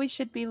you think we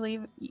should be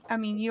leaving? I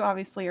mean, you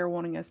obviously are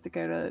wanting us to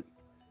go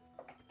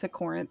to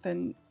Corinth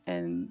and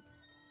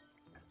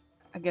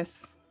I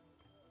guess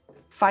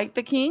fight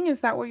the king.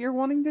 Is that what you're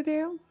wanting to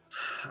do?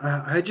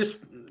 I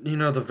just,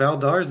 the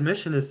Valdar's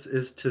mission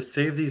is to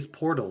save these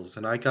portals,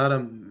 and I got a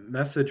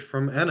message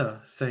from Enna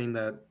saying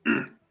that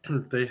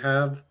they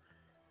have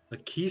a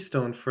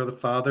keystone for the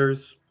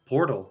father's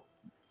portal,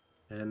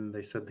 and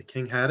they said the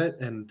king had it,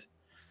 and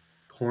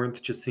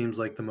Corinth just seems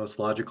like the most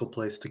logical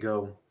place to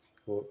go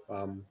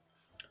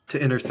to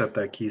intercept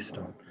that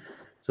keystone.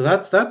 So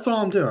that's all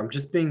I'm doing. I'm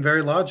just being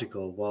very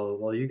logical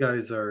while you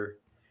guys are.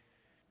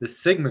 This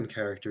Sigmund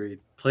character, he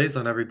plays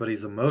on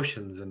everybody's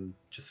emotions and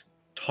just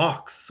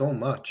talks so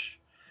much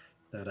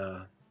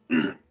that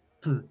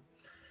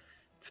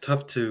it's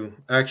tough to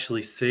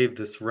actually save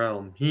this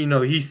realm.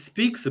 He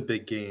speaks a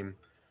big game,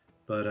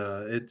 but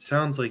it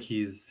sounds like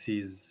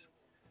he's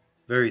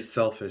very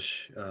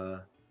selfish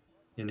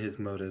in his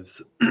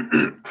motives.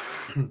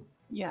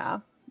 Yeah.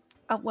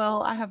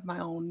 Well, I have my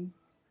own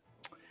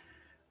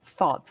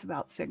thoughts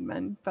about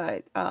Sigmund,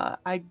 but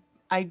I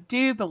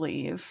do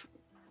believe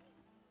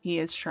he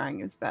is trying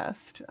his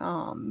best.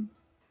 I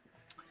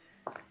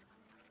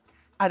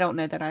don't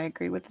know that I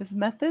agree with his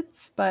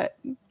methods, but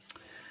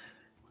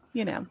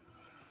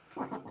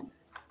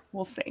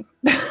we'll see.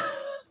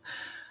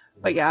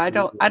 But yeah, I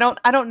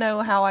don't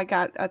know how I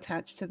got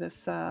attached to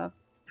this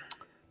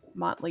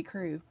motley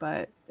crew,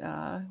 but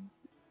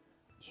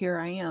here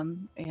I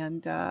am,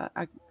 and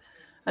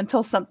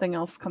until something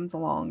else comes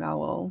along, I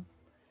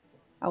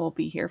will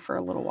be here for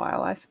a little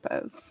while, I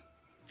suppose.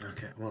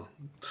 Okay, well,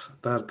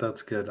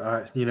 that's good.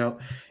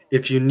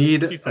 If you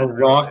need She said a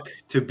rock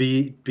to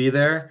be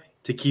there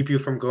to keep you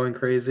from going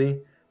crazy,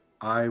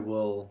 I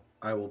will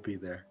be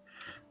there.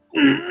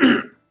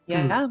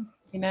 Yeah,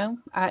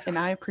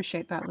 I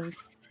appreciate that,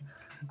 Luce.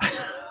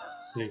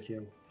 Thank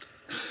you.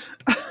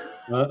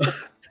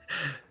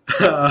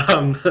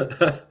 Um,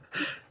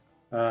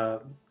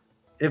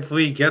 if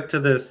we get to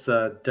this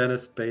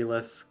Dennis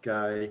Bayless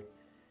guy,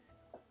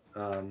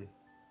 I'd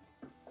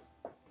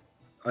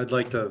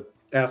like to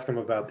ask him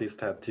about these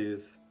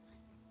tattoos.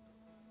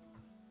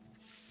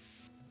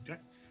 Okay.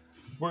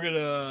 We're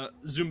gonna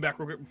zoom back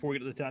real quick before we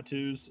get to the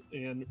tattoos,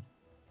 and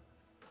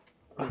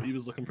he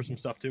was looking for some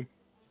stuff too.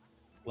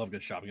 Love a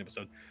good shopping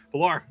episode.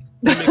 Pilar,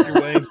 you make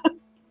your way.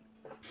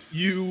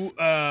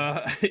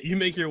 You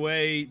make your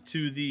way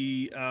to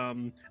the.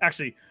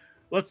 Actually,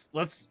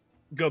 let's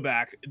go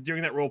back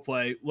during that role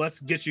play. Let's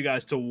get you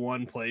guys to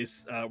one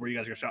place where you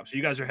guys are gonna shop. So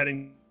you guys are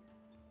heading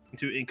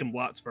to Ink and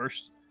Blots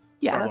first.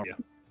 Yeah.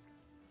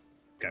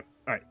 Okay.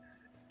 All right.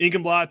 Ink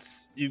and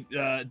Blots.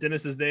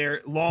 Dennis is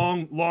there.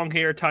 Long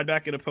hair tied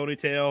back in a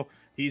ponytail.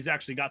 He's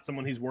actually got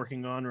someone he's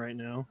working on right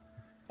now.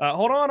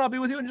 Hold on, I'll be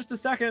with you in just a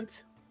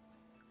second.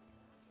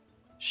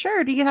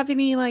 Sure. Do you have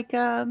any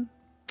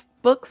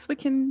books we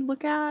can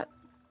look at?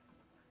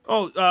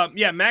 Oh,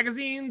 yeah,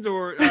 magazines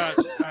or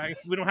I guess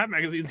we don't have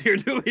magazines here,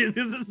 do we?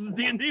 This is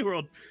D&D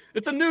world.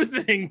 It's a new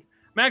thing.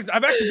 I'm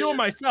actually doing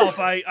myself.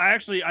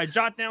 I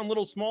jot down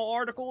little small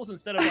articles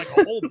instead of like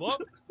a whole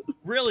book.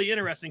 Really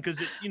interesting because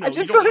I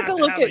just wanted to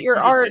look at your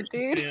art,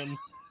 dude.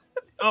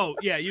 Oh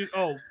yeah,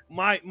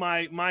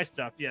 my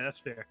stuff. Yeah, that's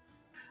fair.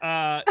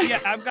 Yeah,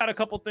 I've got a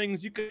couple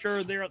things you can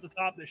sure there at the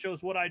top that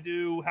shows what I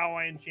do, how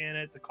I enchant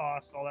it, the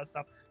costs, all that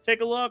stuff. Take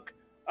a look.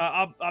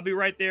 I'll be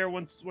right there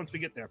once we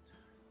get there.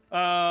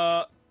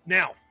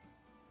 Now,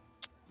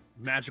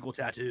 magical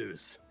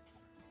tattoos.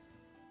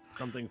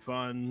 Something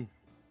fun.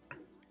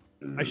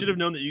 I should have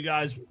known that you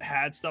guys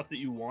had stuff that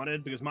you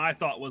wanted because my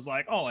thought was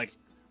like, oh, like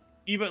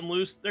Eva and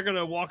Luce, they're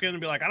gonna walk in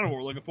and be like, I don't know what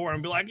we're looking for,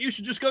 and be like, you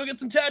should just go get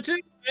some tattoos,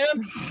 man.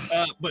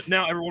 But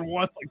now everyone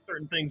wants like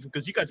certain things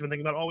because you guys have been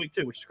thinking about it all week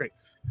too, which is great.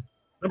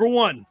 Number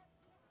one,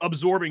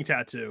 absorbing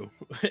tattoo.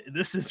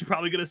 This is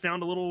probably gonna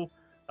sound a little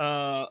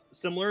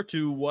similar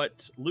to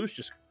what Luce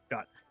just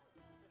got.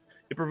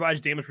 It provides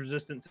damage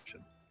resistance.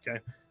 Okay,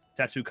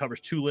 tattoo covers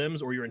 2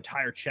 limbs or your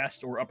entire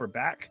chest or upper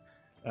back.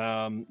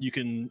 I'll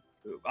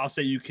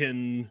say you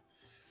can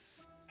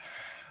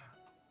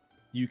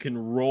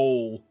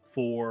roll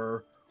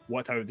for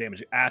what type of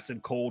damage: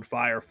 acid, cold,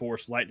 fire,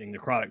 force, lightning,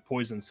 necrotic,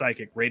 poison,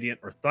 psychic, radiant,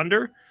 or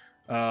thunder.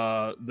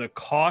 The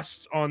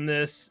cost on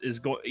this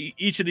is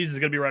each of these is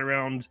going to be right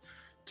around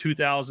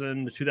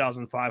 2,000 to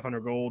 2,500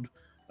 gold.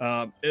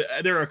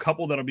 There are a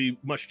couple that'll be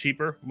much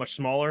cheaper, much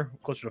smaller,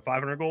 closer to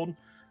 500 gold.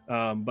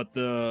 But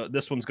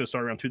this one's going to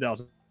start around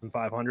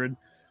 2,500.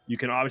 You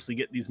can obviously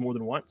get these more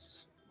than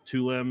once: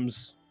 2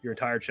 limbs, your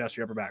entire chest,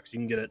 your upper back. So you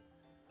can get it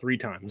 3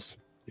 times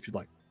if you'd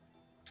like.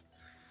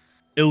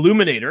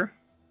 Illuminator.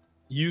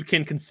 You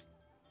can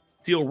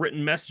conceal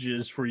written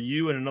messages for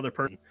you and another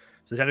person.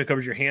 So that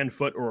covers your hand,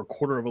 foot, or a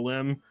quarter of a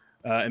limb.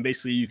 And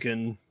basically you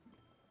can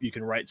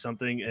write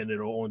something and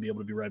it'll only be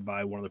able to be read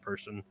by one other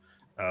person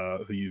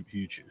who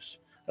you choose.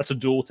 That's a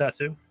dual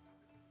tattoo.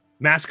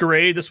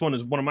 Masquerade. This one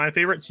is one of my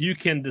favorites. You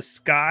can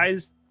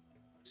cast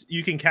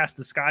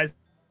disguise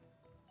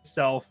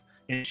self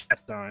and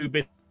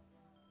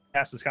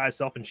cast disguise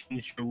self and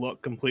change your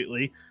look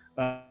completely.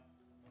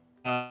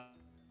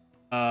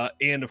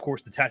 And of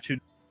course the tattoo.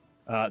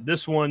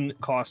 This one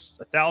costs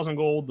 1,000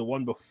 gold. The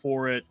one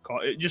before it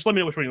just let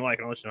me know which one you like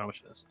and I'll let you know how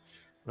much it is.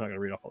 I'm not going to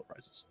read off all the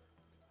prices.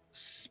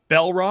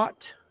 Spell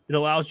Rot. It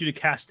allows you to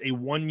cast a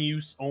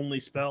 1-use only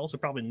spell. So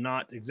probably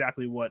not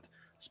exactly what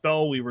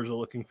spell weavers are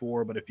looking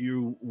for, but if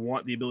you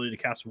want the ability to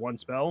cast 1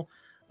 spell,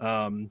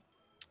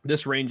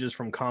 this ranges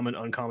from common,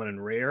 uncommon,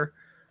 and rare.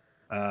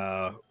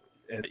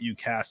 And you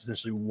cast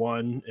essentially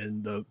 1,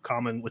 and the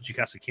common lets you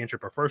cast a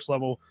cantrip or 1st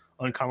level,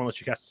 uncommon lets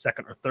you cast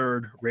 2nd or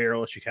 3rd, rare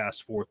lets you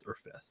cast 4th or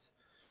 5th.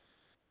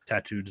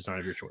 Tattoo design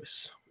of your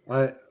choice.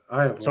 I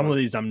have some one. of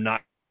these I'm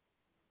not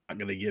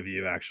going to give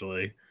you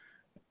actually.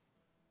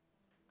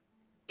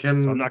 So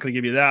I'm not going to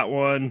give you that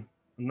one.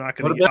 I'm not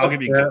going to. I'll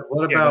give you.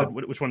 What about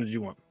which one did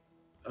you want?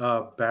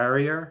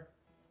 Barrier.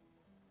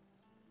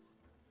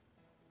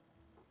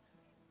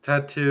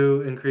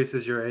 Tattoo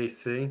increases your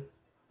AC.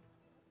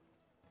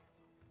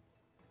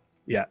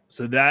 Yeah,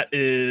 so that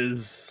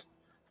is,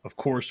 of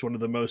course, one of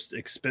the most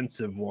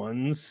expensive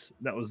ones.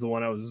 That was the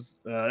one I was.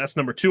 That's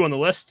number 2 on the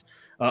list.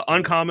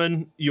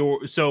 Uncommon.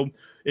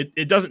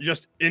 It doesn't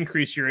just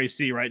increase your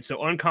AC, right?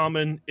 So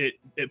uncommon,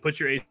 it puts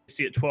your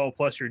AC at 12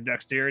 plus your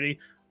dexterity.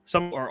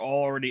 Some are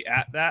already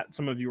at that.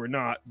 Some of you are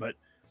not, but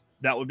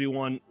that would be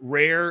one.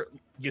 Rare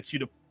gets you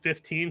to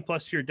 15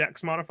 plus your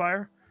Dex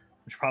modifier,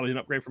 which is probably an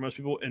upgrade for most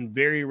people, and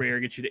very rare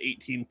gets you to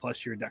 18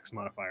 plus your Dex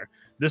modifier.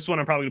 This one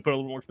I'm probably gonna put a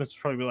little more expensive,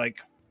 probably be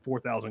like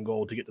 4,000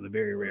 gold to get to the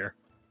very rare.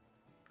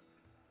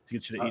 To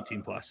get you to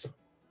 18 plus.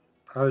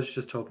 I was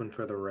just hoping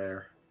for the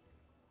rare.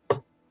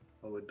 What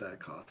would that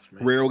cost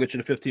me? Rare will get you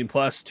to 15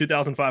 plus,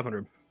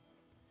 2,500.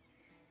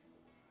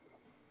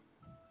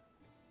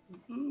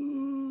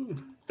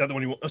 Is that the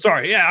one you want? Oh,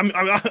 sorry, yeah,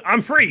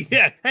 I'm free.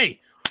 Yeah, hey,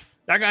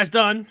 that guy's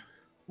done.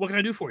 What can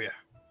I do for you?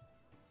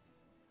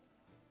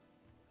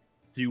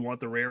 Do you want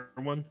the rare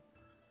one?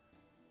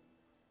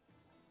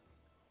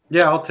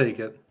 Yeah, I'll take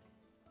it.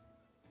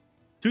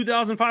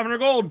 2,500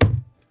 gold.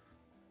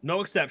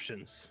 No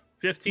exceptions.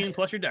 15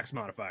 plus your Dex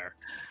modifier.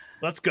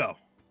 Let's go.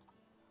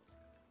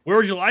 Where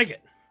would you like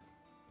it?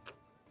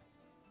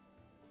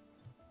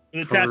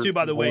 And the tattoo,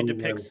 by the way,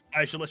 depicts.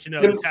 I should let you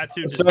know the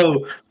tattoo.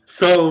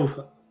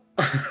 So,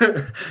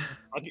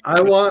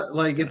 I want,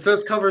 like, it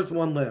says covers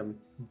one limb,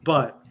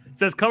 but it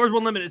says covers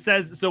one limb, and it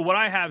says, so what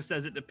I have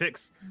says it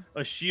depicts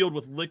a shield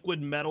with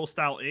liquid metal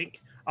style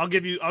ink. I'll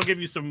give you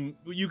some.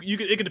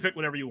 It can depict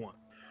whatever you want.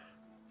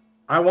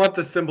 I want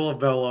the symbol of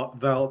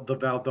the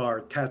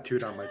Valdar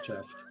tattooed on my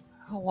chest.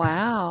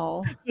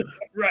 Wow.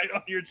 Right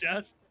on your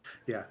chest.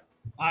 Yeah.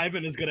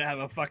 Ivan is gonna have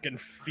a fucking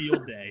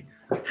field day.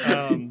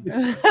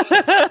 Yeah,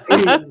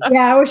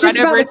 I was just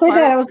about to say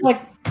that. I was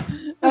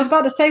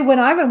about to say when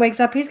Ivan wakes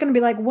up, he's gonna be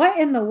like, "What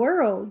in the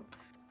world?"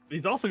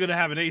 He's also gonna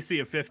have an AC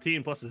of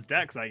 15 plus his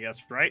Dex, I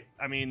guess, right?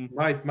 I mean,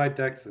 my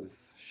Dex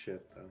is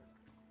shit though.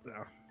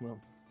 Oh, well,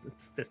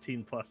 it's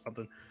 15 plus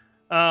something.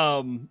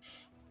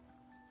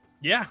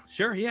 Yeah,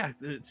 sure, yeah.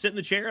 Sit in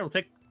the chair. It'll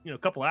take a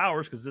couple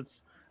hours because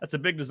that's a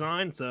big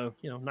design. So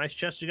nice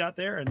chest you got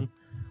there. And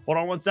hold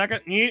on one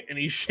second, and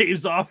he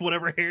shaves off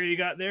whatever hair you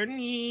got there.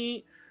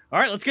 All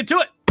right, let's get to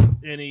it.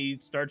 And he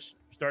starts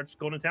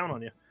going to town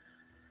on you.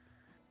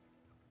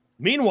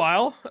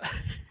 Meanwhile,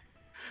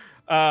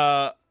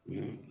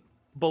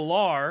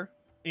 Balar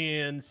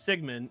and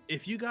Sigmund,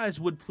 if you guys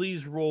would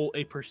please roll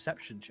a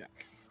perception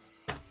check.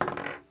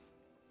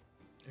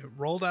 It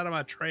rolled out of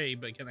my tray,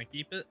 but can I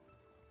keep it?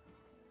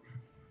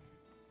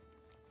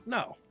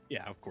 No.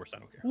 Yeah, of course I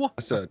don't care. What?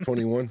 That's a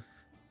 21.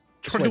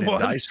 21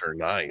 dice are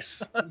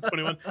nice.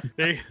 21.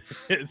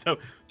 So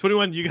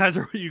 21. You guys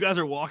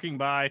are walking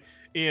by,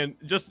 and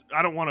just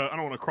I don't want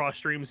to cross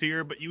streams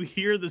here, but you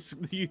hear this.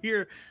 You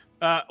hear,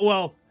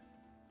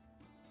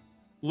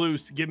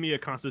 Luce, give me a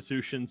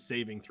Constitution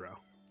saving throw.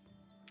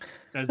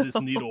 As this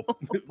needle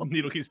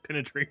keeps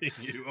penetrating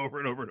you over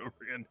and over and over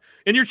again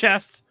in your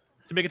chest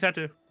to make a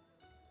tattoo.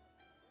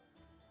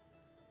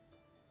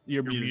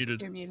 You're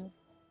muted. You're muted.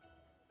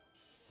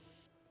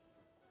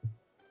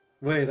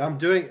 Wait, I'm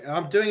doing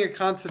a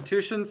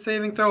Constitution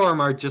saving throw, or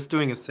am I just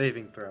doing a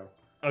saving throw?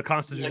 A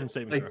Constitution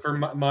saving throw. Like for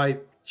my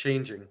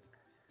changing.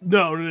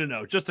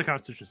 No. Just a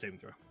Constitution saving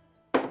throw.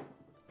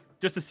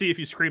 Just to see if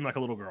you scream like a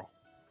little girl.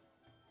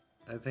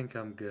 I think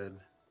I'm good.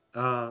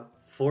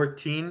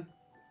 14.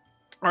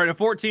 All right, at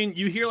 14,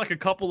 you hear like a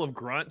couple of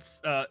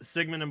grunts,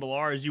 Sigmund and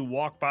Balar, as you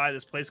walk by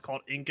this place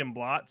called Ink and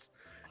Blots,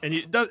 and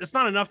it's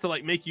not enough to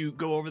like make you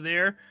go over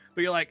there,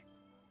 but you're like,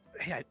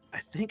 hey,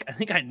 I think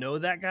I know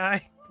that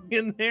guy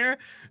in there.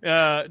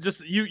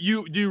 Just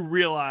you do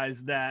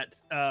realize that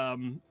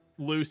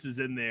Luce is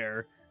in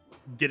there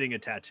getting a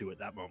tattoo at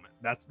that moment.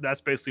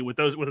 That's basically with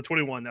a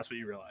 21. That's what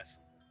you realize.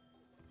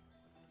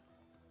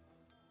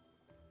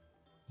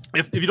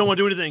 If you don't want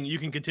to do anything, you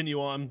can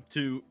continue on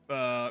to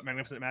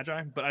Magnificent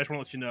Magi, but I just want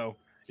to let you know,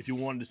 if you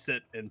wanted to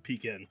sit and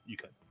peek in, you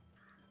could.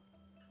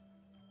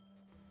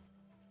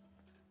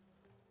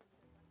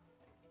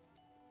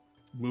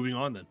 Moving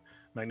on then.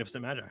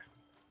 Magnificent Magi.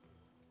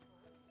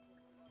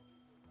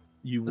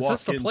 You Is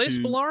this the place,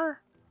 Balar?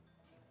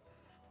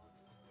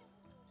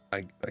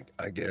 I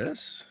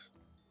guess.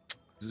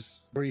 Is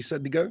this where you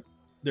said to go?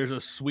 There's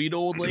a sweet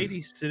old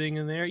lady sitting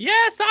in there.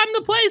 Yes, I'm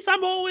the place.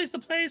 I'm always the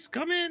place.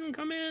 Come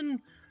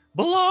in.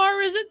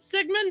 Balar, is it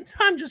Sigmund?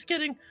 I'm just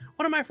kidding.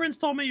 One of my friends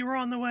told me you were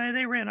on the way.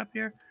 They ran up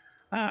here.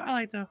 I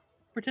like to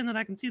pretend that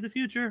I can see the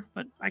future,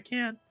 but I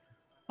can't.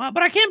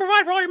 But I can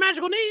provide for all your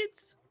magical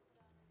needs.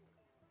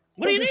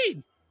 What do you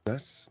need?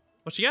 That's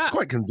what you got. It's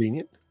quite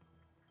convenient.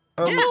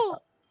 Yeah.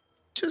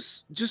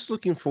 Just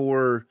looking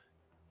for.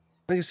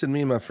 Like I said,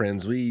 me and my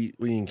friends, we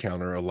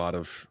encounter a lot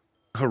of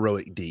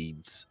heroic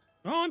deeds.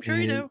 Oh, I'm sure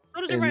you do.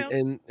 So does everybody else.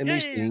 And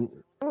these things.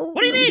 Oh,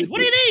 what do you need?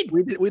 What do you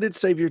need? We did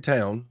save your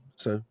town,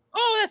 so.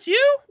 Oh, that's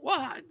you?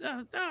 Well,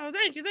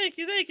 thank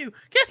you.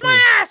 Kiss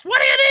my ass. What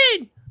do you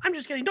need? I'm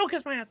just kidding. Don't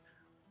kiss my ass.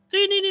 Do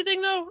you need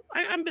anything though?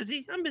 I'm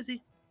busy. I'm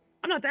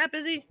not that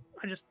busy.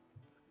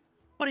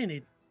 What do you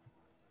need?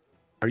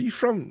 Are you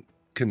from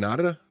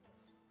Canada?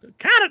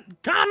 Canada?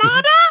 Do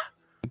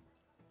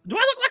I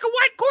look like a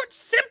white court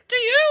simp to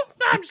you?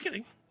 No, I'm just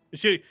kidding.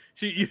 She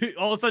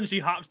all of a sudden she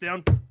hops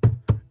down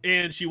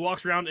and she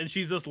walks around and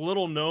she's this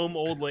little gnome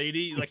old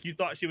lady. Like you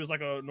thought she was like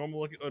a normal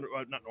looking,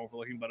 not normal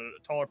looking, but a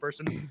taller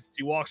person.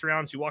 She walks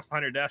around, she walks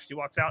behind her desk, she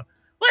walks out.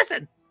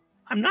 Listen,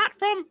 I'm not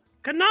from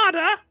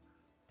Canada.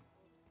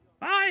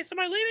 Bye.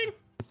 Somebody leaving?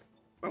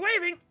 We're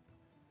waving.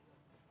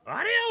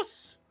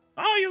 Adios.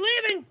 Oh, you're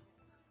leaving.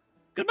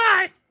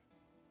 Goodbye.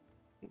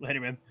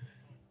 Later, man.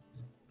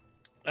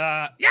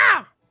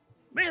 Yeah.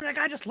 Man, that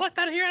guy just left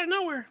out of here out of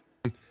nowhere.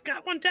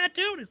 Got one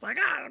tattoo, and he's like,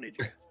 I don't need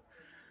yours.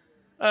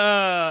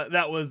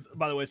 That was,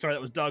 by the way, sorry,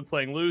 that was Doug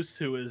playing loose,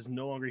 who is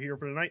no longer here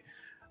for tonight.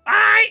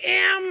 I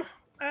am,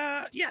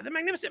 the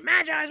Magnificent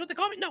Magi is what they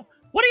call me. No,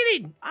 what do you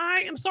need?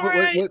 I am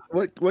sorry.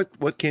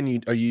 What can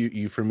you? Are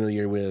you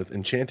familiar with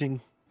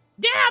enchanting?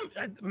 Yeah,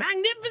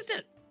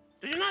 magnificent.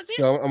 Did you not see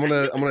it? No, I'm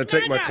gonna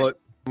take my Magi. cloak.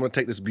 I'm gonna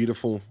take this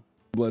beautiful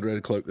blood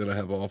red cloak that I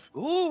have off.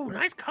 Ooh,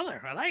 nice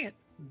color. I like it.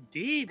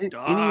 Deep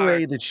dark. Any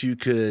way that you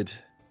could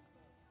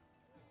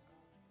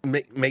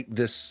make me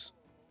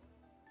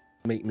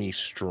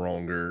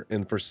stronger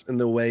in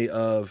the way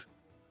of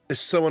if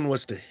someone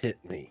was to hit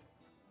me.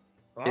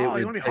 Oh,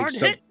 you want to be hard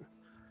to hit?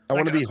 I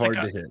want to be hard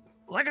to hit.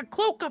 Like a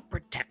cloak of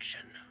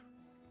protection.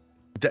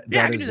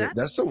 That is it.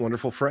 That's a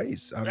wonderful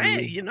phrase.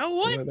 Hey, you know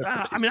what?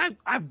 I mean,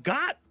 I've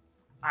got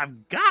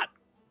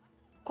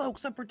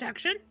cloaks of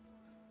protection,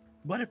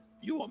 but if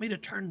you want me to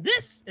turn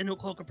this into a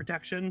cloak of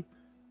protection,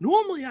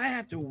 normally I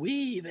have to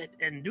weave it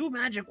and do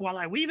magic while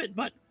I weave it,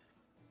 but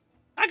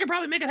I could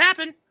probably make it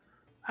happen.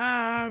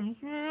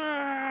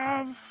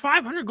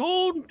 500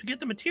 gold to get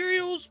the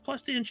materials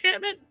plus the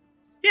enchantment.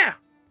 Yeah.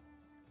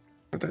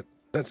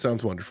 That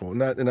sounds wonderful,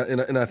 and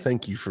I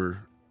thank you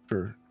for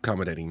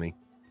accommodating me.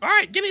 All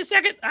right, give me a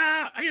second.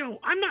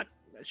 I'm not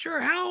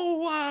sure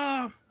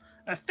how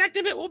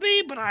effective it will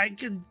be, but I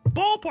can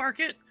ballpark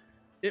it.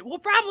 It will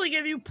probably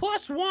give you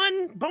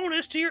 +1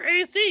 bonus to your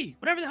AC,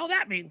 whatever the hell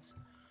that means.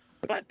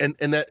 But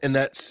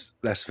that's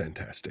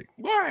fantastic.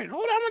 All right,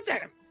 hold on one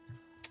second.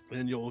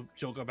 And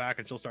she'll go back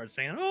and she'll start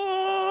saying,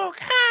 "Oh,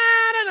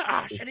 Canada!"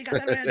 Oh shit, he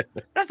got that man.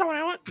 That's not what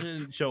I want.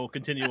 And she'll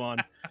continue on,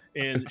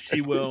 and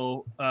she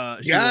will.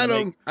 Got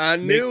him! I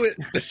knew it.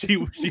 She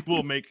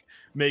will make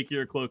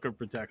your cloak of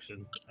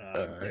protection.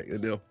 All right, good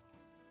deal.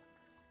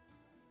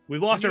 We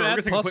lost her. We're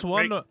gonna take a quick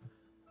 +1 break.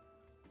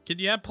 Can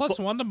you add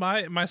 +1 to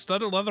my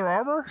studded leather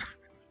armor?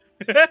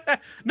 No, I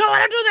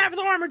don't do that for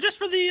the armor, just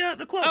for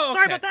the cloak. Oh,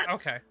 Sorry about that.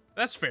 Okay,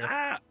 that's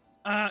fair.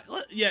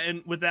 Yeah,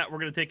 and with that, we're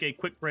gonna take a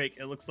quick break.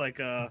 It looks like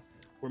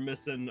we're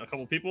missing a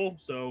couple people,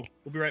 so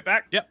we'll be right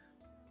back. Yep.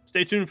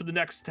 Stay tuned for the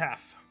next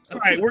half. All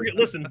right,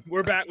 listen,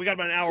 we're back. We got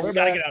about an hour. We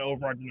gotta get out of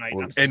Ovrard tonight.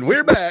 And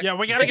we're back. Yeah,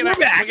 we gotta get out.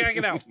 We gotta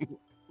get out.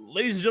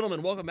 Ladies and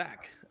gentlemen, welcome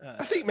back.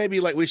 I think maybe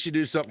we should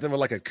do something with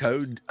like a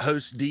code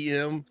host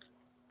DM.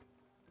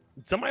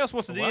 Somebody else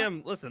wants to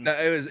DM. Listen, no,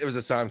 it was a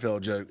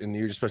Seinfeld joke, and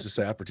you're just supposed to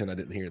say, "I pretend I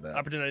didn't hear that."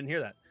 I pretend I didn't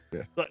hear that.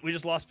 Yeah. But we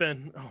just lost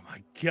Finn. Oh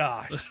my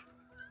gosh.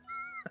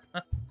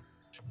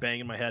 Just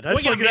banging my head.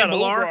 We got to get out of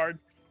Ovrard.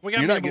 We got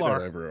You're to not get getting Balar.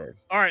 that over.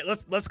 All right,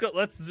 let's go.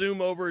 Let's zoom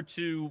over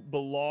to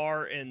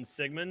Balar and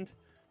Sigmund,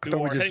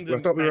 who are heading to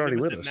I thought we were already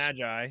with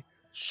Magnificent us. Magi,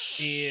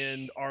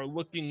 and are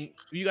looking.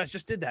 You guys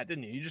just did that,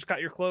 didn't you? You just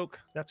got your cloak.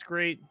 That's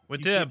great. We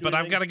You did, keep but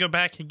doing I've got to go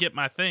back and get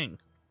my thing.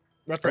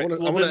 That's I right.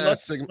 want to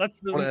ask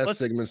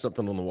Sigmund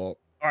something on the wall.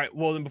 All right.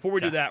 Well, then before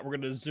we do Okay. that, we're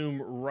going to zoom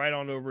right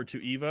on over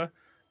to Eva.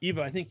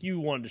 Eva, I think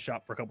you wanted to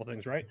shop for a couple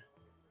things, right?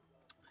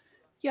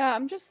 Yeah,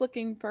 I'm just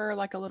looking for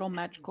like a little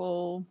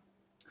magical.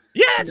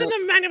 Yeah, it's in the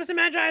Magnificent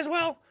Magi as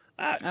well.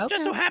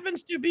 Just so Okay.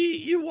 happens to be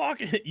you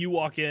walk in,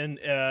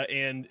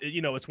 and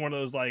it's one of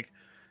those like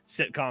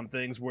sitcom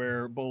things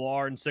where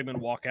Balar and Sigmund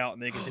walk out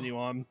and they continue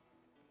on,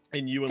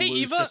 and you and Hey,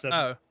 Luce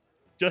Eva.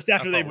 just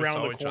after I they thought we round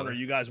saw the each corner, other.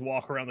 you guys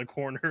walk around the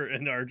corner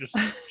and are just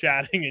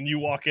chatting, and you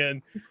walk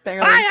in. It's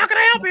barely. Hi, how can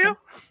I help you?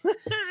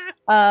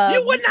 Um,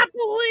 You would not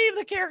believe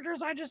the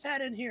characters I just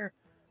had in here.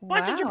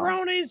 Bunch of wow.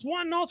 jabronis,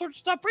 wanting all sorts of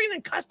stuff, bringing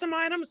in custom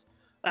items.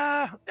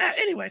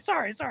 Anyway,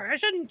 sorry. I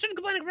shouldn't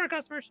complain in front of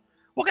customers.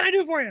 What can I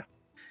do for you?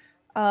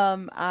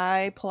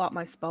 I pull out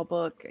my spell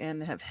book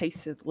and have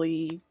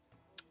hastily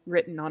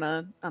written on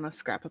a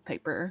scrap of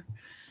paper.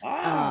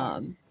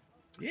 Some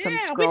yeah, we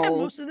have scrolls.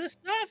 most of this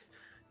stuff.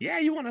 Yeah,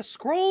 you want a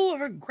scroll of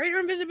a greater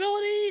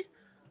invisibility,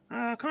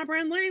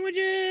 comprehend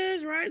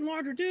languages, write in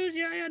large reduce.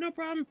 Yeah, no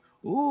problem.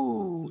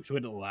 Ooh, so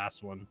we did the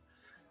last one.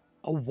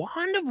 A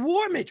wand of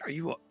war mage. Are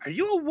you a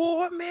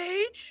war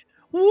mage?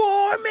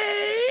 War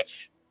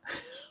mage?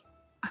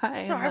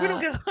 I Sorry, am we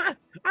don't not. get.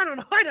 I don't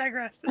know. I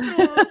digress. It's been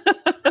a while.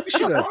 We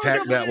should have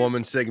attacked that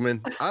woman,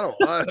 Sigmund. We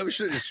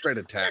should have just straight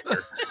attacked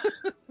her.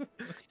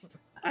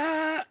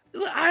 I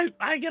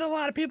get a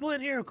lot of people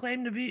in here who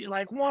claim to be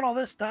want all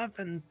this stuff,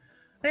 and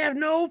they have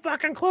no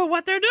fucking clue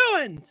what they're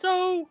doing.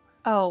 So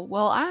Oh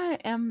well,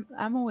 I'm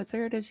a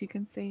wizard, as you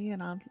can see,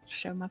 and I'll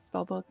show my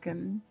spell book.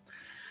 And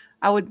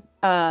I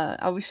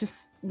was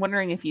just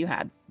wondering if you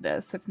had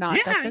this. If not,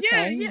 that's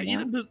okay.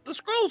 yeah. The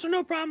scrolls are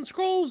no problem.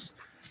 Scrolls.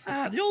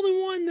 The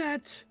only one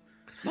that.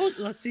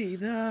 Let's see.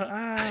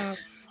 The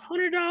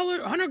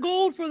 $100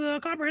 gold for the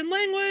comprehend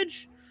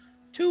language,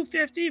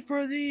 $250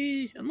 for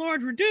the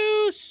enlarge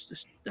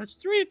reduce. That's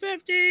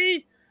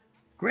 $350.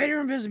 Greater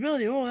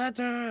invisibility. Oh, that's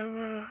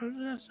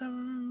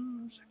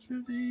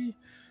 $650.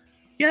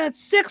 Yeah,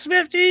 it's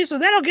 $650. So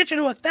that'll get you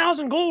to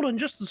 1,000 gold in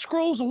just the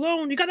scrolls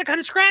alone. You got that kind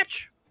of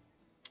scratch?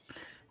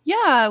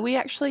 Yeah, we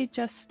actually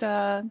just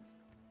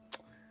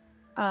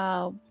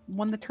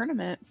won the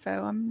tournament, so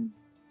I'm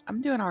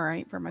doing all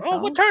right for myself. Oh,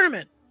 what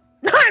tournament?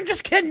 No, I'm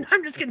just kidding.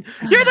 I'm just kidding.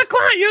 You're the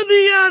client.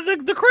 You're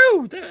the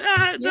crew.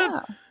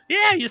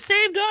 Yeah, you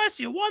saved us.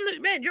 You won the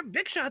man. You're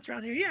big shots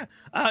around here. Yeah.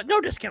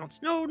 No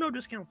discounts. No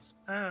discounts.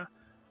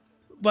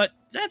 But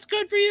that's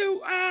good for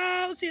you.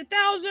 Let's see,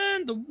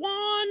 1,000. The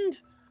wand.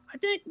 I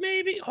think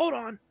maybe. Hold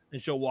on.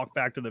 And she'll walk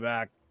back to the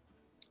back.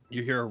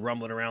 You hear her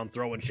rumbling around,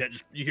 throwing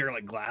shit. You hear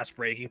like glass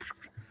breaking.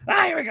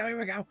 Here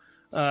we go.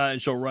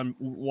 And she'll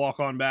walk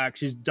on back.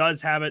 She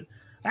does have it.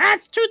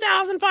 That's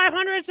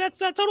 2,500.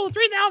 That's a total of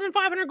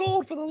 3,500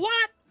 gold for the lot.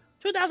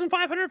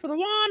 2,500 for the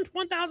wand.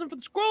 1,000 for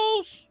the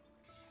scrolls.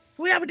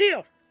 We have a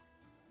deal.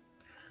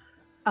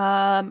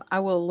 I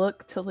will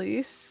look to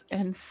Luce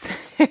and say,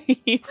 "Hey,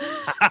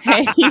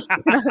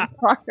 can I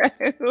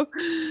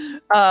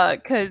borrow?"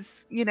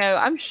 Because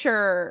I'm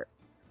sure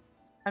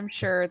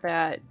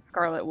that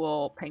Scarlet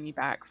will pay me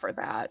back for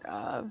that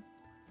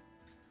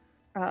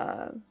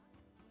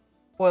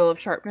oil of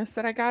sharpness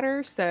that I got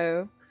her.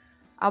 So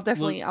I'll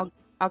definitely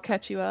I'll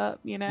catch you up.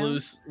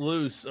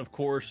 Luce, of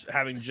course,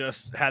 having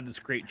just had this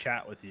great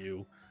chat with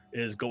you,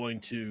 is going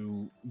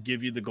to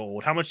give you the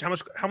gold. How much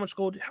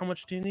gold? How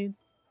much do you need?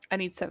 I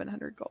need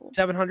 700 gold.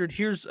 700.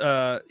 Here's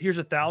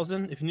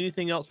 1,000. If you need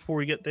anything else before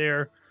we get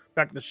there,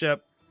 back to the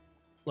ship,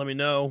 let me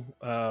know.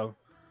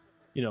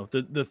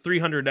 The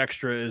 300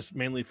 extra is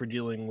mainly for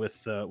dealing with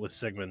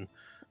Sigmund,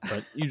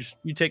 but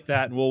you take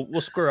that and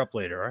we'll square up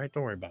later. All right,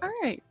 don't worry about it. All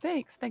right,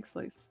 thanks,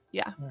 Luce.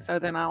 Yeah. Right. So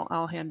then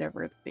I'll hand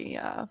over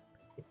the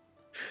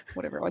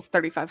whatever it was,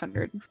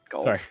 3,500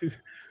 gold. Sorry.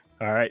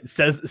 All right,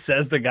 says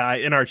the guy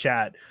in our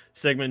chat.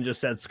 Sigmund just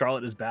said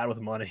Scarlet is bad with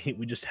money.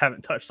 We just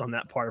haven't touched on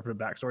that part of the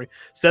backstory.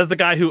 Says the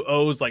guy who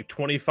owes like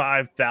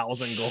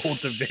 25,000 gold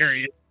to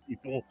various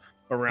people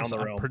around the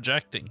realm.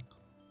 Projecting,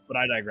 but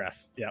I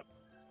digress. Yep.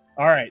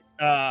 All right,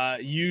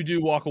 you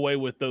do walk away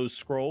with those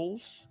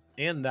scrolls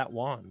and that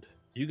wand.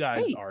 You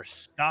guys are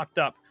stocked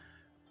up.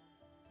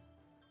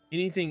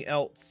 Anything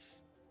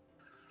else,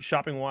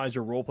 shopping wise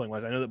or role playing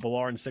wise? I know that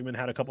Balar and Sigmund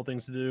had a couple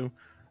things to do.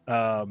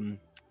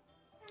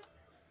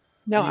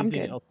 No, I'm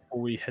good. Else before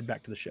we head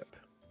back to the ship?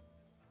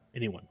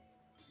 Anyone?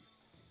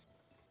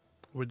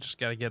 We just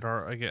gotta get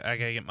I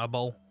gotta get my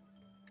bowl.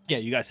 Yeah,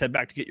 you guys head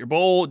back to get your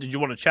bowl. Did you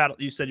want to chat?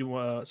 You said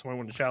someone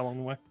wanted to chat along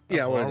the way.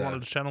 Yeah, I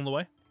wanted to chat on the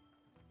way.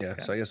 Yeah,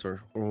 okay. So I guess when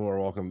we're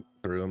walking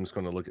through, I'm just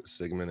going to look at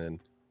Sigmund and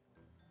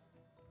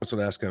I'm just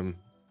going to ask him,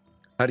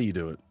 "How do you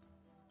do it?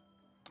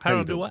 How do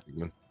you do what?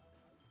 Sigmund?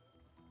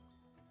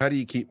 How do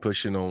you keep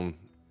pushing on,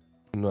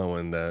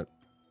 knowing that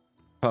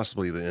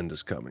possibly the end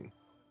is coming?"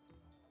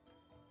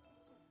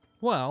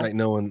 Well, like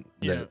knowing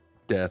that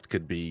death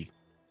could be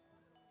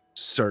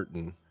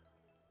certain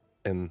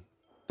and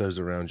those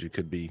around you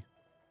could be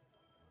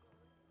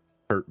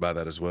hurt by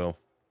that as well.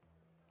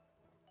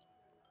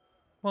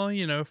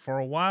 Well, for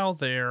a while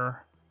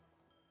there,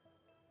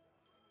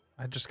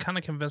 I just kind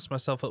of convinced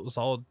myself it was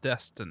all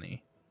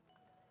destiny.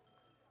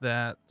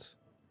 That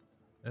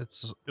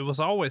it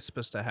was always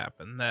supposed to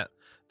happen. That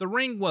the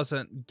ring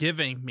wasn't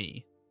giving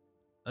me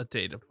a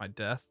date of my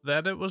death,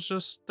 that it was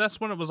just, that's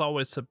when it was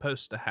always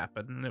supposed to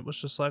happen, and it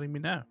was just letting me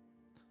know.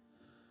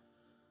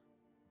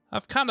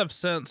 I've kind of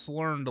since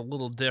learned a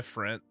little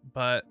different,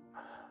 but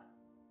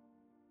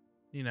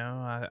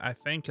I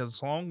think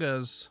as long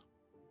as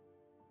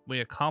we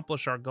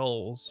accomplish our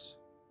goals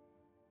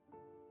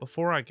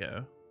before I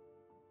go,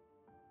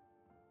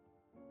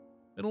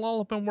 it'll all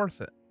have been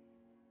worth it.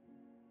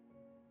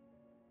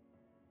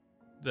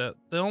 The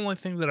only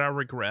thing that I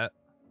regret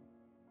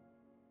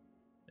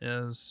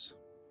is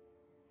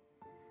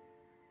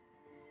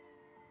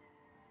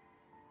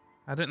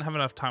I didn't have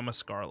enough time with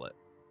Scarlet.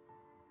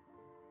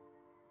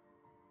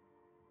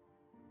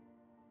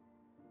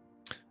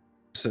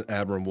 It's an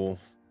admirable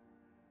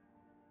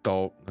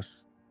thought.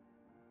 It's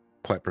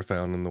quite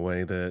profound in the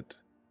way that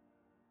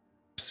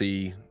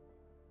see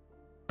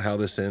how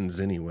this ends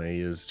anyway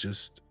is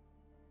just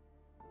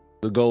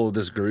the goal of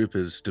this group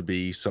is to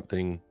be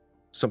something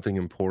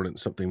important,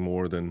 something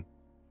more than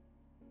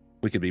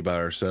we could be by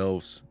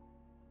ourselves.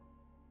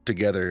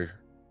 Together,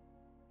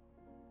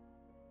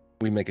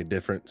 we make a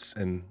difference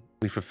and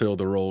we fulfill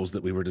the roles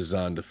that we were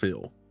designed to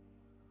fill.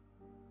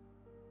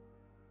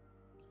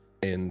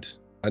 And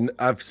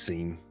I've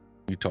seen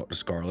you talk to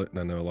Scarlet, and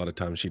I know a lot of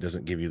times she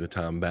doesn't give you the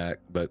time back,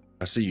 but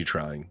I see you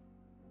trying.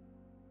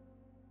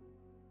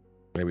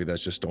 Maybe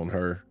that's just on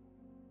her.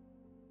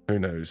 Who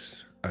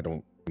knows? I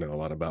don't know a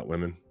lot about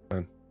women.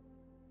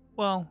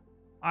 Well,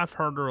 I've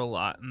heard her a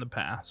lot in the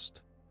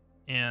past.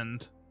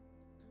 And,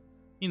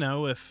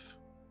 if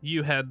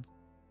you had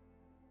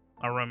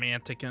a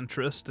romantic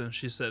interest and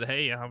she said,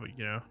 "Hey,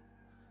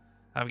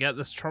 I've got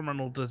this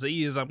terminal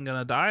disease, I'm going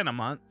to die in a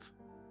month,"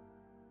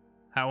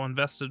 how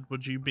invested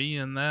would you be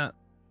in that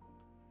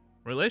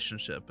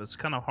relationship? It's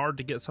kind of hard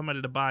to get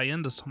somebody to buy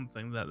into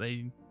something that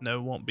they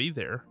know won't be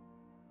there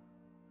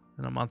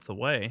in a month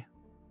away.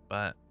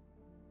 But,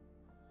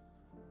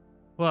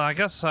 well, I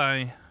guess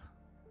I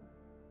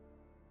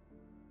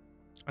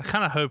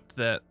kind of hoped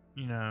that,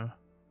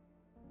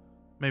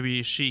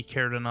 maybe she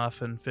cared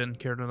enough and Finn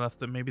cared enough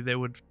that maybe they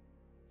would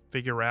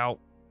figure out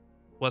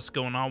what's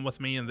going on with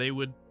me and they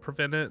would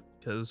prevent it,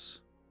 because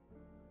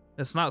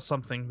it's not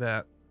something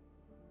I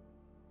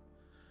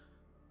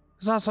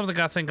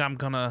think I'm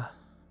gonna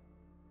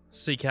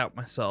seek out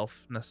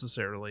myself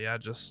necessarily. I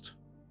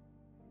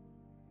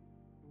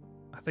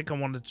think I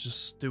want to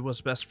just do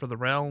what's best for the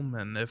realm,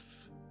 and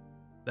if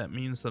that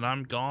means that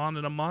I'm gone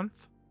in a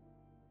month,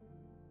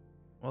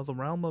 well, the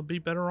realm will be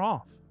better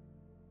off.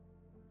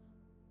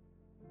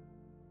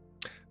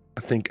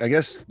 I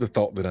guess the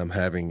thought that I'm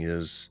having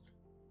is,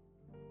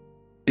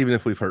 even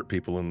if we've hurt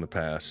people in the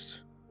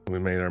past, we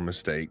made our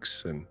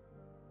mistakes, and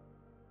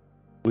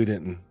we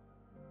didn't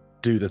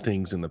do the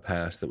things in the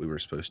past that we were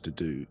supposed to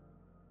do,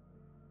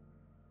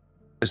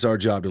 it's our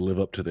job to live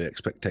up to the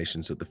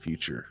expectations of the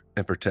future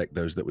and protect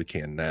those that we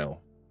can now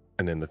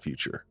and in the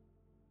future.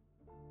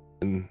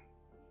 And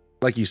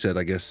like you said,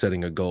 I guess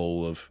setting a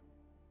goal of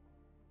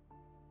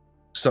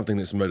something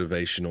that's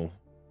motivational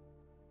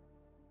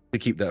to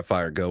keep that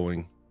fire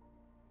going,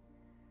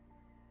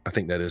 I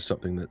think that is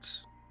something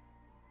that's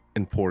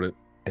important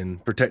in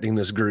protecting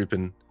this group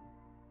and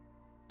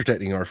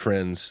protecting our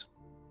friends.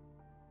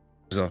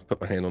 As I put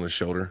my hand on his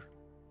shoulder,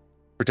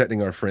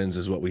 protecting our friends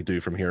is what we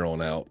do from here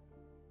on out.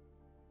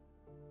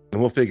 And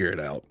we'll figure it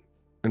out.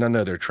 And I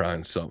know they're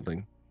trying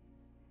something.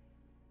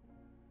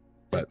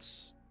 But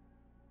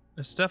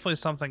it's definitely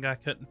something I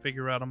couldn't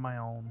figure out on my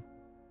own.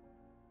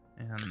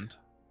 And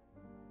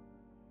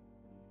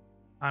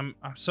I'm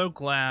so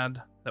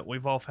glad that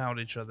we've all found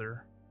each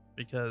other,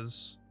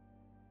 because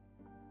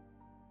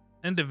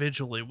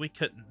individually we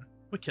couldn't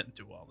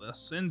do all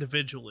this.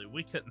 Individually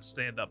we couldn't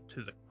stand up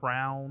to the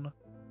crown.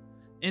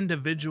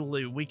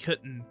 Individually we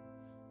couldn't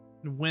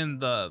win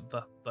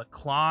the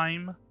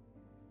climb.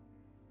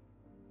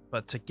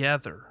 But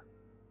together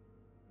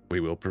we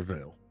will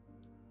prevail.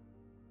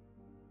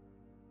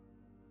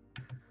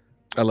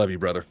 I love you,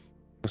 brother.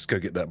 Let's go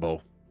get that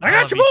bowl. I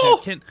got your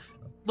bowl. Listen,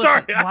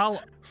 Sorry.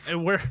 While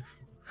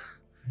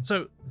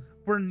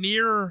we're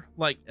near,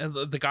 like,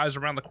 the guys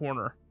around the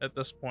corner at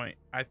this point,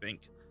 I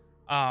think.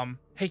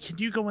 Hey, can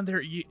you go in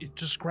there? You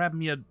just go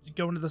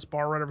into this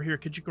bar right over here.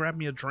 Could you grab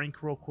me a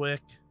drink real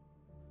quick?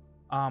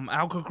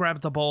 I'll go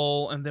grab the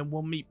bowl, and then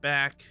we'll meet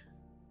back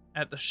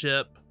at the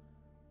ship.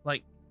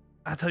 Like,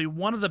 I tell you,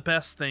 one of the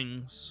best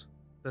things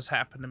that's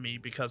happened to me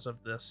because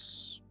of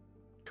this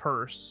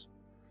curse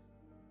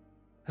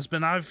has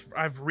been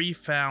I've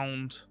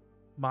refound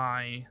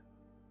my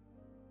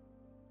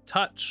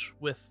touch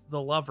with the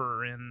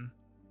lover and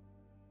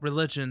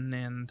religion,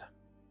 and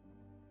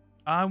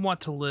I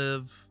want to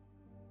live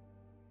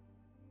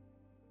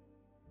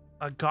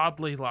a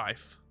godly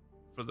life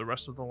for the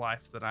rest of the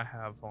life that I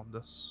have on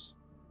this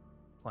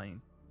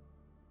plane.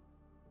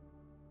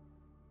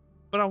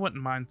 But I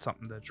wouldn't mind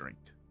something to drink.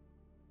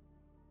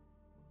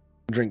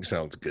 Drink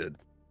sounds good.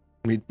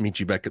 Meet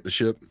you back at the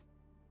ship?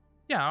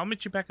 Yeah, I'll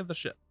meet you back at the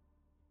ship.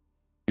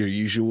 Your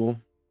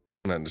usual?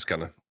 And I just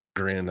kind of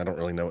grin. I don't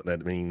really know what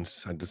that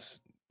means. I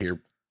just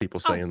hear people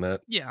saying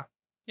that. Yeah.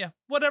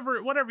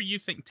 Whatever you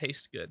think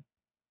tastes good.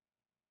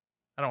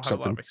 I don't have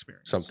a lot of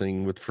experience.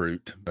 Something with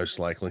fruit, most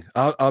likely.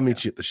 I'll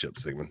meet you at the ship,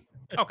 Sigmund.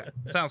 Okay,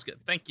 sounds good.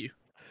 Thank you.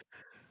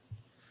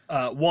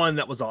 One,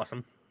 that was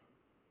awesome.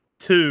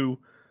 Two,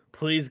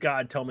 please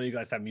God, tell me you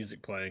guys have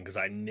music playing, because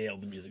I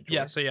nailed the music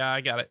choice. Yeah,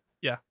 I got it.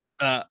 Yeah.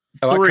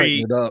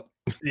 Three. It up.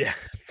 Yeah.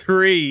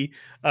 Three.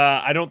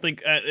 I don't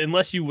think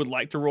unless you would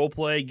like to role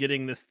play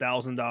getting this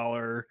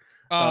 $1,000.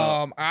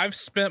 I've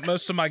spent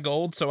most of my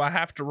gold, so I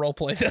have to role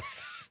play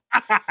this.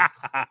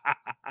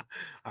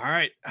 All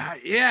right.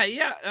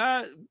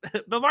 Yeah.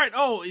 But Bart,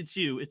 oh, it's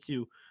you.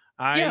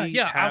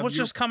 I was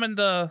just coming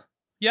to.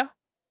 Yeah.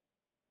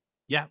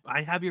 Yeah,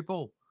 I have your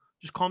bowl.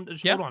 Just calm.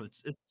 Just hold on.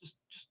 It's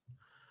just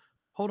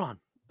hold on.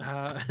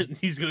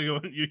 He's gonna go.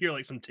 You hear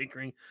like some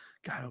tinkering.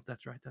 God, I hope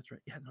that's right. That's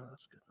right. Yeah, no,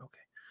 that's good. Okay.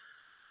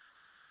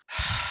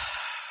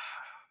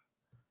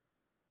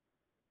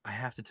 I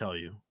have to tell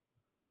you,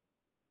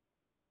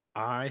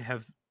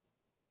 I've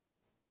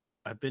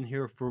been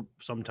here for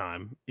some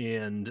time,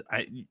 and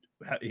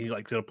he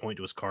like to point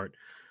to his cart.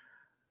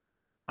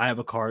 I have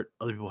a cart.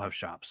 Other people have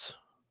shops.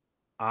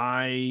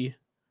 I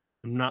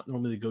am not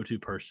normally the go-to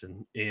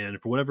person, and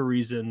for whatever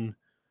reason,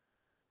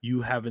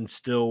 you have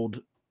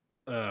instilled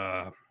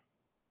a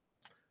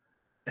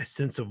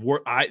sense of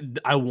work.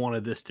 I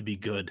wanted this to be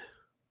good.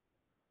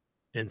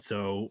 And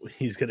so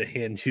he's going to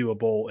hand you a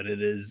bowl, and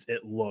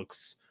it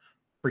looks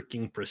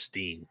freaking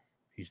pristine.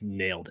 He's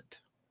nailed it.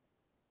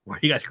 Why are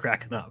you guys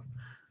cracking up?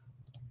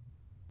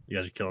 You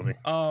guys are killing me.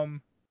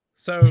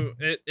 So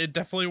it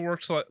definitely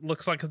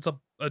looks like it's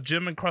a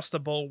gem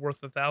encrusted bowl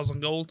worth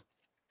 1,000 gold.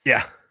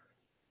 Yeah.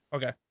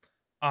 Okay.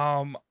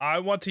 I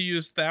want to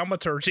use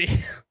thaumaturgy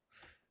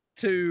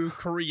to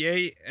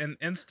create an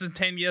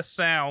instantaneous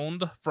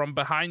sound from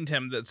behind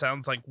him that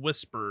sounds like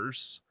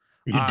whispers.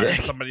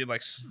 And somebody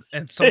like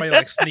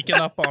sneaking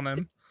up on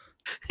him.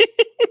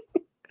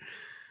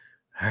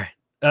 All right.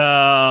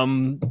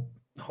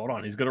 Hold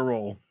on. He's gonna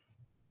roll.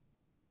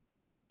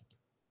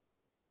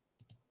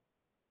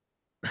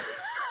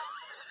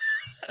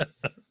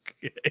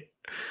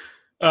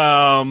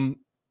 Okay.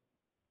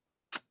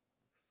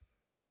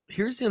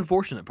 Here's the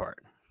unfortunate part.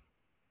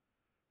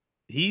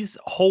 He's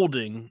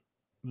holding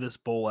this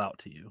bowl out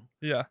to you.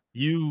 Yeah.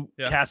 You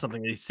Yeah. cast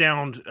something. A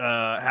sound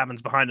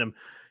happens behind him.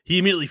 He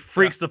immediately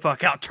freaks the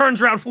fuck out.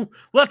 Turns around.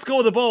 Let's go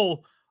with the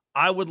bowl.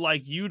 I would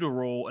like you to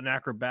roll an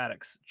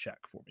acrobatics check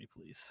for me,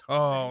 please.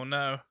 Oh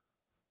no.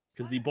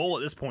 Because the bowl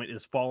at this point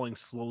is falling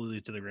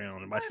slowly to the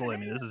ground. And by slowly, I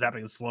mean this is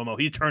happening in slow-mo.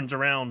 He turns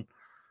around.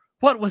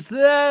 What was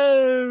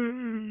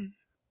that?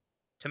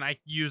 Can I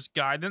use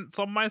guidance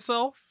on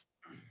myself?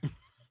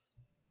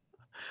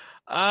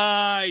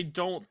 I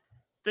don't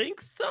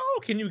think so.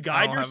 Can you I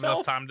guide don't have yourself?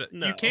 enough time to.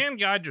 No. You can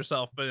guide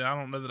yourself, but I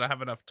don't know that I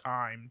have enough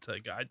time to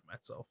guide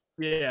myself.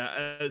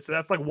 Yeah, so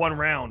that's like one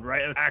round,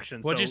 right? Of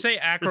action. What'd you so say?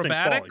 this thing's falling.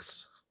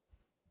 Acrobatics?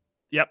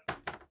 Yep.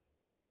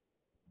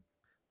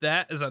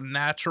 That is a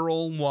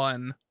natural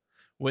 1,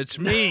 which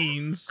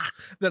means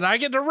that I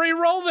get to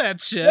re-roll that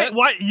shit. Wait,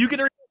 what? You get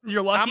to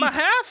you're lucky. I'm a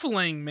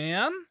halfling,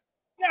 man.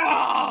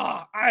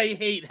 Ah, I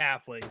hate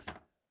halflings.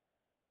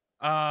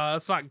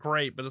 It's not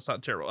great, but it's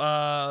not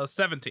terrible.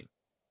 17.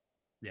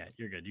 Yeah,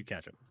 you're good. You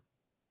catch him.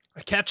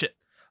 I catch it.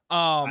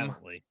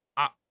 Violently.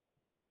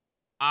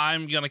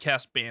 I'm gonna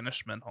cast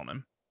banishment on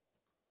him.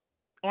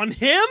 On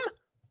him?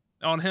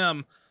 On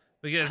him,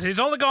 because he's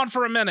only gone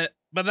for a minute,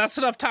 but that's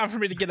enough time for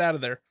me to get out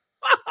of there.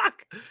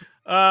 Fuck.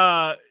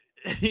 What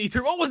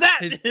was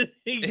that?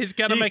 He's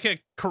got to make a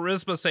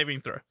charisma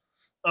saving throw.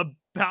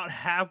 About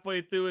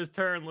halfway through his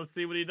turn. Let's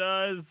see what he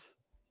does.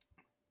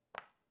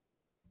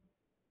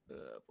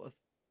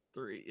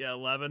 +3. Yeah,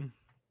 11.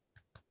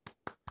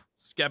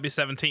 It's got to be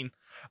 17.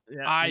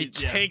 Yeah, I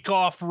take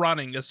off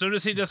running. As soon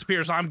as he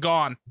disappears, I'm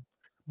gone.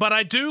 But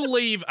I do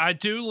leave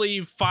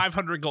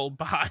 500 gold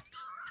behind.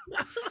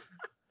 Okay.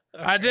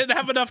 I didn't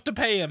have enough to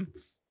pay him.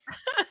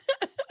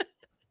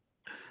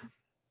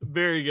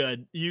 Very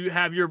good. You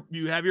have your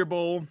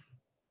bowl.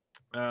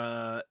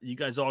 You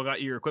guys all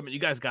got your equipment. You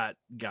guys got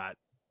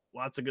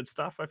lots of good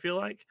stuff, I feel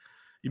like.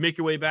 You make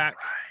your way back,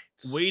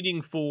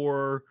 waiting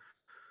for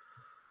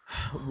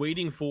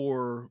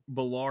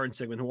Balar and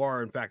Sigmund, who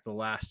are in fact the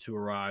last to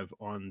arrive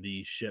on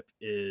the ship,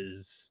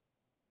 is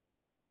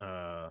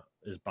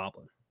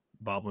Boblin.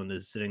 Boblin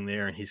is sitting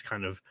there and he's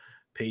kind of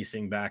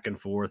pacing back and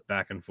forth.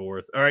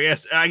 Or I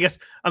guess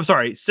I'm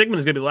sorry, Sigmund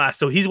is gonna be last,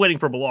 so he's waiting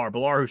for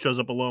Balar, who shows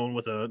up alone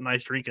with a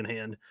nice drink in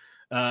hand.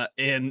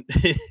 And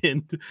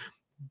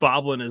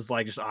Boblin is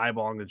like just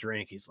eyeballing the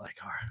drink. He's like,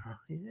 oh,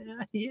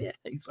 yeah.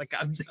 He's like,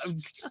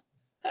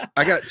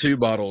 I got 2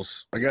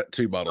 bottles.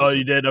 Oh,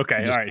 you did?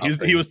 Okay, all right.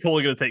 He was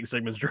totally gonna take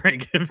Sigmund's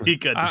drink if he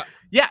could.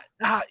 Yeah.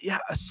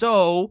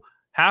 So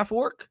half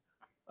orc,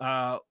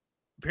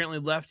 apparently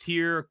left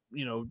here.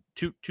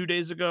 2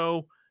 days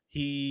ago.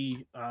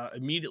 He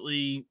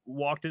immediately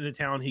walked into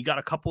town. He got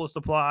a couple of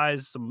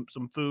supplies, some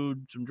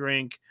food, some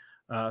drink,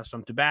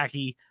 some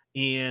tobacco,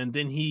 and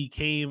then he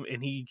came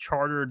and he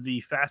chartered the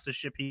fastest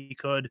ship he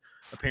could,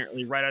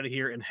 apparently right out of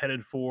here, and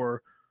headed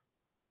for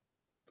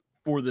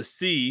the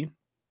sea,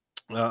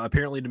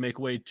 apparently to make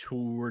way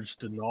towards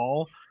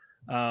Denal.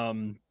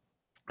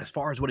 As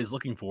far as what he's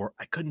looking for,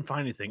 I couldn't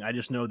find anything. I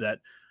just know that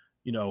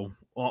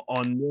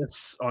on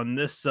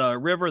this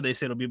river, they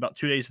say it'll be about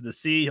 2 days to the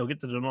sea. He'll get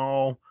to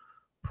Denal.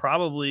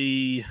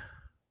 Probably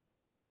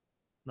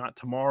not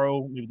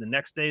tomorrow, maybe the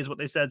next day is what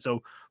they said.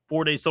 So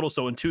 4 days total.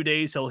 So in 2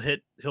 days he'll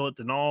hit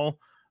Denal,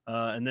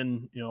 and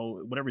then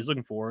whatever he's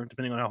looking for,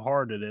 depending on how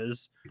hard it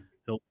is,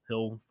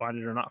 he'll find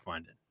it or not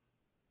find it.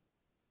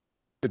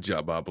 Good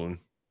job, Boblin.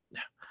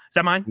 Yeah, is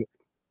that mine?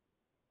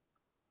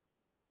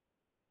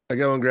 I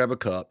go and grab a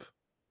cup.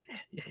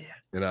 Yeah.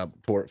 And I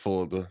pour it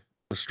full of the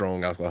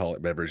strong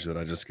alcoholic beverage that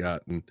I just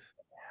got and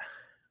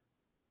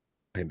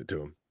hand it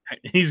to him.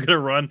 He's gonna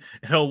run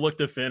and he'll look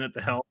to Finn at the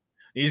helm.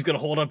 He's gonna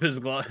hold up his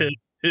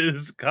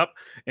cup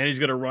and he's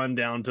gonna run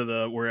down to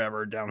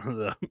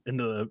into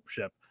the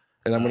ship.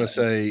 And I'm gonna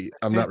say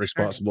I'm not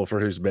responsible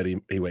for whose bed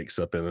he wakes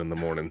up in the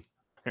morning.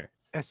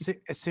 As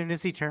soon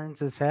as he turns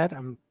his head,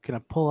 I'm gonna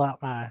pull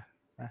out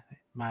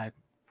my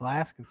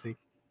flask and say,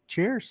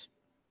 "Cheers!"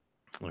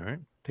 All right,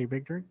 take a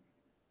big drink.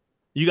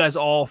 You guys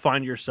all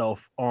find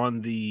yourself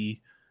on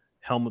the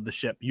helm of the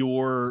ship.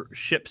 Your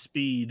ship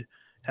speed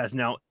has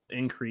now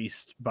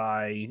increased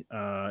by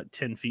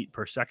 10 feet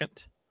per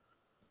second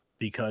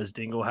because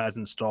Dingle has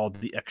installed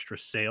the extra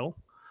sail.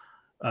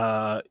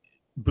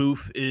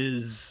 Boof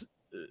is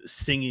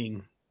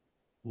singing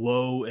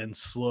low and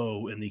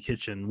slow in the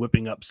kitchen,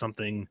 whipping up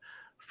something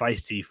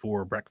feisty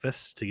for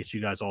breakfast to get you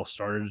guys all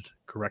started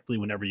correctly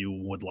whenever you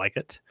would like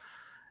it.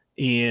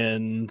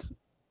 And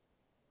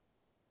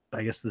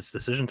I guess this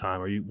decision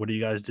time. What do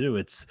you guys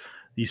do?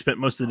 You spent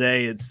most of the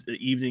day. The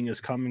evening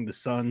is coming. The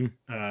sun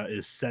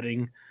is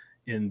setting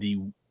in the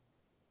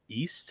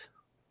east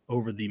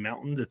over the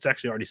mountains. It's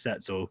actually already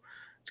set, so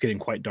it's getting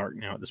quite dark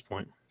now at this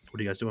point. What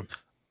are you guys doing?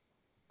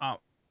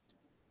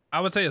 I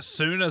would say as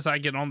soon as I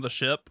get on the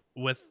ship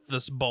with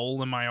this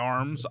bowl in my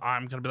arms,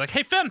 I'm gonna be like,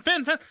 "Hey, Finn,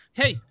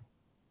 hey,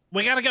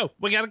 we gotta go,"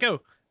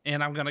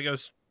 and I'm gonna go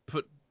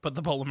put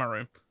the bowl in my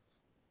room.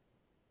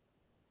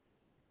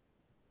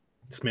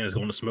 This man is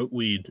going to smoke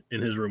weed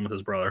in his room with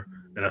his brother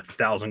in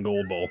 1,000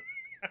 gold bowl.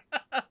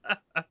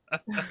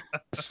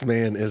 This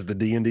man is the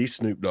D&D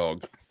Snoop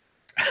Dogg.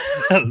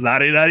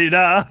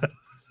 La-di-da-di-da.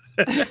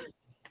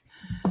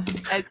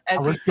 I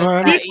was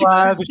going to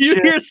fly the You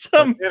ship, hear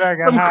some but then I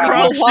got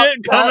crowd high.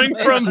 shit coming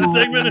from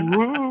Sigmund.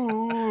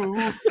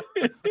 Ooh.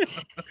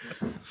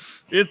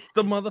 It's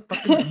the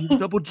motherfucking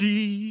double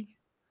G.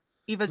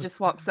 Eva just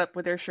walks up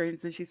with her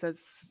shrooms and she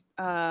says,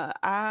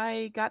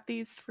 I got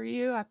these for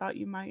you. I thought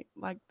you might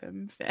like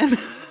them, Finn.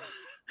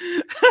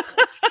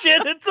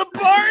 Shit, it's a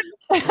part.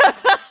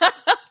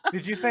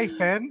 Did you say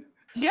Finn?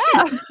 Yeah.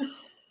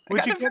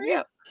 What'd you get me?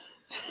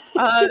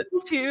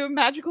 2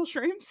 magical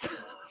shrooms.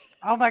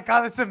 Oh my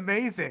god, that's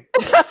amazing.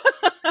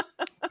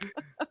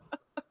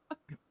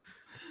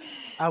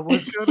 I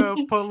was gonna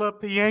pull up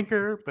the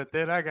anchor, but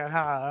then I got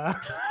high.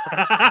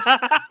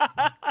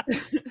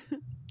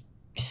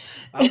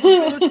 I was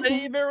gonna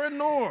save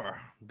Aranor,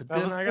 but I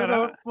then was I got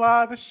gonna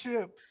fly the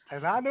ship,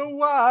 and I know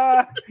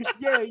why.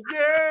 Yeah,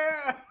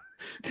 yeah.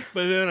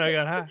 But then I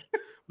got high.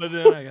 But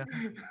then I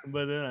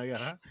got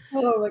high.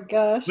 Oh my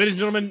gosh. Ladies and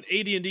gentlemen,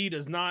 AD&D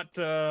does not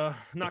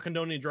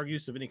condone any drug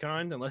use of any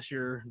kind unless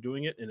you're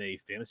doing it in a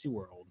fantasy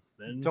world.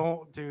 Then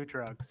Don't do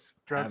drugs.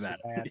 Drugs Have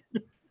are at bad.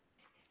 it.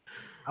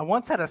 I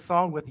once had a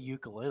song with a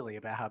ukulele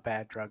about how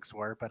bad drugs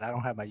were, but I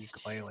don't have my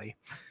ukulele.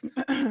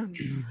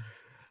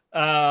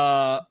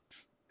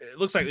 It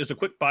looks like there's a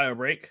quick bio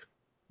break.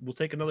 We'll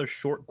take another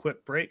short,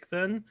 quick break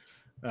then.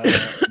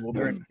 We'll be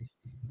right back.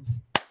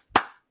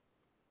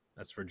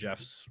 That's for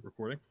Jeff's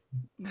recording.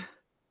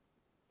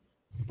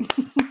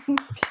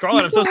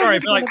 Charlotte, I'm so sorry.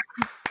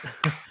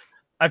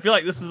 I feel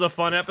like this is a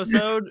fun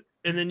episode,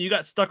 and then you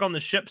got stuck on the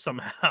ship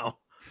somehow,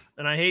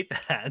 and I hate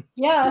that.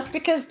 Yeah, it's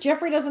because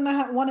Jeffrey doesn't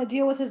want to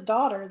deal with his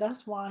daughter.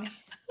 That's why.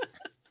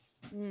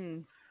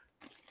 Getting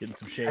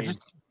some shade.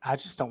 I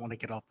just don't want to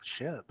get off the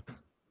ship.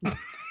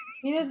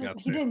 He doesn't.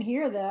 He didn't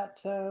hear that.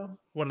 So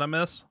What did I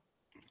miss?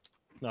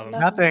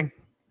 Nothing.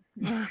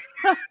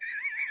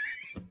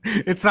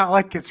 It's not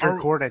like it's Are-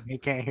 recorded. You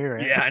can't hear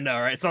it. Yeah, I know,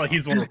 right? It's not like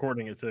he's the one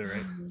recording it too,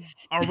 right?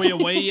 Are we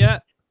away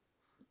yet?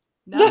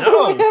 we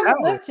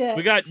haven't left yet.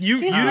 We got you.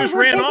 He You said just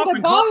we're ran taking off a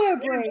and called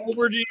bio break.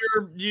 over to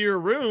your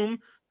room.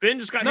 Finn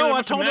just got hit No, with a I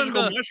bunch of told him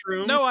magical to.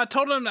 mushrooms. No, I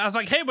told him. I was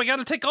like, "Hey, we got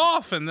to take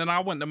off," and then I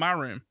went to my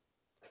room.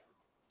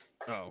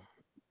 Oh,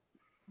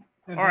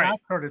 And All then right. I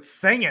started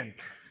singing.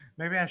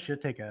 Maybe I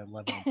should take a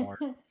level apart.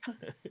 Well,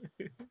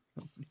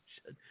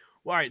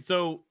 all right.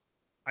 So,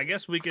 I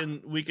guess we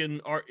can.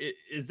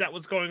 Is that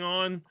what's going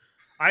on?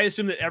 I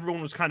assume that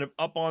everyone was kind of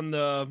up on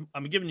the.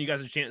 I'm giving you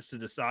guys a chance to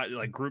decide,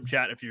 like group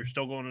chat, if you're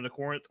still going into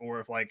Corinth or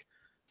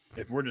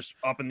if we're just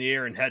up in the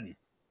air and heading.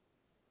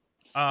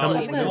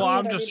 Well,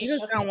 I'm just. You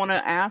just don't want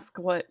to ask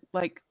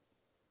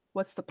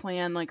what's the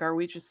plan? Like,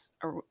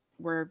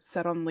 we're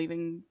set on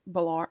leaving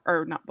Balar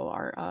or not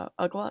Balar,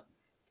 Ugla?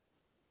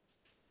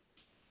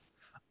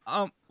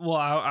 Well,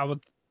 I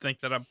would think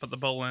that I put the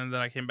bowl in, then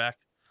I came back.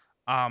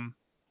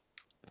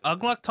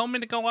 Ugluk told me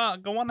to go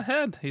on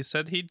ahead. He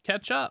said he'd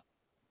catch up.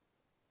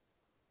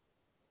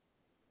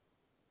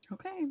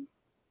 Okay.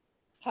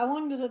 How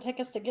long does it take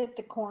us to get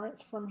to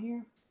Corinth from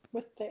here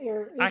with the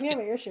air? I We have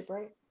can- an airship,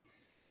 right?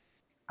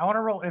 I want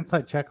to roll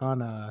insight check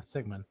on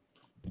Sigmund.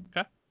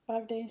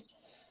 5 days.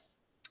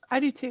 I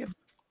do too.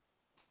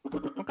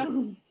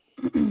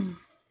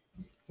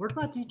 Where'd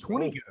my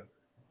D20 go?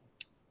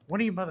 One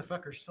of you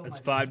motherfuckers stole It's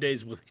my 5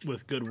 days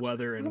with good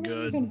weather and I'm not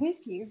good even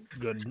with you.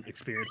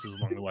 experiences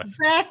along the way.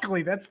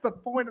 Exactly. That's the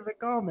point of the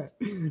comment.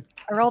 I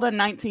rolled a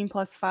 19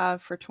 plus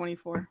 5 for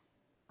 24.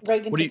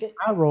 Reagan What do you- took it.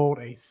 I rolled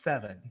a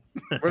 7.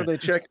 What do they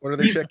check? What do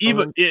they check?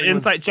 Eva, on?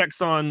 insight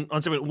checks on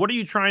Sigmund. What are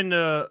you trying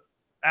to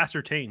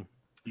ascertain?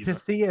 Eva? To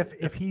see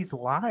if he's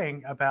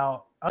lying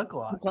about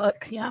Ugluk.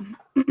 Look, yeah.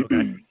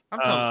 Okay. I'm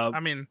telling, I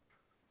mean,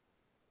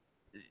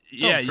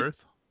 Yeah. the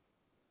truth.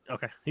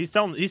 Okay. He's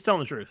telling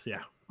the truth.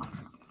 Yeah.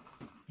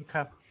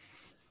 Okay.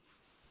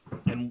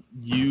 And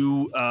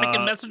you. I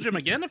can message him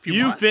again if you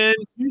You want.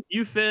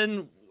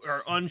 Finn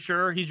are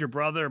unsure. He's your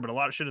brother, but a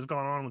lot of shit has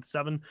gone on with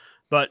Seven.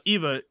 But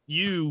Eva,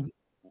 you,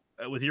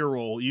 with your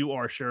role, you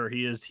are sure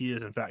he is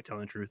in fact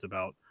telling the truth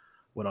about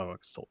what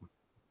Alex told him.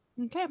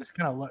 Okay. Just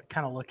kind of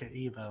look at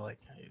Eva like,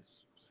 hey,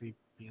 is he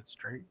being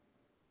straight?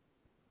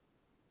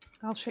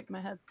 I'll shake my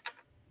head.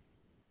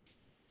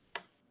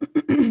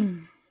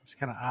 Just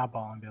kind of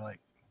eyeball and be like,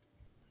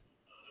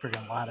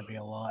 freaking lie to me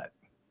a lot.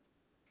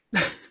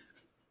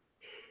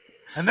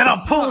 And then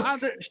I'll pull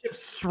the ship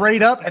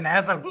straight up, and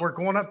as we're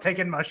going up,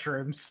 taking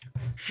mushrooms.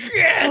 Shit!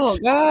 Oh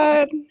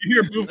God! You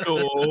hear Boof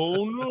go,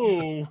 oh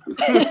no!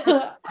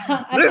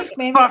 I This think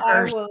maybe I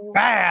fucker's will.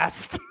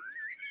 fast.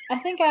 I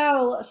think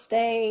I'll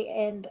stay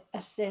and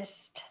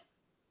assist.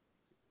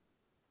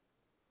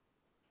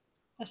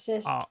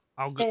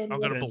 I'll go Finn to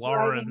with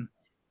Balar driving.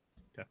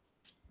 and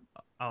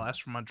I'll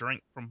ask for my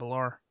drink from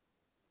Balar.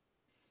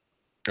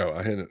 Oh,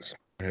 I hand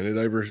it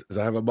over. As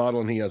I have a bottle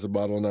and he has a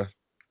bottle, and I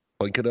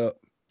clink it up.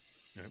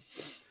 Yep.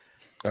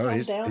 Oh, I'm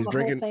he's down the whole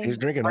drinking. thing. He's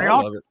drinking Are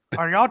all y'all- of it.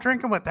 Are y'all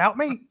drinking without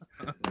me?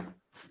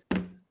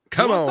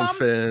 Come want on, some?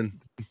 Finn.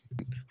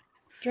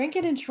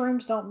 Drinking and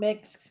shrooms don't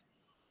mix.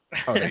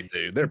 Oh, they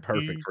do. They're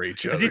perfect for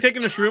each other. Is he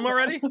taking the shroom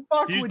already?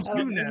 Fuck Did you, would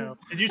you know?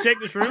 did you take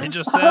the He shroom?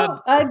 just said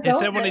I he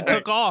said don't when he know.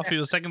 took off, he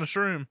was taking a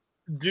shroom.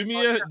 Do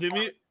me a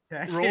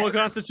roll a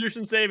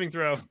Constitution saving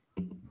throw.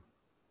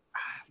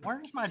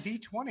 Where's my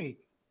D20?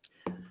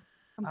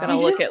 I'm gonna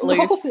You look just at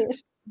rolled Luce.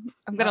 it.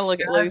 I'm gonna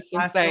look at Luce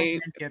and say,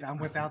 I'm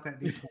without that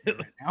D20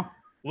 right now.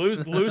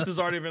 Luce has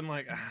already been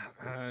like,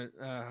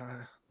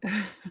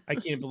 I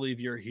can't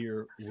believe you're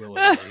here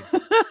willingly.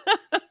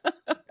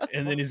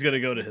 And then he's gonna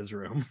go to his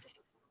room.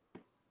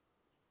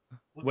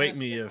 Wake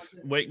me if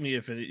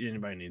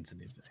anybody needs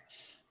anything.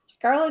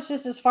 Scarlett's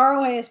just as far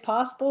away as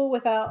possible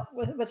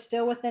but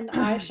still within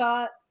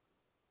eyesight.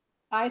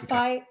 I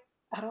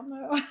don't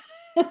know.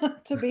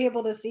 To be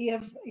able to see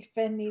if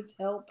Finn needs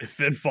help. If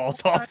Finn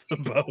falls off the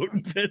boat,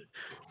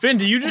 Finn,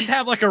 do you just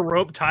have like a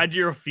rope tied to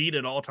your feet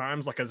at all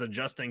times, like as a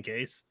just in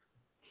case?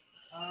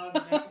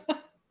 No.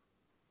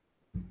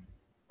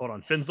 Hold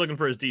on, Finn's looking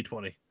for his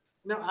D20.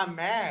 No, I'm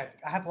mad.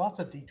 I have lots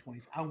of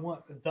D20s. I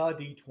want the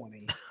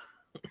D20.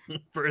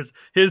 For his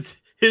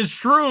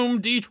shroom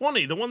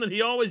D20, the one that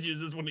he always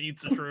uses when he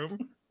eats a shroom.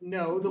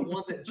 No, the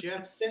one that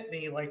Jeff sent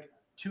me like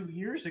 2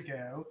 years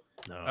ago.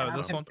 No, Oh,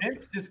 this one?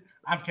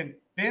 I'm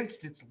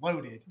convinced it's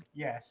loaded.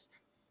 Yes.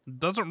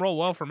 Doesn't roll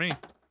well for me.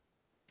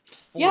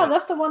 Yeah,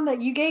 that's the one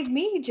that you gave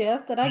me,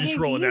 Jeff, that I you gave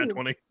just roll you. a nat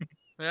 20.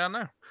 Yeah, I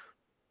know.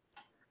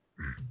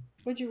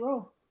 What'd you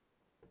roll?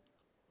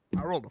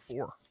 I rolled a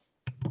 4.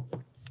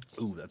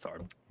 Ooh, that's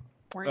hard.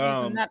 we're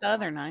using that the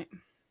other night.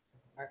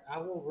 I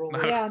will roll.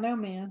 Yeah, I know,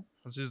 man.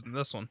 I was using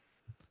this one.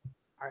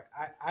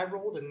 I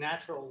rolled a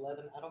natural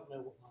 11. I don't know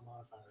what my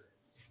modifier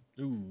is.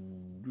 Ooh,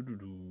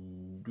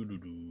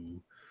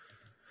 doo-doo-doo.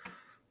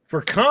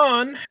 For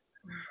Khan,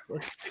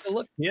 let's take a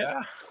look.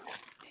 Yeah. I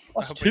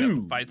Plus hope we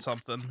didn't 2. fight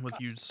something with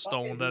you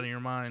stolen out of your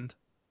mind.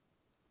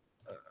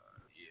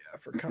 Yeah,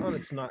 for Khan,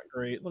 it's not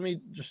great. Let me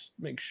just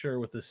make sure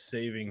with the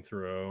saving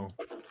throw.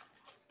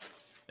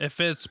 If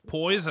it's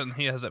poison,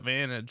 he has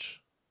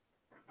advantage.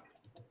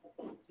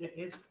 It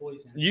is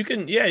poison. You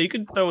can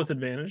throw with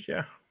advantage.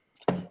 Yeah.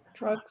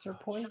 Drugs are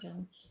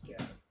poison.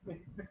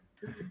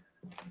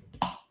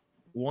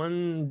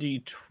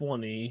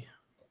 1d20.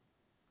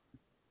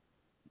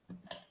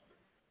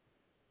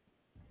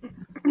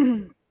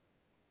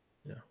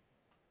 Yeah.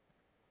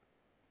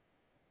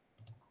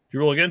 You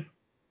roll again?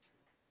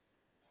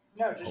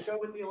 No, just go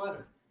with the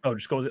 11. Oh,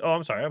 just go with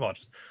I'm sorry, I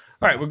apologize.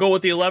 All right, we'll go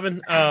with the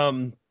 11.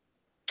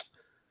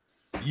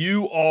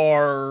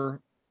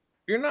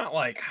 You're not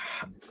like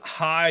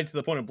high to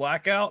the point of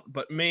blackout,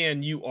 but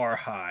man, you are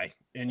high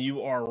and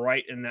you are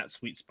right in that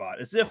sweet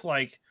spot. As if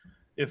like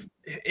if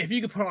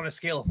you could put on a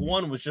scale, if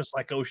 1 was just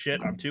like, oh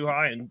shit, I'm too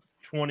high, and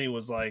 20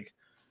 was like,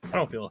 I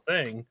don't feel a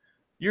thing.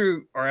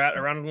 You are at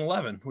around an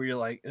 11 where you're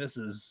like, this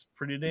is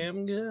pretty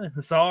damn good.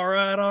 It's all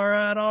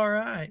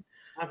right.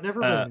 I've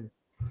never been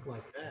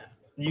like that.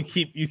 You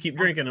keep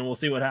drinking and we'll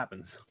see what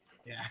happens.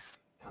 Yeah.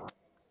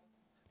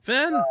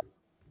 Finn!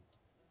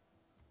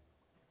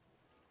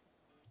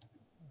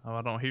 Oh,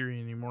 I don't hear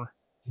you anymore.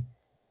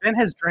 Ben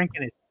has drank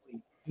in his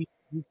sleep. He's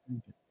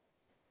drinking.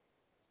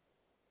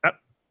 Yep.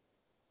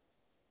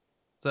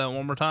 Say that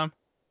one more time.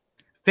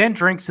 Finn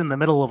drinks in the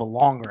middle of a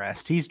long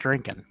rest. He's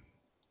drinking.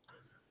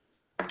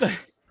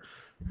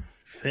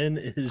 Finn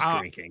is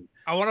drinking.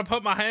 I want to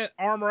put my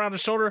arm around his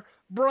shoulder.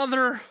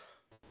 Brother!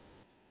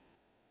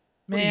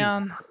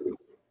 Man.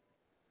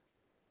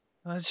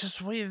 It's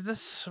just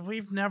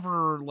we've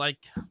never like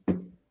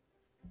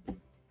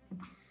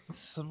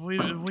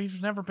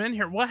we've never been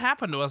here. What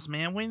happened to us,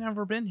 man? We've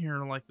never been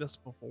here like this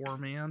before,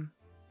 man.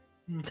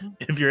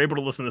 If you're able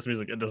to listen to this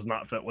music, it does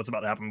not fit what's about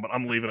to happen, but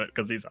I'm leaving it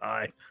because he's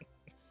high.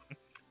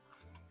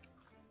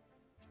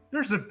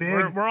 There's a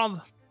big We're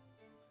on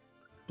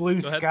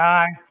blue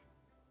sky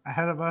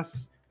ahead of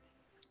us,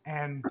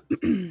 and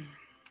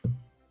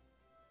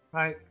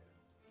like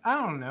I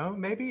don't know,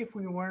 maybe if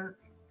we weren't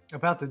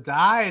about to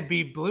die, it'd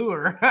be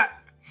bluer.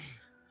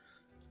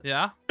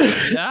 Yeah,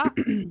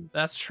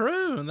 that's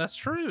true. That's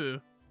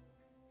true.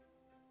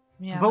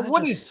 Man, but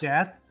what is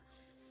death?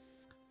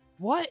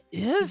 What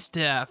is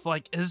death?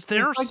 Like, is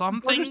there It's like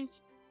something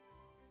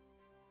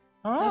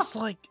that's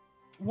like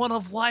one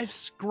of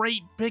life's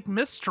great big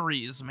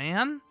mysteries,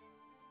 man?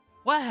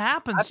 What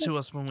happens to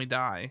us when we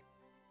die?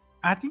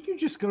 I think you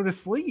just go to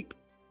sleep,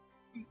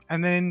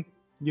 and then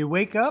you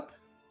wake up,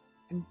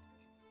 and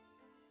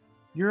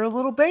you're a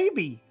little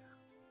baby.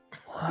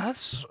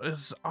 That's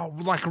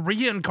like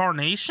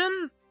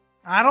reincarnation?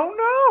 I don't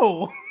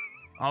know.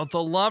 Oh,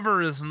 the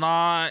lover is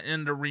not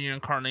into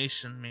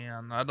reincarnation,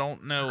 man. I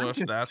don't know if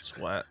that's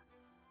what.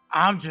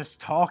 I'm just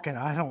talking.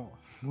 I don't.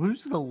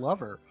 Who's the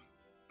lover?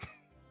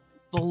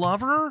 The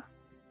lover?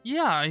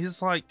 Yeah,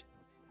 he's like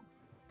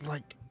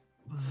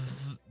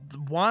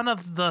one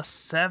of the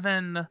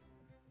 7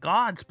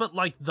 gods, but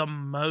like the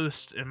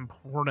most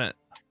important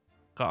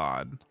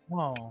god.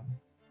 Whoa.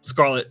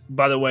 Scarlet,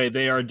 by the way,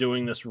 they are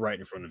doing this right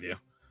in front of you.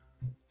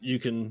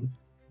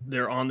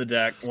 They're on the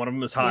deck. One of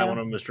them is high, one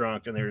of them is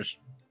drunk, and they're just,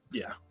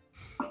 yeah.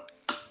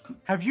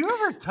 Have you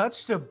ever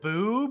touched a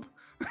boob?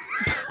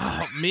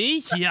 Oh,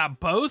 me? Yeah,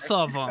 both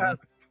of them.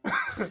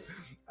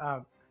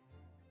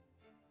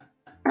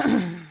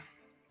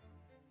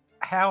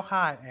 How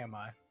high am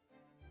I?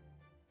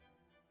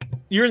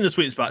 You're in the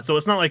sweet spot, so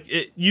it's not like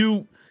it.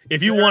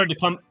 If you wanted to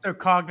come, So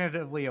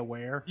cognitively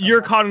aware.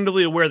 you're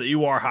cognitively aware that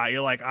you are high.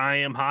 You're like, I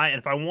am high, and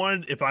if I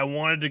wanted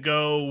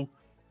to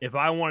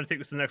take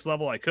this to the next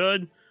level, I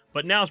could.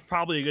 But now it's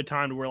probably a good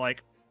time to where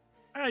like,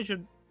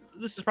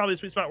 this is probably a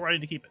sweet spot where I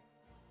need to keep it.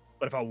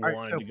 But if I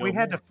wanted So to if go, we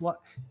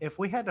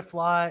had to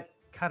fly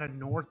kind of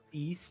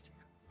northeast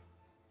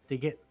to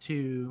get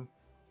to,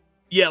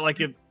 yeah, like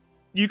if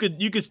you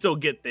could still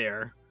get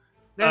there.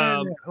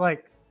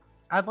 like,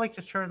 I'd like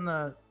to turn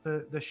the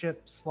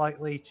ship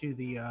slightly to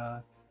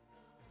the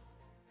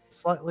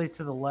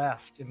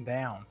left and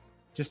down,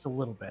 just a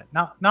little bit,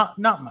 not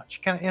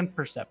much, kind of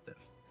imperceptive.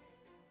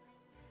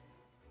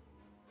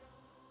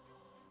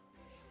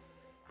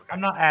 I'm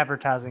not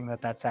advertising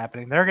that that's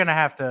happening. They're gonna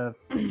have to.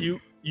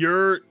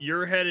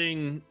 You're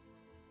heading.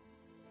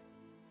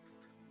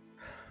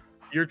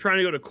 You're trying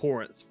to go to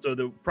Corinth. So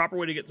the proper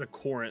way to get to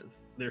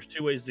Corinth, there's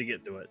two ways to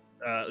get to it.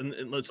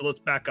 So let's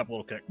back up a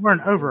little quick. We're in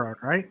Ovrard,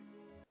 right?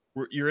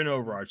 You're in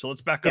Ovrard. So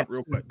let's back up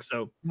real quick.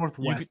 So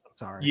northwest.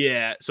 Sorry.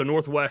 Yeah. So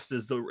northwest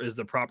is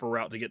the proper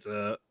route to get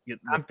the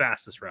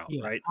fastest route,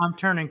 right? I'm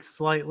turning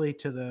slightly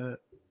to the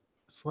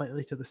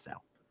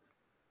south.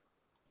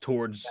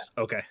 Towards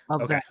that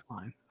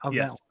line. That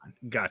line.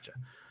 Gotcha.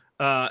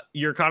 Mm-hmm.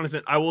 You're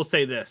cognizant. I will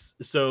say this.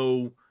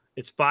 So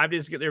it's 5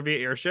 days to get there via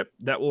airship.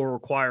 That will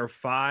require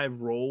 5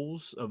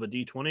 rolls of a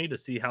d20 to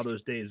see how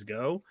those days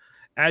go.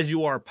 As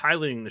you are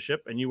piloting the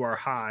ship and you are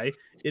high,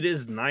 it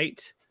is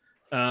night.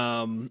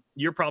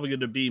 You're probably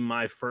going to be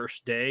my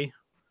first day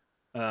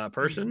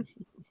person.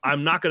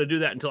 I'm not going to do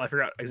that until I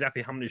figure out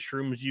exactly how many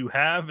shrooms you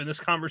have in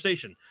this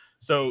conversation.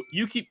 So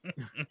you keep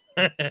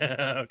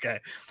okay.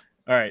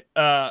 All right.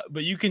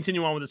 But you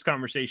continue on with this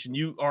conversation.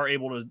 You are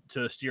able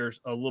to steer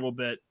a little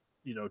bit,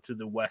 to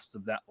the west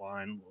of that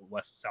line,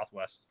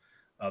 southwest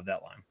of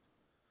that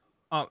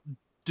line.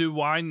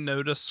 Do I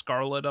notice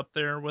Scarlet up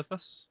there with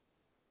us?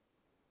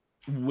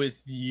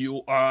 With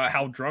you,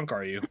 how drunk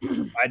are you?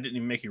 I didn't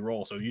even make you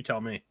roll, so you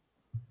tell me.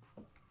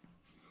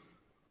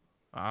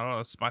 I don't know.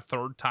 It's my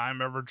 3rd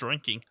time ever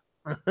drinking.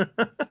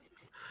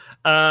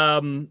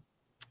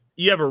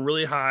 You have a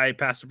really high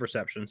passive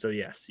perception, so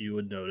yes, you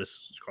would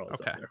notice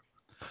Scarlet's up there.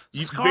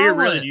 Very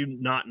rarely do you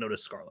not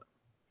notice Scarlet.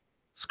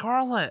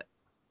 Scarlet.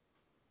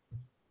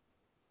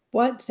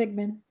 What,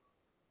 Sigmund?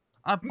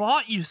 I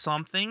bought you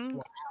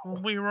something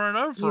when we were in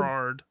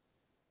Ovrard.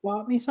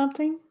 Bought me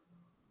something?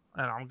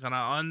 And I'm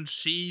gonna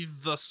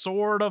unsheath the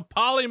sword of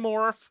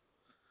polymorph.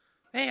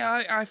 Hey,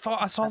 I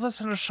thought I saw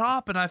this in a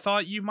shop, and I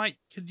thought you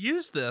could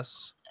use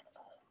this.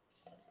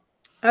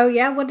 Oh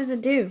yeah, what does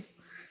it do?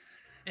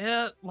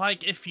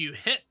 Like if you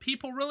hit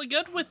people really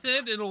good with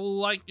it,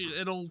 it'll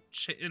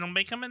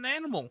make them an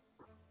animal.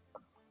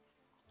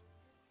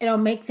 It'll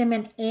make them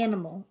an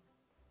animal.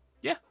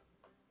 Yeah.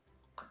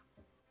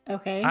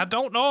 Okay. I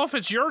don't know if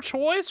it's your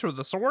choice or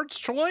the sword's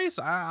choice.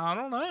 I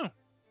don't know.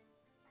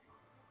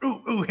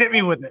 Ooh, hit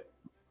me with it.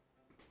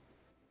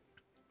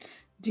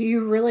 Do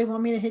you really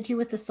want me to hit you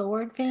with the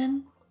sword,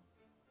 Finn?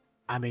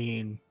 I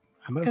mean,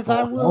 because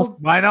I will.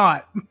 Why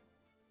not?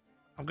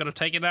 I'm gonna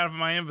take it out of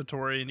my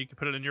inventory, and you can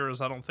put it in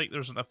yours. I don't think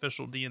there's an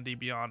official D&D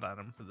Beyond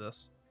item for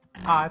this.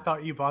 I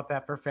thought you bought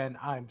that for Finn.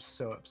 I'm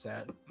so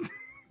upset.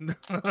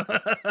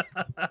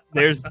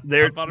 there is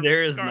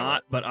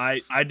not, but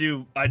I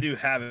do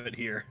have it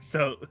here,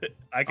 so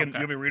I can. Okay.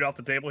 You want me to read off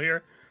the table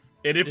here?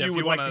 And if you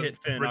would like to hit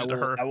Finn,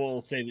 I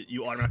will say that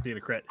you automatically get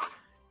a crit.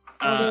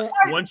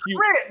 Once you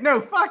crit,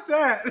 no, fuck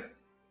that.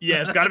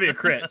 Yeah, it's got to be a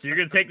crit. So you're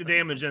gonna take the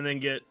damage and then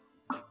get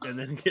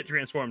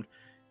transformed.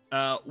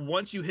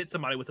 Once you hit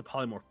somebody with a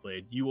polymorph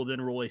blade, you will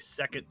then roll a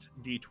second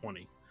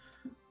d20.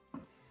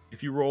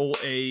 If you roll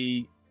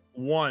a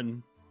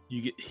 1,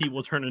 he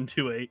will turn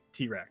into a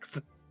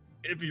T-Rex.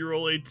 If you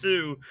roll a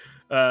 2,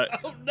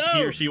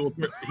 he or she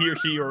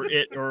or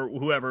it or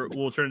whoever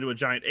will turn into a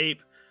giant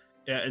ape,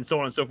 and so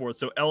on and so forth.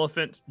 So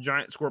elephant,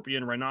 giant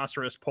scorpion,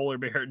 rhinoceros, polar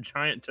bear,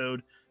 giant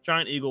toad,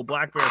 giant eagle,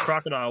 black bear,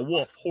 crocodile,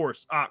 wolf,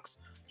 horse, ox,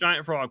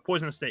 giant frog,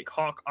 poisonous snake,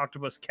 hawk,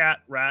 octopus, cat,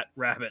 rat,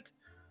 rabbit.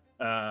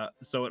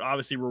 So it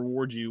obviously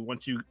rewards you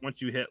once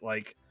you hit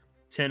like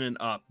 10 and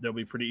up. They'll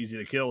be pretty easy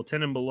to kill.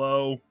 10 and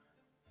below,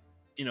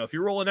 if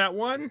you're rolling that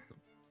 1,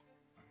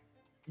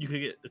 you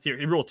could get a T-Rex.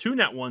 If you roll 2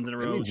 nat 1s in a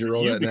row. I need you to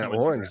roll that nat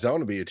 1 because I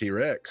want to be a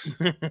T-Rex.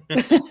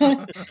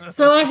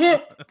 So I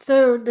hit.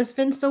 So does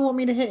Finn still want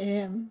me to hit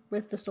him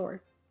with the sword?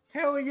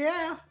 Hell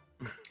yeah!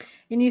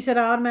 And you said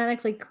I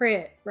automatically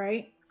crit,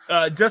 right?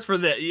 Just for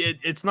that,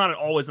 it's not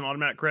always an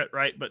automatic crit,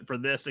 right? But for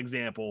this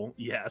example,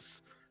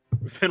 yes.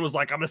 Finn was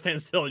like, "I'm gonna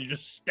stand still," and you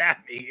just stab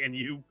me, and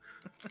you,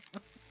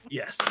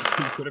 yes,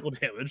 critical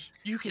damage.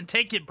 You can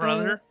take it,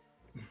 brother.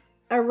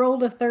 I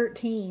rolled a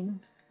 13.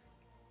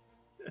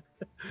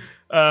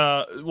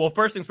 Well,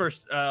 first things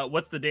first.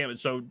 What's the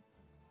damage? So,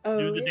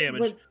 do the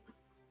damage.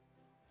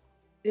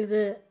 Is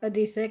it a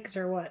D6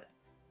 or what?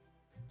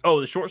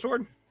 Oh, the short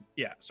sword.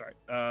 Yeah, sorry.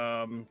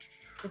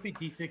 It'd be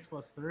D6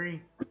 plus 3.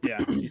 Yeah,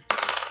 D6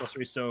 plus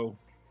 3. So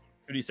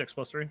 2d6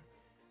 plus 3.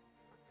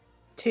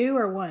 2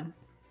 or 1?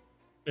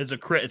 It's a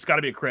crit. It's got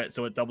to be a crit,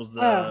 so it doubles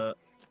the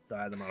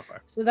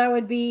modifier. So that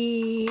would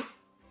be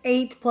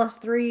 8 plus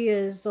 3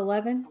 is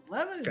 11.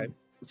 11. Okay.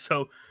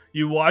 So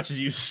you watch as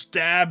you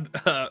stab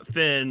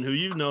Finn, who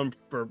you've known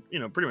for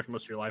pretty much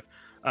most of your life,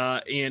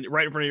 and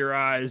right in front of your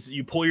eyes,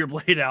 you pull your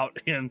blade out,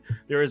 and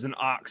there is an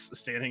ox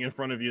standing in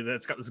front of you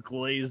that's got this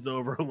glazed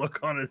over look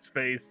on his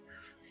face.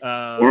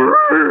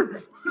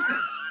 Oh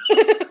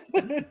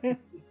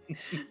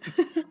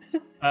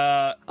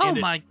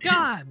my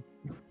god!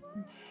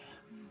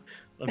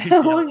 Let me see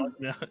how long,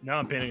 now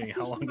I'm panicking.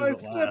 How long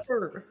does it last?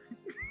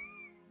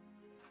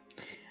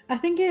 I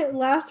think it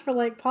lasts for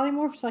like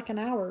polymorphs like an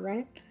hour,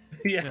 right?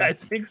 Yeah, I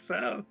think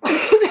so.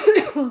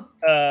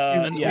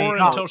 Or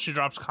until she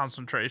drops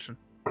concentration.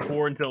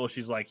 Or until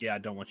she's like, yeah, I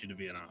don't want you to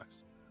be an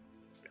ox.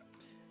 Yeah.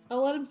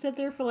 I'll let him sit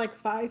there for like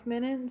 5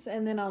 minutes,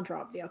 and then I'll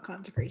drop the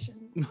consecration.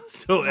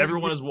 So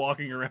everyone is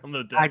walking around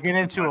the deck. I get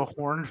into a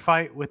horn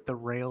fight with the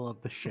rail of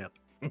the ship.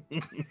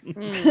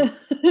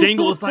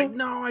 Dingle is like,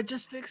 no, I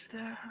just fixed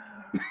that.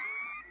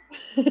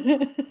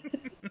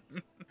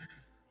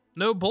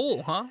 No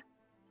bull, huh?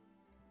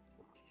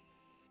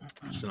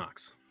 Just an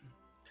ox.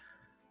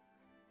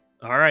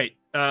 All right.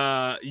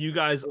 You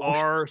guys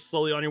are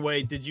slowly on your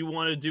way. Did you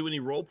want to do any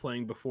role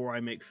playing before I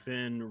make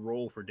Finn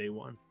roll for day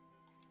 1?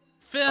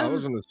 Finn, I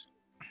was gonna.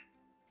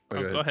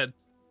 go ahead.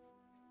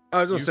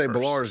 I was gonna say first.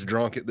 Bilar's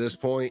drunk at this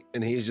point,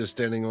 and he's just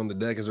standing on the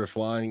deck as they're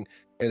flying,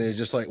 and he's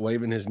just like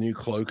waving his new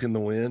cloak in the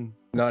wind,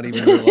 not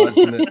even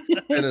realizing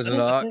that Finn is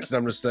an ox. And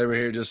I'm just over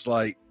here, just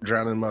like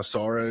drowning my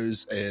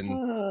sorrows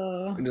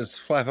and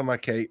just flapping my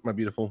cape, my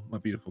beautiful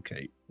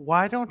cape.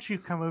 Why don't you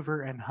come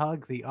over and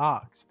hug the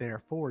ox?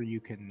 Therefore, you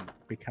can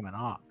become an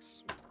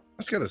ox. I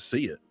just gotta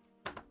see it.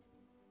 I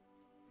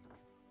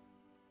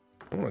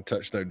don't want to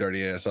touch no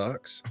dirty ass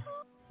ox.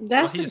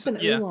 That's just an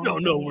oolong.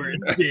 Don't know where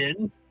it's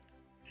been.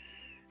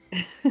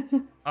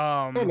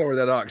 I don't know where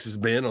that ox has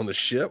been on the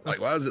ship.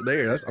 Like, why is it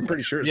there? I'm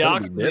pretty sure it's the gonna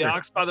ox. be dinner. The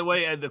ox, by the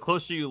way, the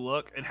closer you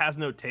look, it has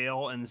no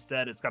tail. And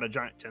instead, it's got a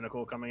giant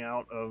tentacle coming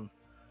out of.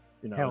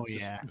 Hell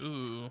it's yeah!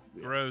 Ooh,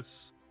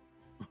 gross.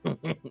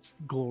 It's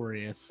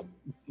glorious.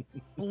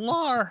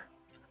 Lar,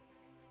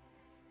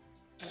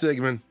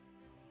 Sigmund.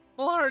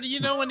 Lar, do you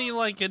know any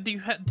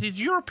did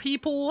your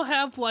people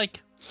have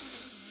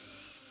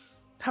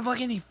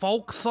any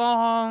folk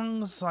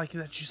songs like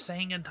that you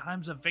sang in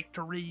times of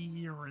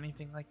victory or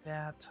anything like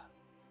that?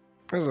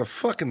 As a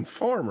fucking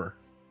farmer.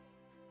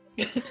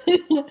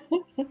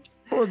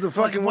 What the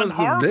fucking when was the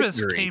harvest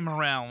victory? came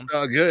around?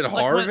 A good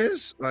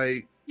harvest?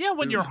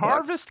 When your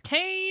harvest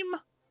came.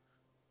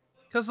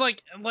 Because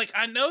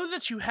I know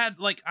that you had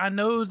I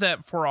know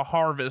that for a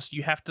harvest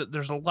you have to.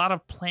 There's a lot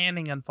of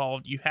planning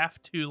involved. You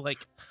have to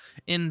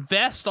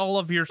invest all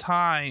of your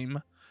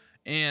time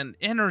and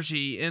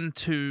energy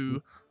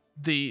into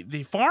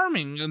the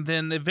farming, and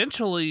then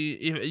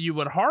eventually you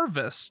would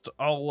harvest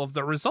all of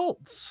the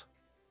results.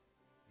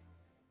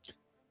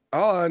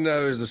 All I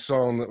know is the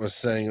song that was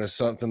sang was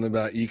something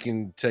about you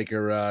can take a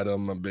ride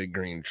on my big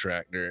green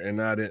tractor, and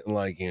I didn't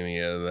like any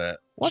of that.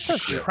 What's a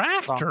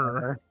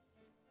tractor?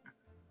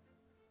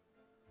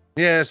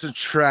 Yeah, it's a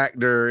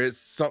tractor. It's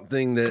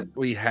something that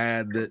we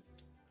had that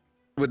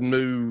would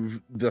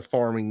move the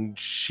farming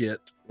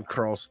shit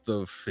across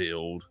the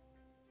field.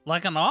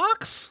 Like an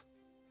ox?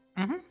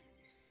 Mm-hmm.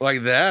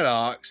 Like that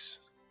ox?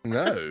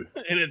 No.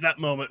 And at that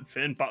moment,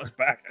 Finn pops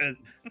back and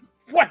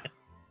what?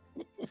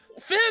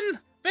 Finn,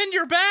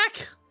 you're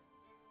back.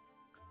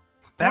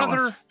 That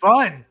was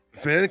fun.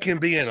 Finn can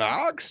be an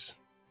ox?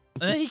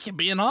 He can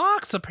be an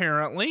ox,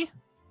 apparently.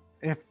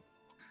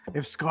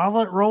 If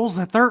Scarlet rolls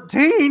a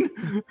 13.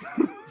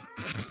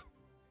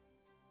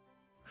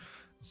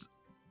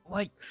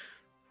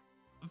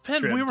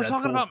 Finn, we were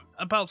talking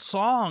about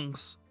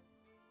songs.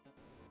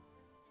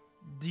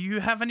 Do you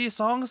have any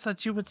songs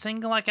that you would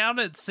sing out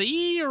at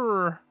sea,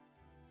 or?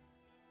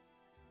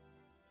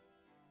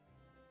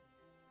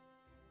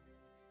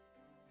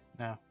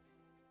 No.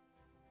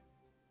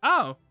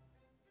 Oh.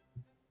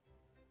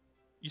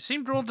 You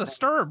seemed real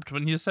disturbed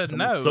when you said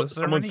no. Is there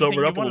someone anything sobered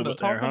you up a wanted little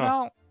to bit talk there, huh?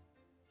 about?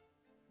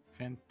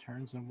 Finn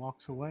turns and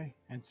walks away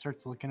and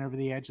starts looking over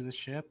the edge of the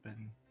ship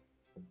and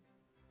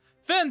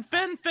Finn.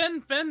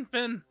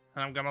 And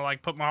I'm gonna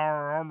put my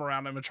arm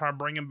around him and try to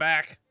bring him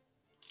back.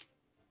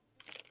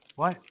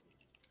 What?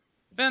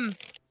 Finn.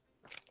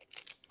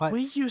 What?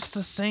 We used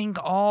to sing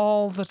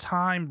all the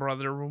time,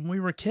 brother, when we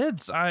were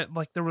kids.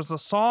 There was a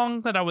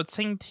song that I would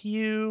sing to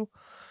you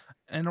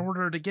in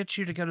order to get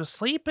you to go to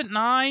sleep at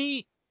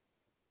night.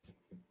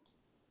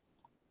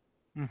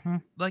 Mm-hmm.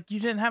 You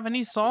didn't have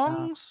any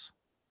songs?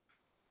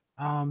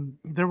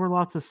 There were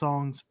lots of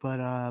songs,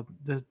 but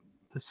the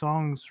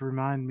songs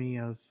remind me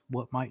of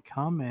what might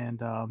come, and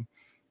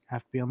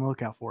have to be on the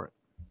lookout for it.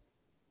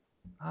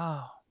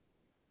 Oh.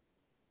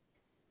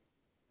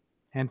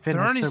 And Are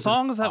there any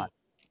songs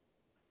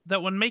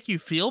that would make you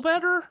feel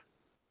better?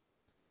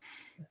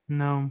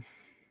 No.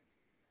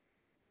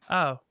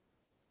 Oh.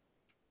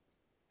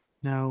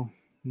 No.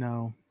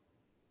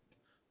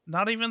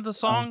 Not even the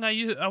song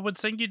I would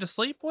sing you to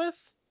sleep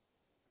with?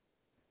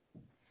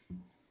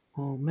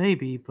 Well,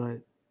 maybe, but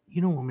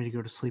you don't want me to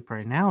go to sleep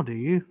right now, do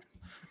you?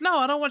 No,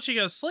 I don't want you to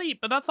go to sleep,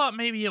 but I thought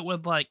maybe it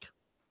would like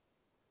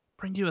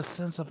bring you a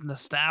sense of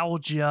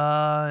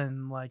nostalgia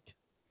and like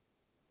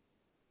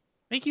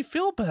make you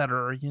feel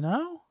better, you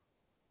know?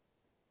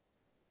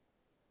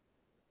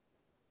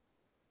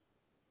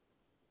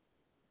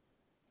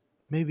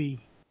 Maybe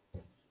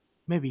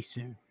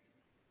soon.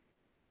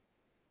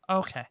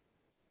 Okay.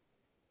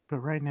 But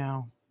right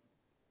now,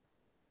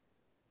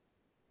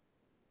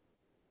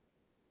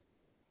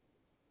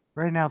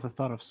 the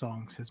thought of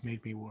songs has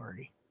made me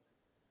worry.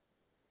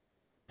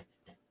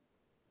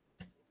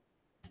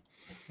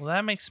 Well,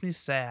 that makes me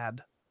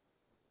sad.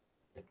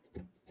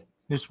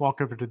 Just walk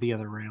over to the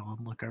other rail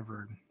and look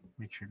over and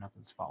make sure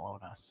nothing's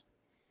following us.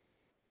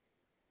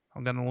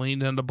 I'm gonna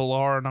lean into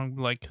Balar and I'm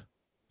like,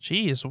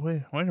 geez,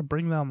 way to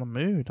bring down the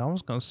mood. I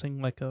was gonna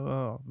sing like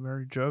a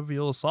very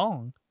jovial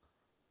song.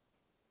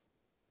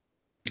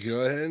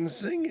 Go ahead and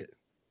sing it.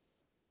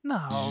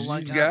 No, You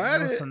like got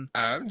listen, it.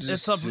 I'm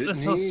just it's sitting a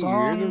here.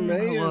 song. You're the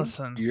man.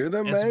 Listen, You're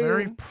the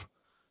man.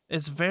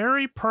 It's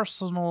very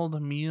personal to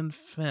me and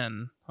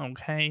Finn.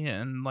 Okay,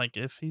 and like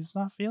if he's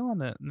not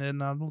feeling it,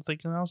 then I don't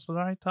think now's the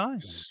right time.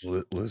 Just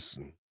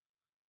listen.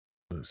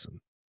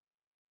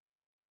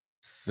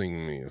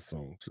 Sing me a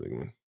song,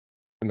 Sigmund.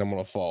 And I'm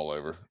gonna fall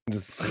over.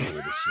 Just sing me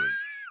the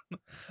shit.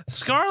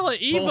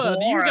 Scarlet Eva,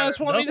 do you guys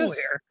want me to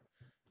here?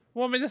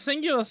 want me to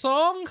sing you a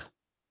song?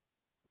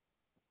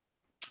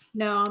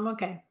 No, I'm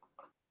okay.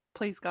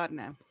 Please God,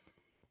 no.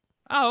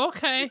 Oh,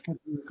 okay.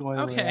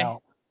 Okay.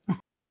 Out.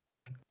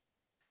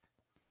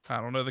 I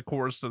don't know the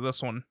chorus to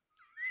this one.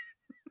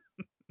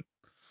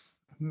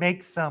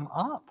 Make some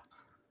up.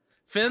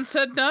 Finn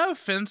said no,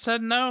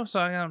 so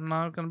I'm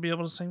not going to be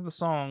able to sing the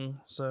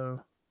song.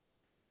 So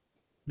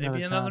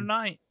maybe another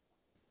night.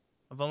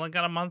 I've only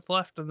got a month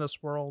left in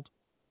this world.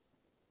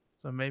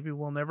 So maybe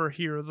we'll never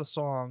hear the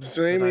song.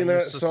 Sing me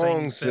that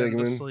song, Sigmund.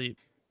 To sleep.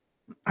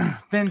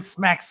 Finn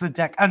smacks the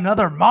deck.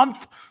 Another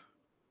month?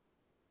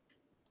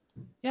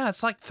 Yeah,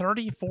 it's like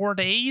 34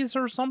 days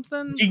or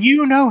something. Do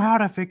you know how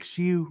to fix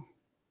you?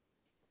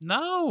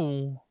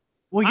 No.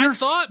 Well, you're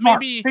smart.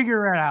 Maybe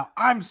figure it out.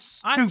 I'm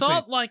stupid. I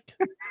thought like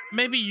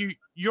maybe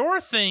your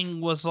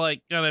thing was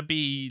like gonna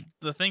be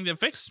the thing that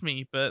fixed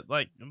me, but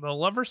like the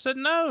lover said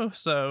no,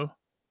 so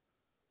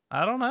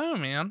I don't know,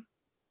 man.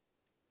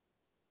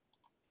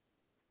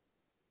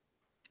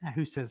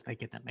 Who says they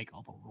get to make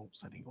all the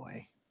rules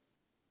anyway?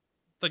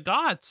 The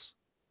gods.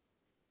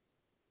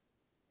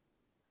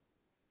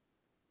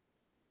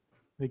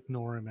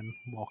 Ignore him and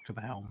walk to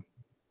the helm,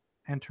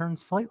 and turn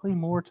slightly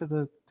more to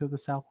the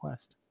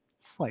southwest.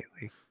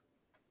 Slightly.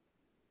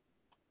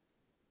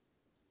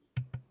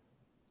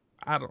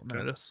 I don't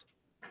notice.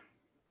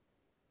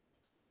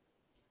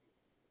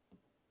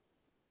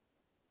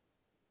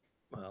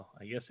 Well,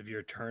 I guess if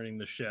you're turning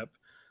the ship,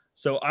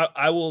 so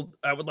I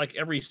would like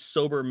every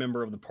sober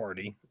member of the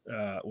party,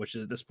 which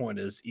at this point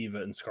is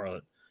Eva and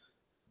Scarlet,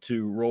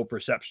 to roll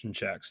perception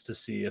checks to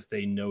see if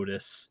they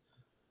notice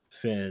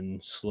Finn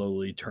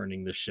slowly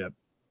turning the ship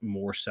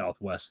more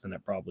southwest than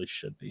it probably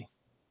should be.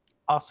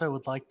 Also,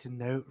 would like to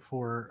note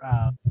for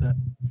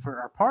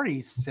our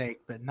party's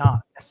sake, but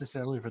not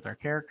necessarily for their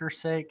character's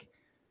sake,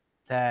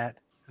 that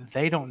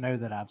they don't know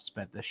that I've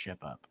sped this ship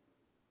up.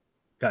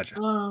 Gotcha.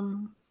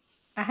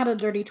 I had a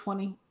dirty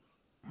 20.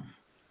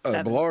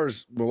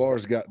 Balar's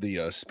got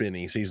the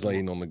spinnies. He's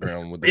laying on the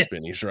ground with the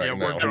spinnies right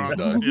now. He's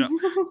done.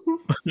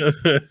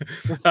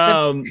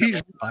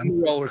 He's on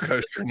the roller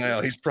coaster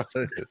now. He's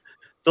probably.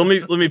 So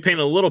let me paint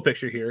a little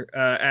picture here.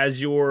 As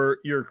your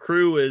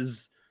crew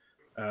is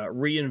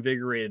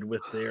reinvigorated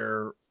with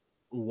their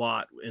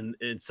lot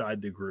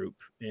inside the group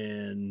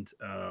and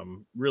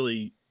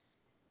really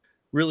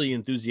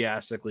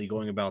enthusiastically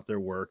going about their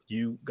work,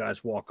 you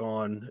guys walk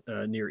on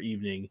near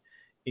evening,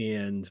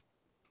 and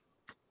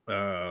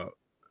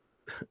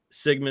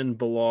Sigmund,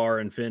 Balar,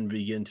 and Finn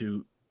begin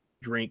to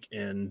drink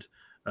and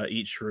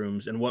eat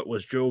shrooms, and what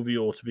was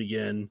jovial to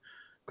begin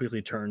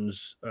quickly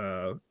turns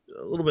a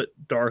little bit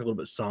dark, a little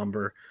bit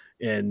somber,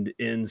 and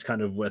ends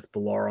kind of with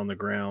Balar on the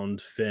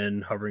ground,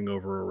 Finn hovering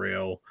over a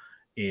rail,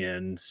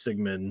 and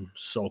Sigmund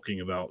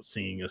sulking about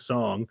singing a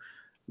song.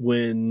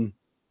 When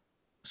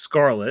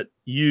Scarlet,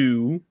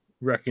 you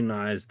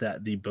recognize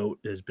that the boat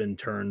has been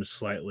turned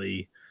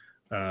slightly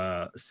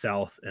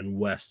south and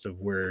west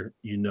of where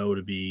you know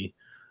to be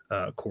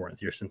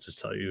Corinth. Your senses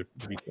tell you.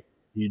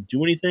 You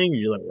do anything, or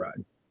you let it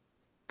ride?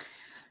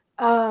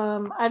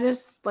 I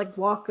just like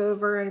walk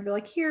over and be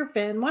like, "Here,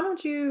 Finn, why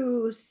don't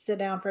you sit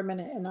down for a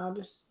minute, and I'll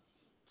just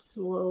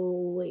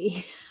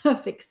slowly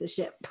fix the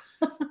ship."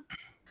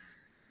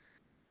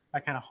 I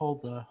kind of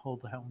hold the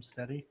helm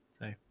steady.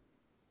 Say,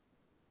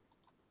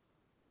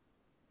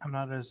 I'm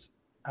not as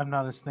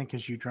think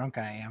as you drunk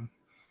I am.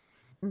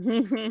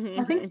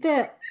 I think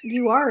that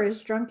you are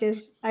as drunk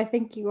as I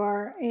think you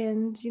are,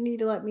 and you need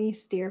to let me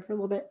steer for a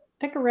little bit.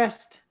 Take a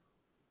rest.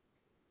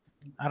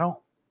 I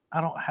don't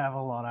have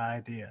a lot of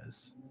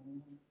ideas.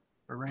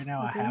 But right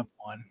now Okay. I have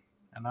one,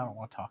 and I don't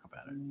want to talk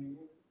about it.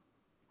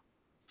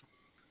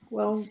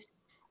 Well,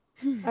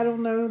 I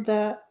don't know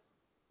that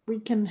we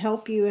can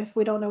help you if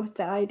we don't know what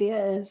the idea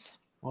is.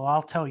 Well,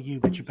 I'll tell you,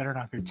 but you better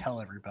not go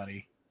tell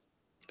everybody,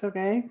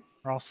 Okay.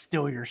 or I'll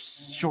steal your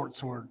short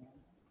sword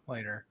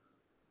later.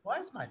 Why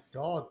is my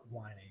dog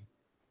whining?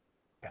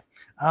 Okay.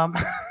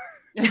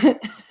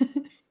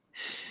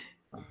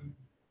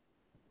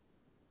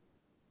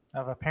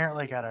 I've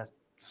apparently got a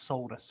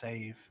soul to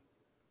save.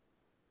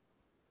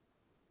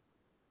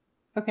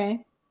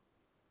 Okay.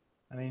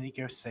 I need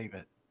to go save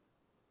it.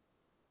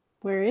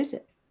 Where is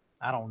it?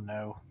 I don't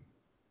know.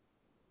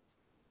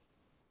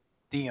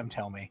 DM,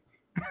 tell me.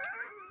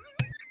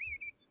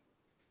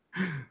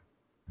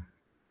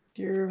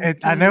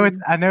 I know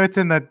it's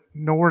in the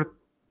north.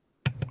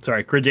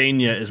 Sorry,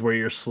 Credania is where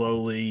you're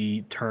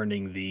slowly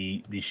turning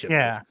the ship.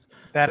 Yeah, towards.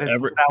 that So is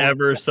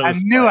ever so. I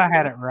knew I slightly.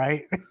 had it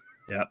right.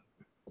 Yep.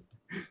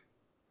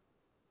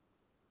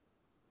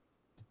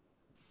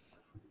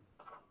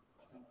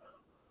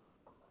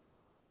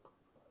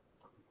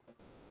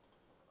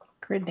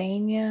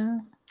 Credania.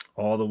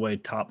 All the way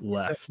top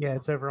left.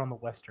 It's over on the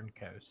western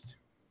coast.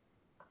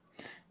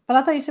 But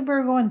I thought you said we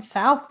were going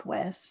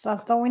southwest. I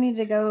thought we need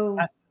to go.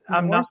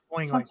 I'm not north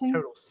going or like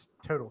something?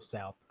 total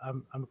south.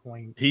 I'm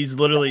going. He's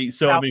literally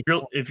south, I mean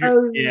if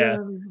you're Oh, yeah.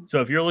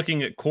 So if you're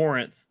looking at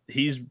Corinth,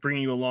 he's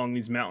bringing you along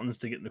these mountains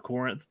to get into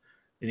Corinth,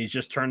 and he's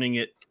just turning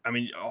it. I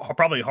mean,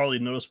 probably hardly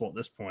noticeable at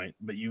this point,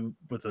 but you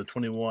with a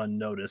 21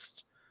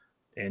 noticed,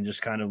 and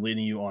just kind of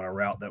leading you on a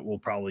route that will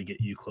probably get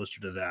you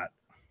closer to that.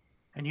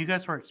 And you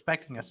guys were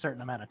expecting a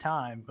certain amount of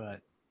time,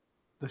 but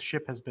the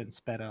ship has been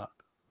sped up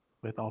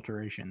with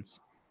alterations.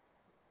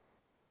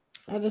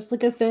 I just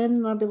look at Finn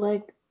and I'll be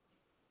like,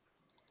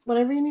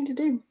 whatever you need to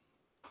do.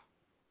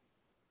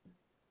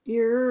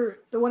 You're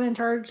the one in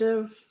charge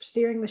of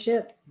steering the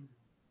ship.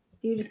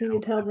 You just need to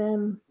tell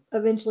them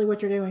eventually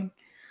what you're doing.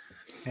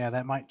 Yeah,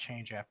 that might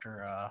change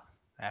after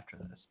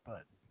this,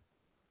 but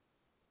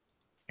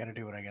gotta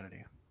do what I gotta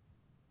do.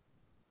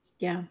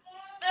 Yeah.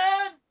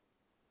 Ben!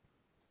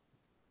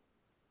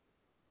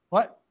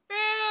 What?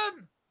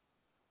 Ben!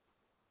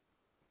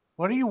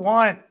 What do you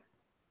want?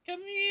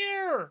 Come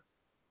here!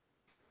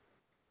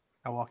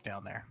 I walk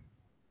down there.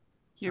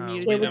 You're we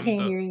muted. Yeah, we him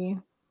can't to- hear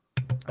you.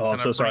 Oh, I'm Can I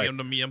so bring sorry. him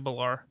to me and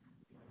Balar.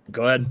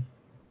 Go ahead.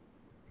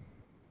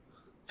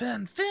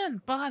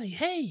 Finn, buddy,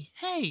 hey.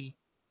 Hey.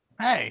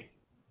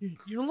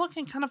 You're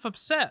looking kind of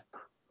upset.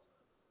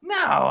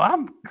 No,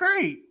 I'm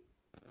great.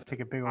 Take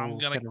a big old. I'm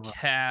gonna hit of a-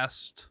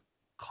 cast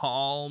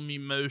Calm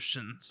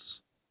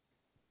Emotions.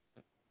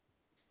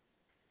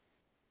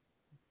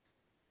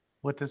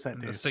 What does that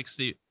do? It's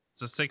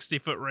a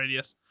 60-foot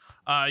radius.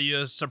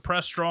 You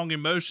suppress strong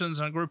emotions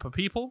in a group of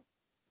people.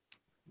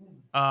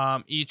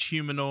 Each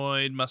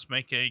humanoid must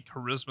make a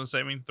charisma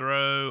saving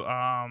throw.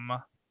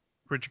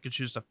 Creature can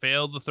choose to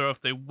fail the throw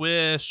if they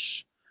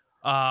wish.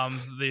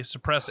 They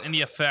suppress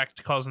any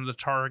effect causing the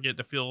target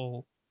to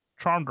feel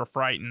charmed or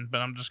frightened,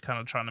 but I'm just kind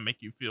of trying to make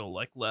you feel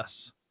like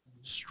less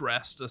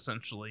stressed,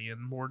 essentially,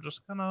 and more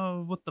just kind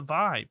of with the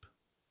vibe.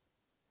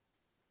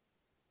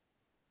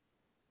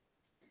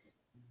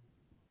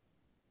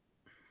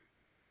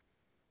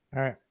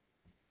 All right.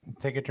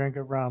 Take a drink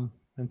of rum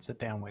and sit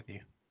down with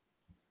you.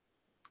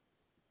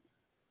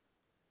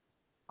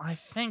 I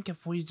think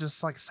if we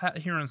just like sat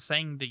here and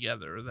sang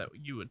together, that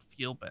you would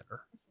feel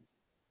better.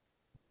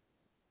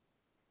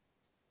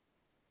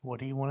 What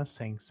do you want to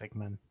sing,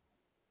 Sigmund?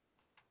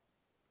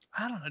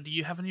 I don't know. Do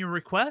you have any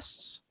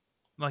requests?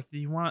 Like, do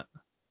you want?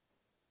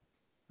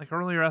 Like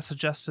earlier, I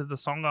suggested the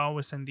song I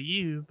always sing to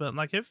you, but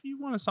like if you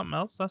wanted something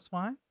else, that's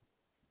fine.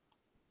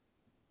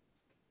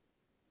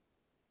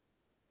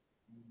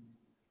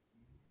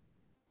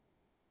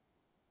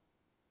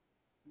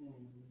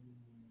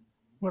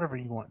 Whatever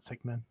you want,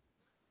 Sigmund.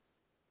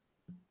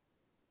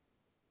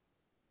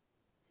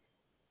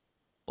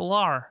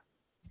 Balar,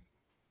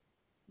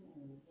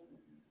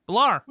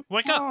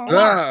 wake up! Oh.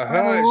 Balar!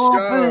 Hi,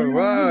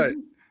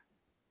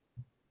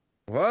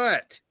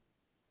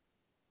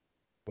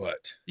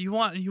 What? You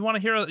want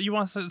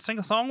to sing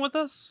a song with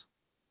us?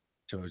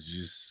 Told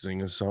you to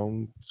sing a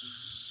song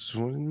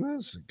 20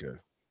 minutes ago.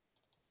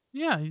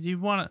 Yeah. Do you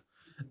want to?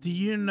 Do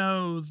you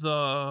know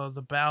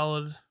the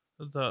ballad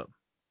of the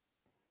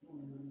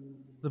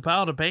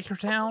ballad of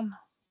Bakertown?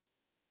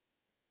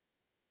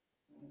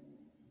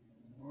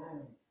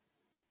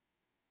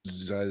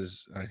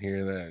 I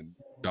hear that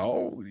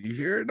dog. You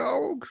hear a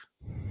dog?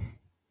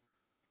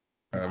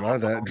 Or am I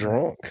that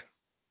drunk?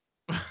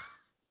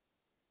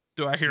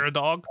 Do I hear a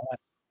dog?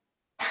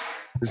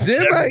 Has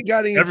anybody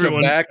got any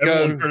tobacco?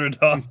 Everyone heard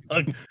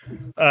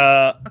a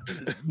dog.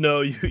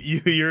 No,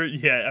 you're.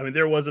 Yeah, I mean,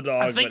 there was a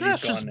dog. I think but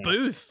he's that's just gone now.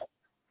 Booth. I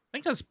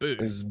think that's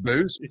Booth. Is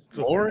Booth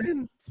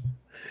foreign?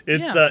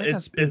 It's Yeah, I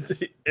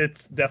think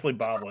it's definitely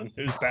Boblin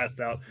who's passed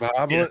out.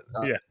 Boblin?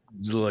 Yeah.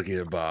 Just look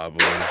at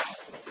Boblin.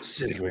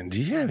 Sigmund,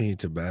 do you have any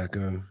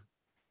tobacco?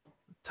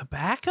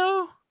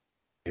 Tobacco?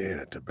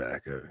 Yeah,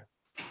 tobacco.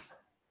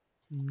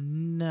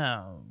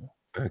 No.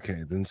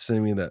 Okay, then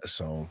sing me that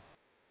song.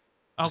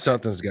 Okay.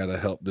 Something's got to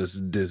help this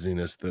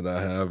dizziness that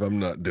I have. I'm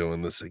not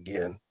doing this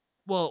again.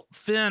 Well,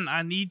 Finn,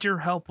 I need your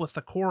help with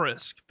the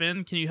chorus.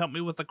 Finn, can you help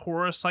me with the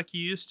chorus like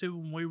you used to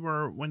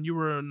when you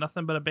were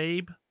nothing but a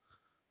babe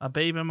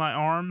in my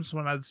arms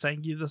when I'd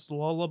sang you this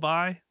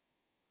lullaby?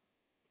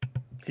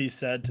 He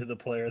said to the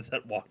player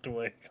that walked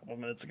away a couple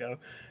minutes ago.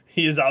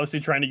 He is obviously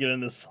trying to get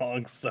in this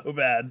song so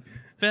bad.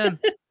 Finn,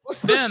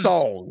 what's the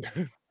song?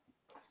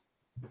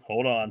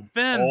 Hold on.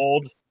 Finn.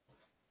 Hold.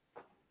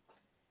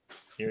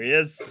 Here he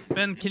is.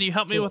 Finn, can you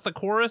help me with the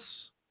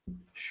chorus?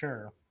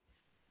 Sure.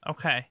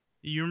 Okay.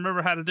 You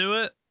remember how to do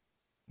it?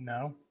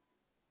 No.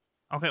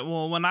 Okay,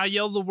 well, when I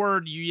yell the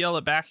word, you yell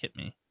it back at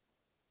me.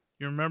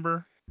 You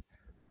remember?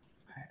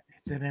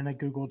 Is it in a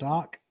Google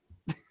Doc?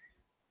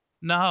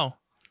 No.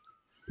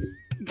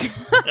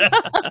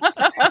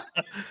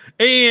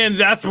 And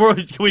that's where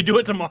can we do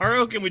it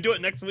tomorrow? Can we do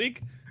it next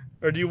week,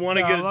 or do you want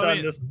to get it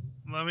done?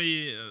 Let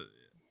me.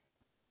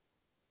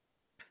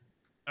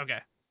 Okay.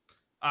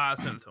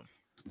 Send it to him.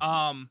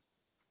 All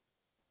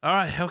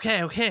right.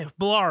 Okay.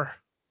 Blar.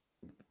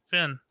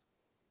 Finn.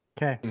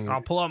 Okay.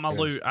 I'll pull out my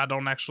loot. I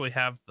don't actually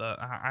have the.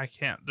 I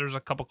can't. There's a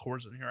couple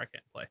chords in here I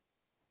can't play.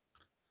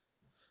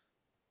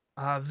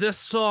 This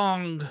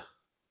song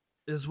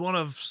is one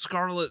of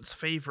Scarlett's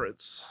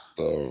favorites.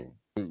 Oh.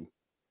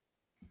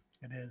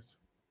 It is.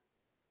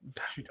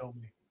 She told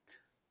me.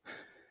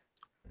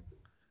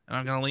 And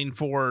I'm gonna lean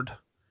forward.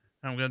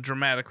 And I'm gonna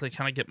dramatically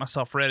kind of get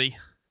myself ready.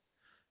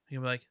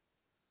 You'll be like,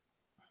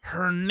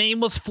 her name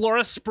was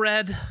Flora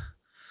Spread,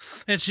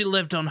 and she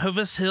lived on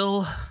Hovis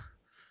Hill,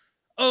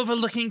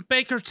 overlooking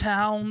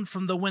Bakertown.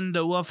 From the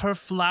window of her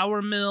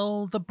flour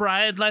mill, the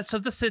bright lights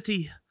of the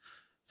city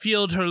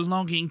fueled her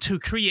longing to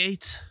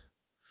create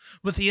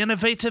with the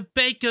innovative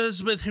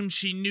bakers with whom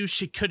she knew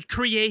she could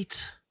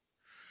create.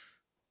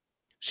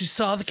 She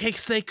saw the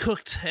cakes they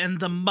cooked and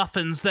the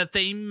muffins that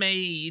they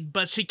made,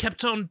 but she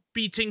kept on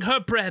beating her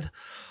bread,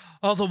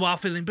 all the while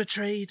feeling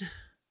betrayed.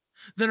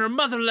 Then her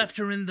mother left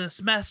her in this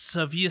mess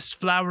of yeast,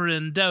 flour,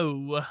 and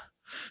dough.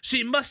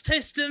 She must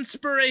taste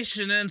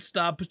inspiration and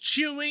stop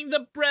chewing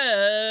the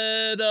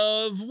bread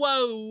of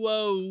woe.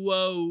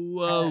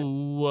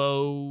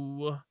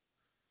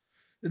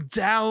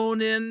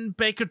 Down in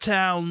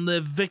Bakertown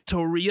lived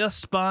Victoria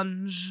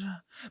Sponge,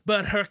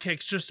 but her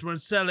cakes just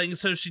weren't selling,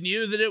 so she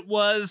knew that it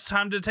was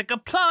time to take a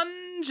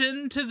plunge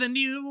into the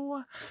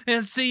new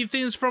and see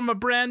things from a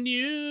brand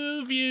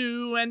new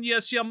view. And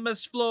yes, young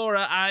Miss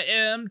Flora, I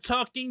am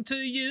talking to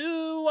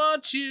you.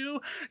 Won't you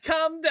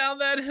come down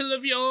that hill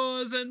of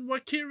yours and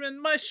work here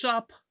in my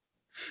shop?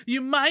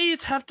 You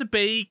might have to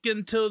bake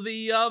until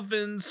the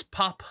ovens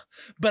pop,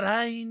 but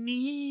I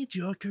need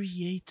your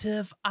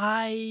creative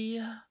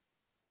eye.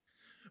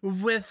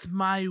 With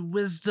my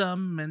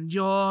wisdom and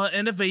your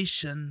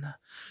innovation,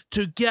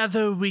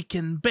 together we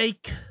can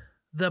bake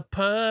the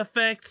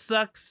perfect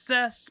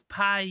success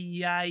pie.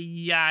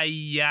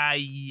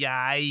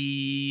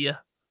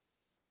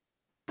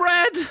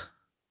 Bread!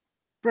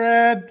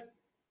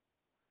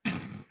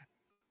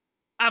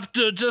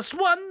 After just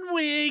 1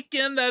 week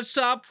in that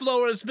shop,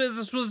 Flora's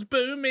business was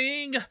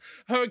booming,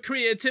 her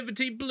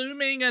creativity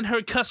blooming, and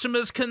her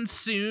customers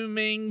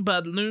consuming,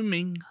 but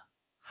looming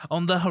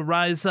on the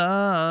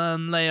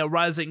horizon lay a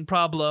rising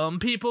problem.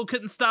 People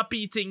couldn't stop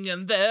eating,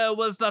 and there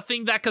was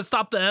nothing that could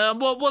stop them.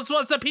 What was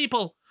the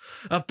people?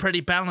 A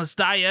pretty balanced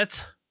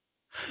diet.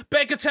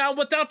 Bakertown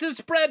without its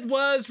bread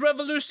was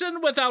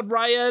revolution without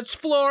riots.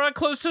 Flora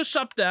closed her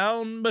shop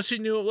down, but she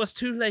knew it was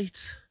too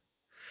late.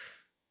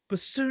 But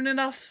soon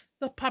enough,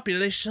 the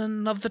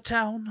population of the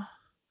town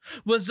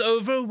was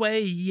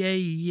overweight.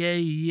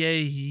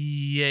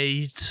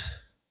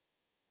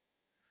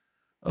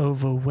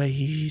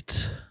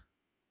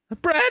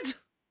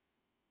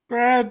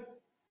 Bread!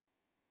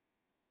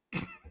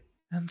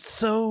 And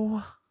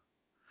so,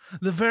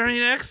 the very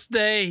next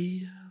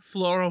day,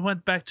 Flora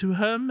went back to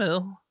her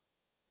mill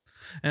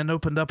and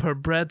opened up her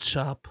bread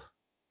shop.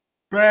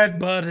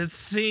 But it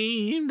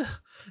seemed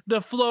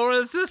to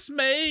Flora's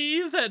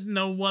dismay that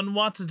no one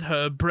wanted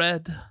her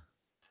bread.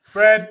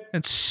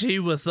 And she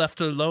was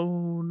left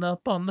alone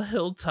up on the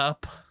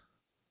hilltop.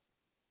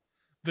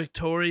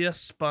 Victoria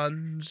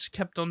Sponge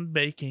kept on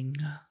baking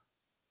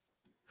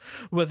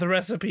with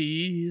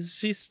recipes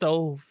she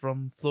stole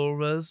from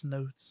Flora's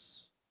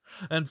notes,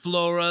 and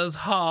Flora's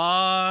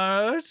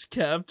heart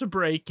kept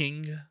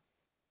breaking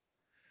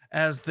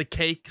as the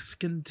cakes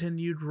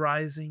continued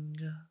rising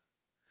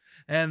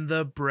and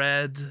the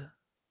bread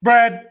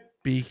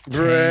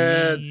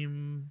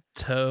became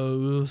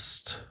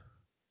toast.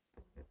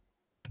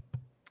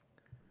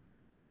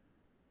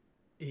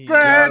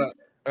 Bread!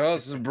 Oh,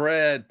 this is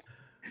bread.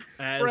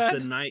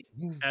 As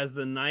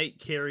the night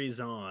carries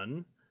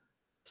on,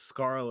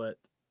 Scarlett,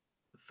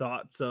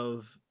 thoughts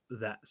of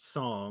that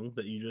song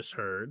that you just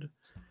heard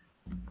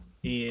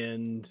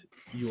and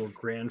your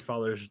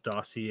grandfather's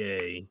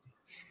dossier,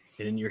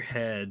 and in your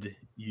head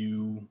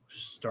you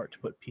start to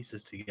put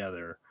pieces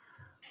together.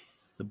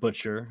 The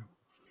butcher,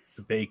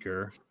 the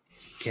baker,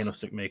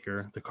 candlestick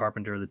maker, the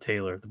carpenter, the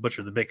tailor, the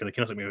butcher, the baker, the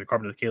candlestick maker, the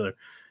carpenter, the tailor,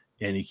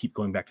 and you keep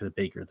going back to the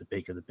baker,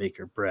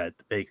 bread,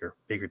 the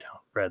baker down,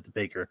 bread, the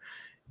baker,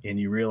 and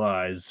you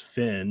realize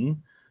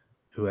Finn,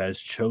 who has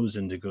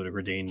chosen to go to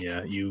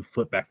Gridania, you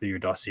flip back through your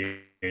dossier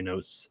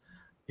notes,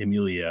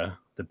 Emilia,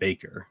 the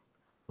baker,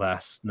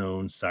 last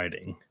known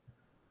sighting,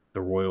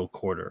 the royal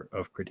quarter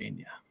of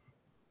Gridania.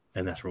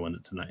 And that's where we'll end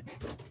it tonight.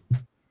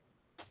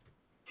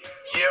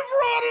 You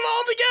brought it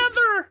all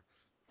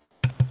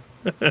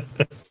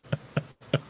together!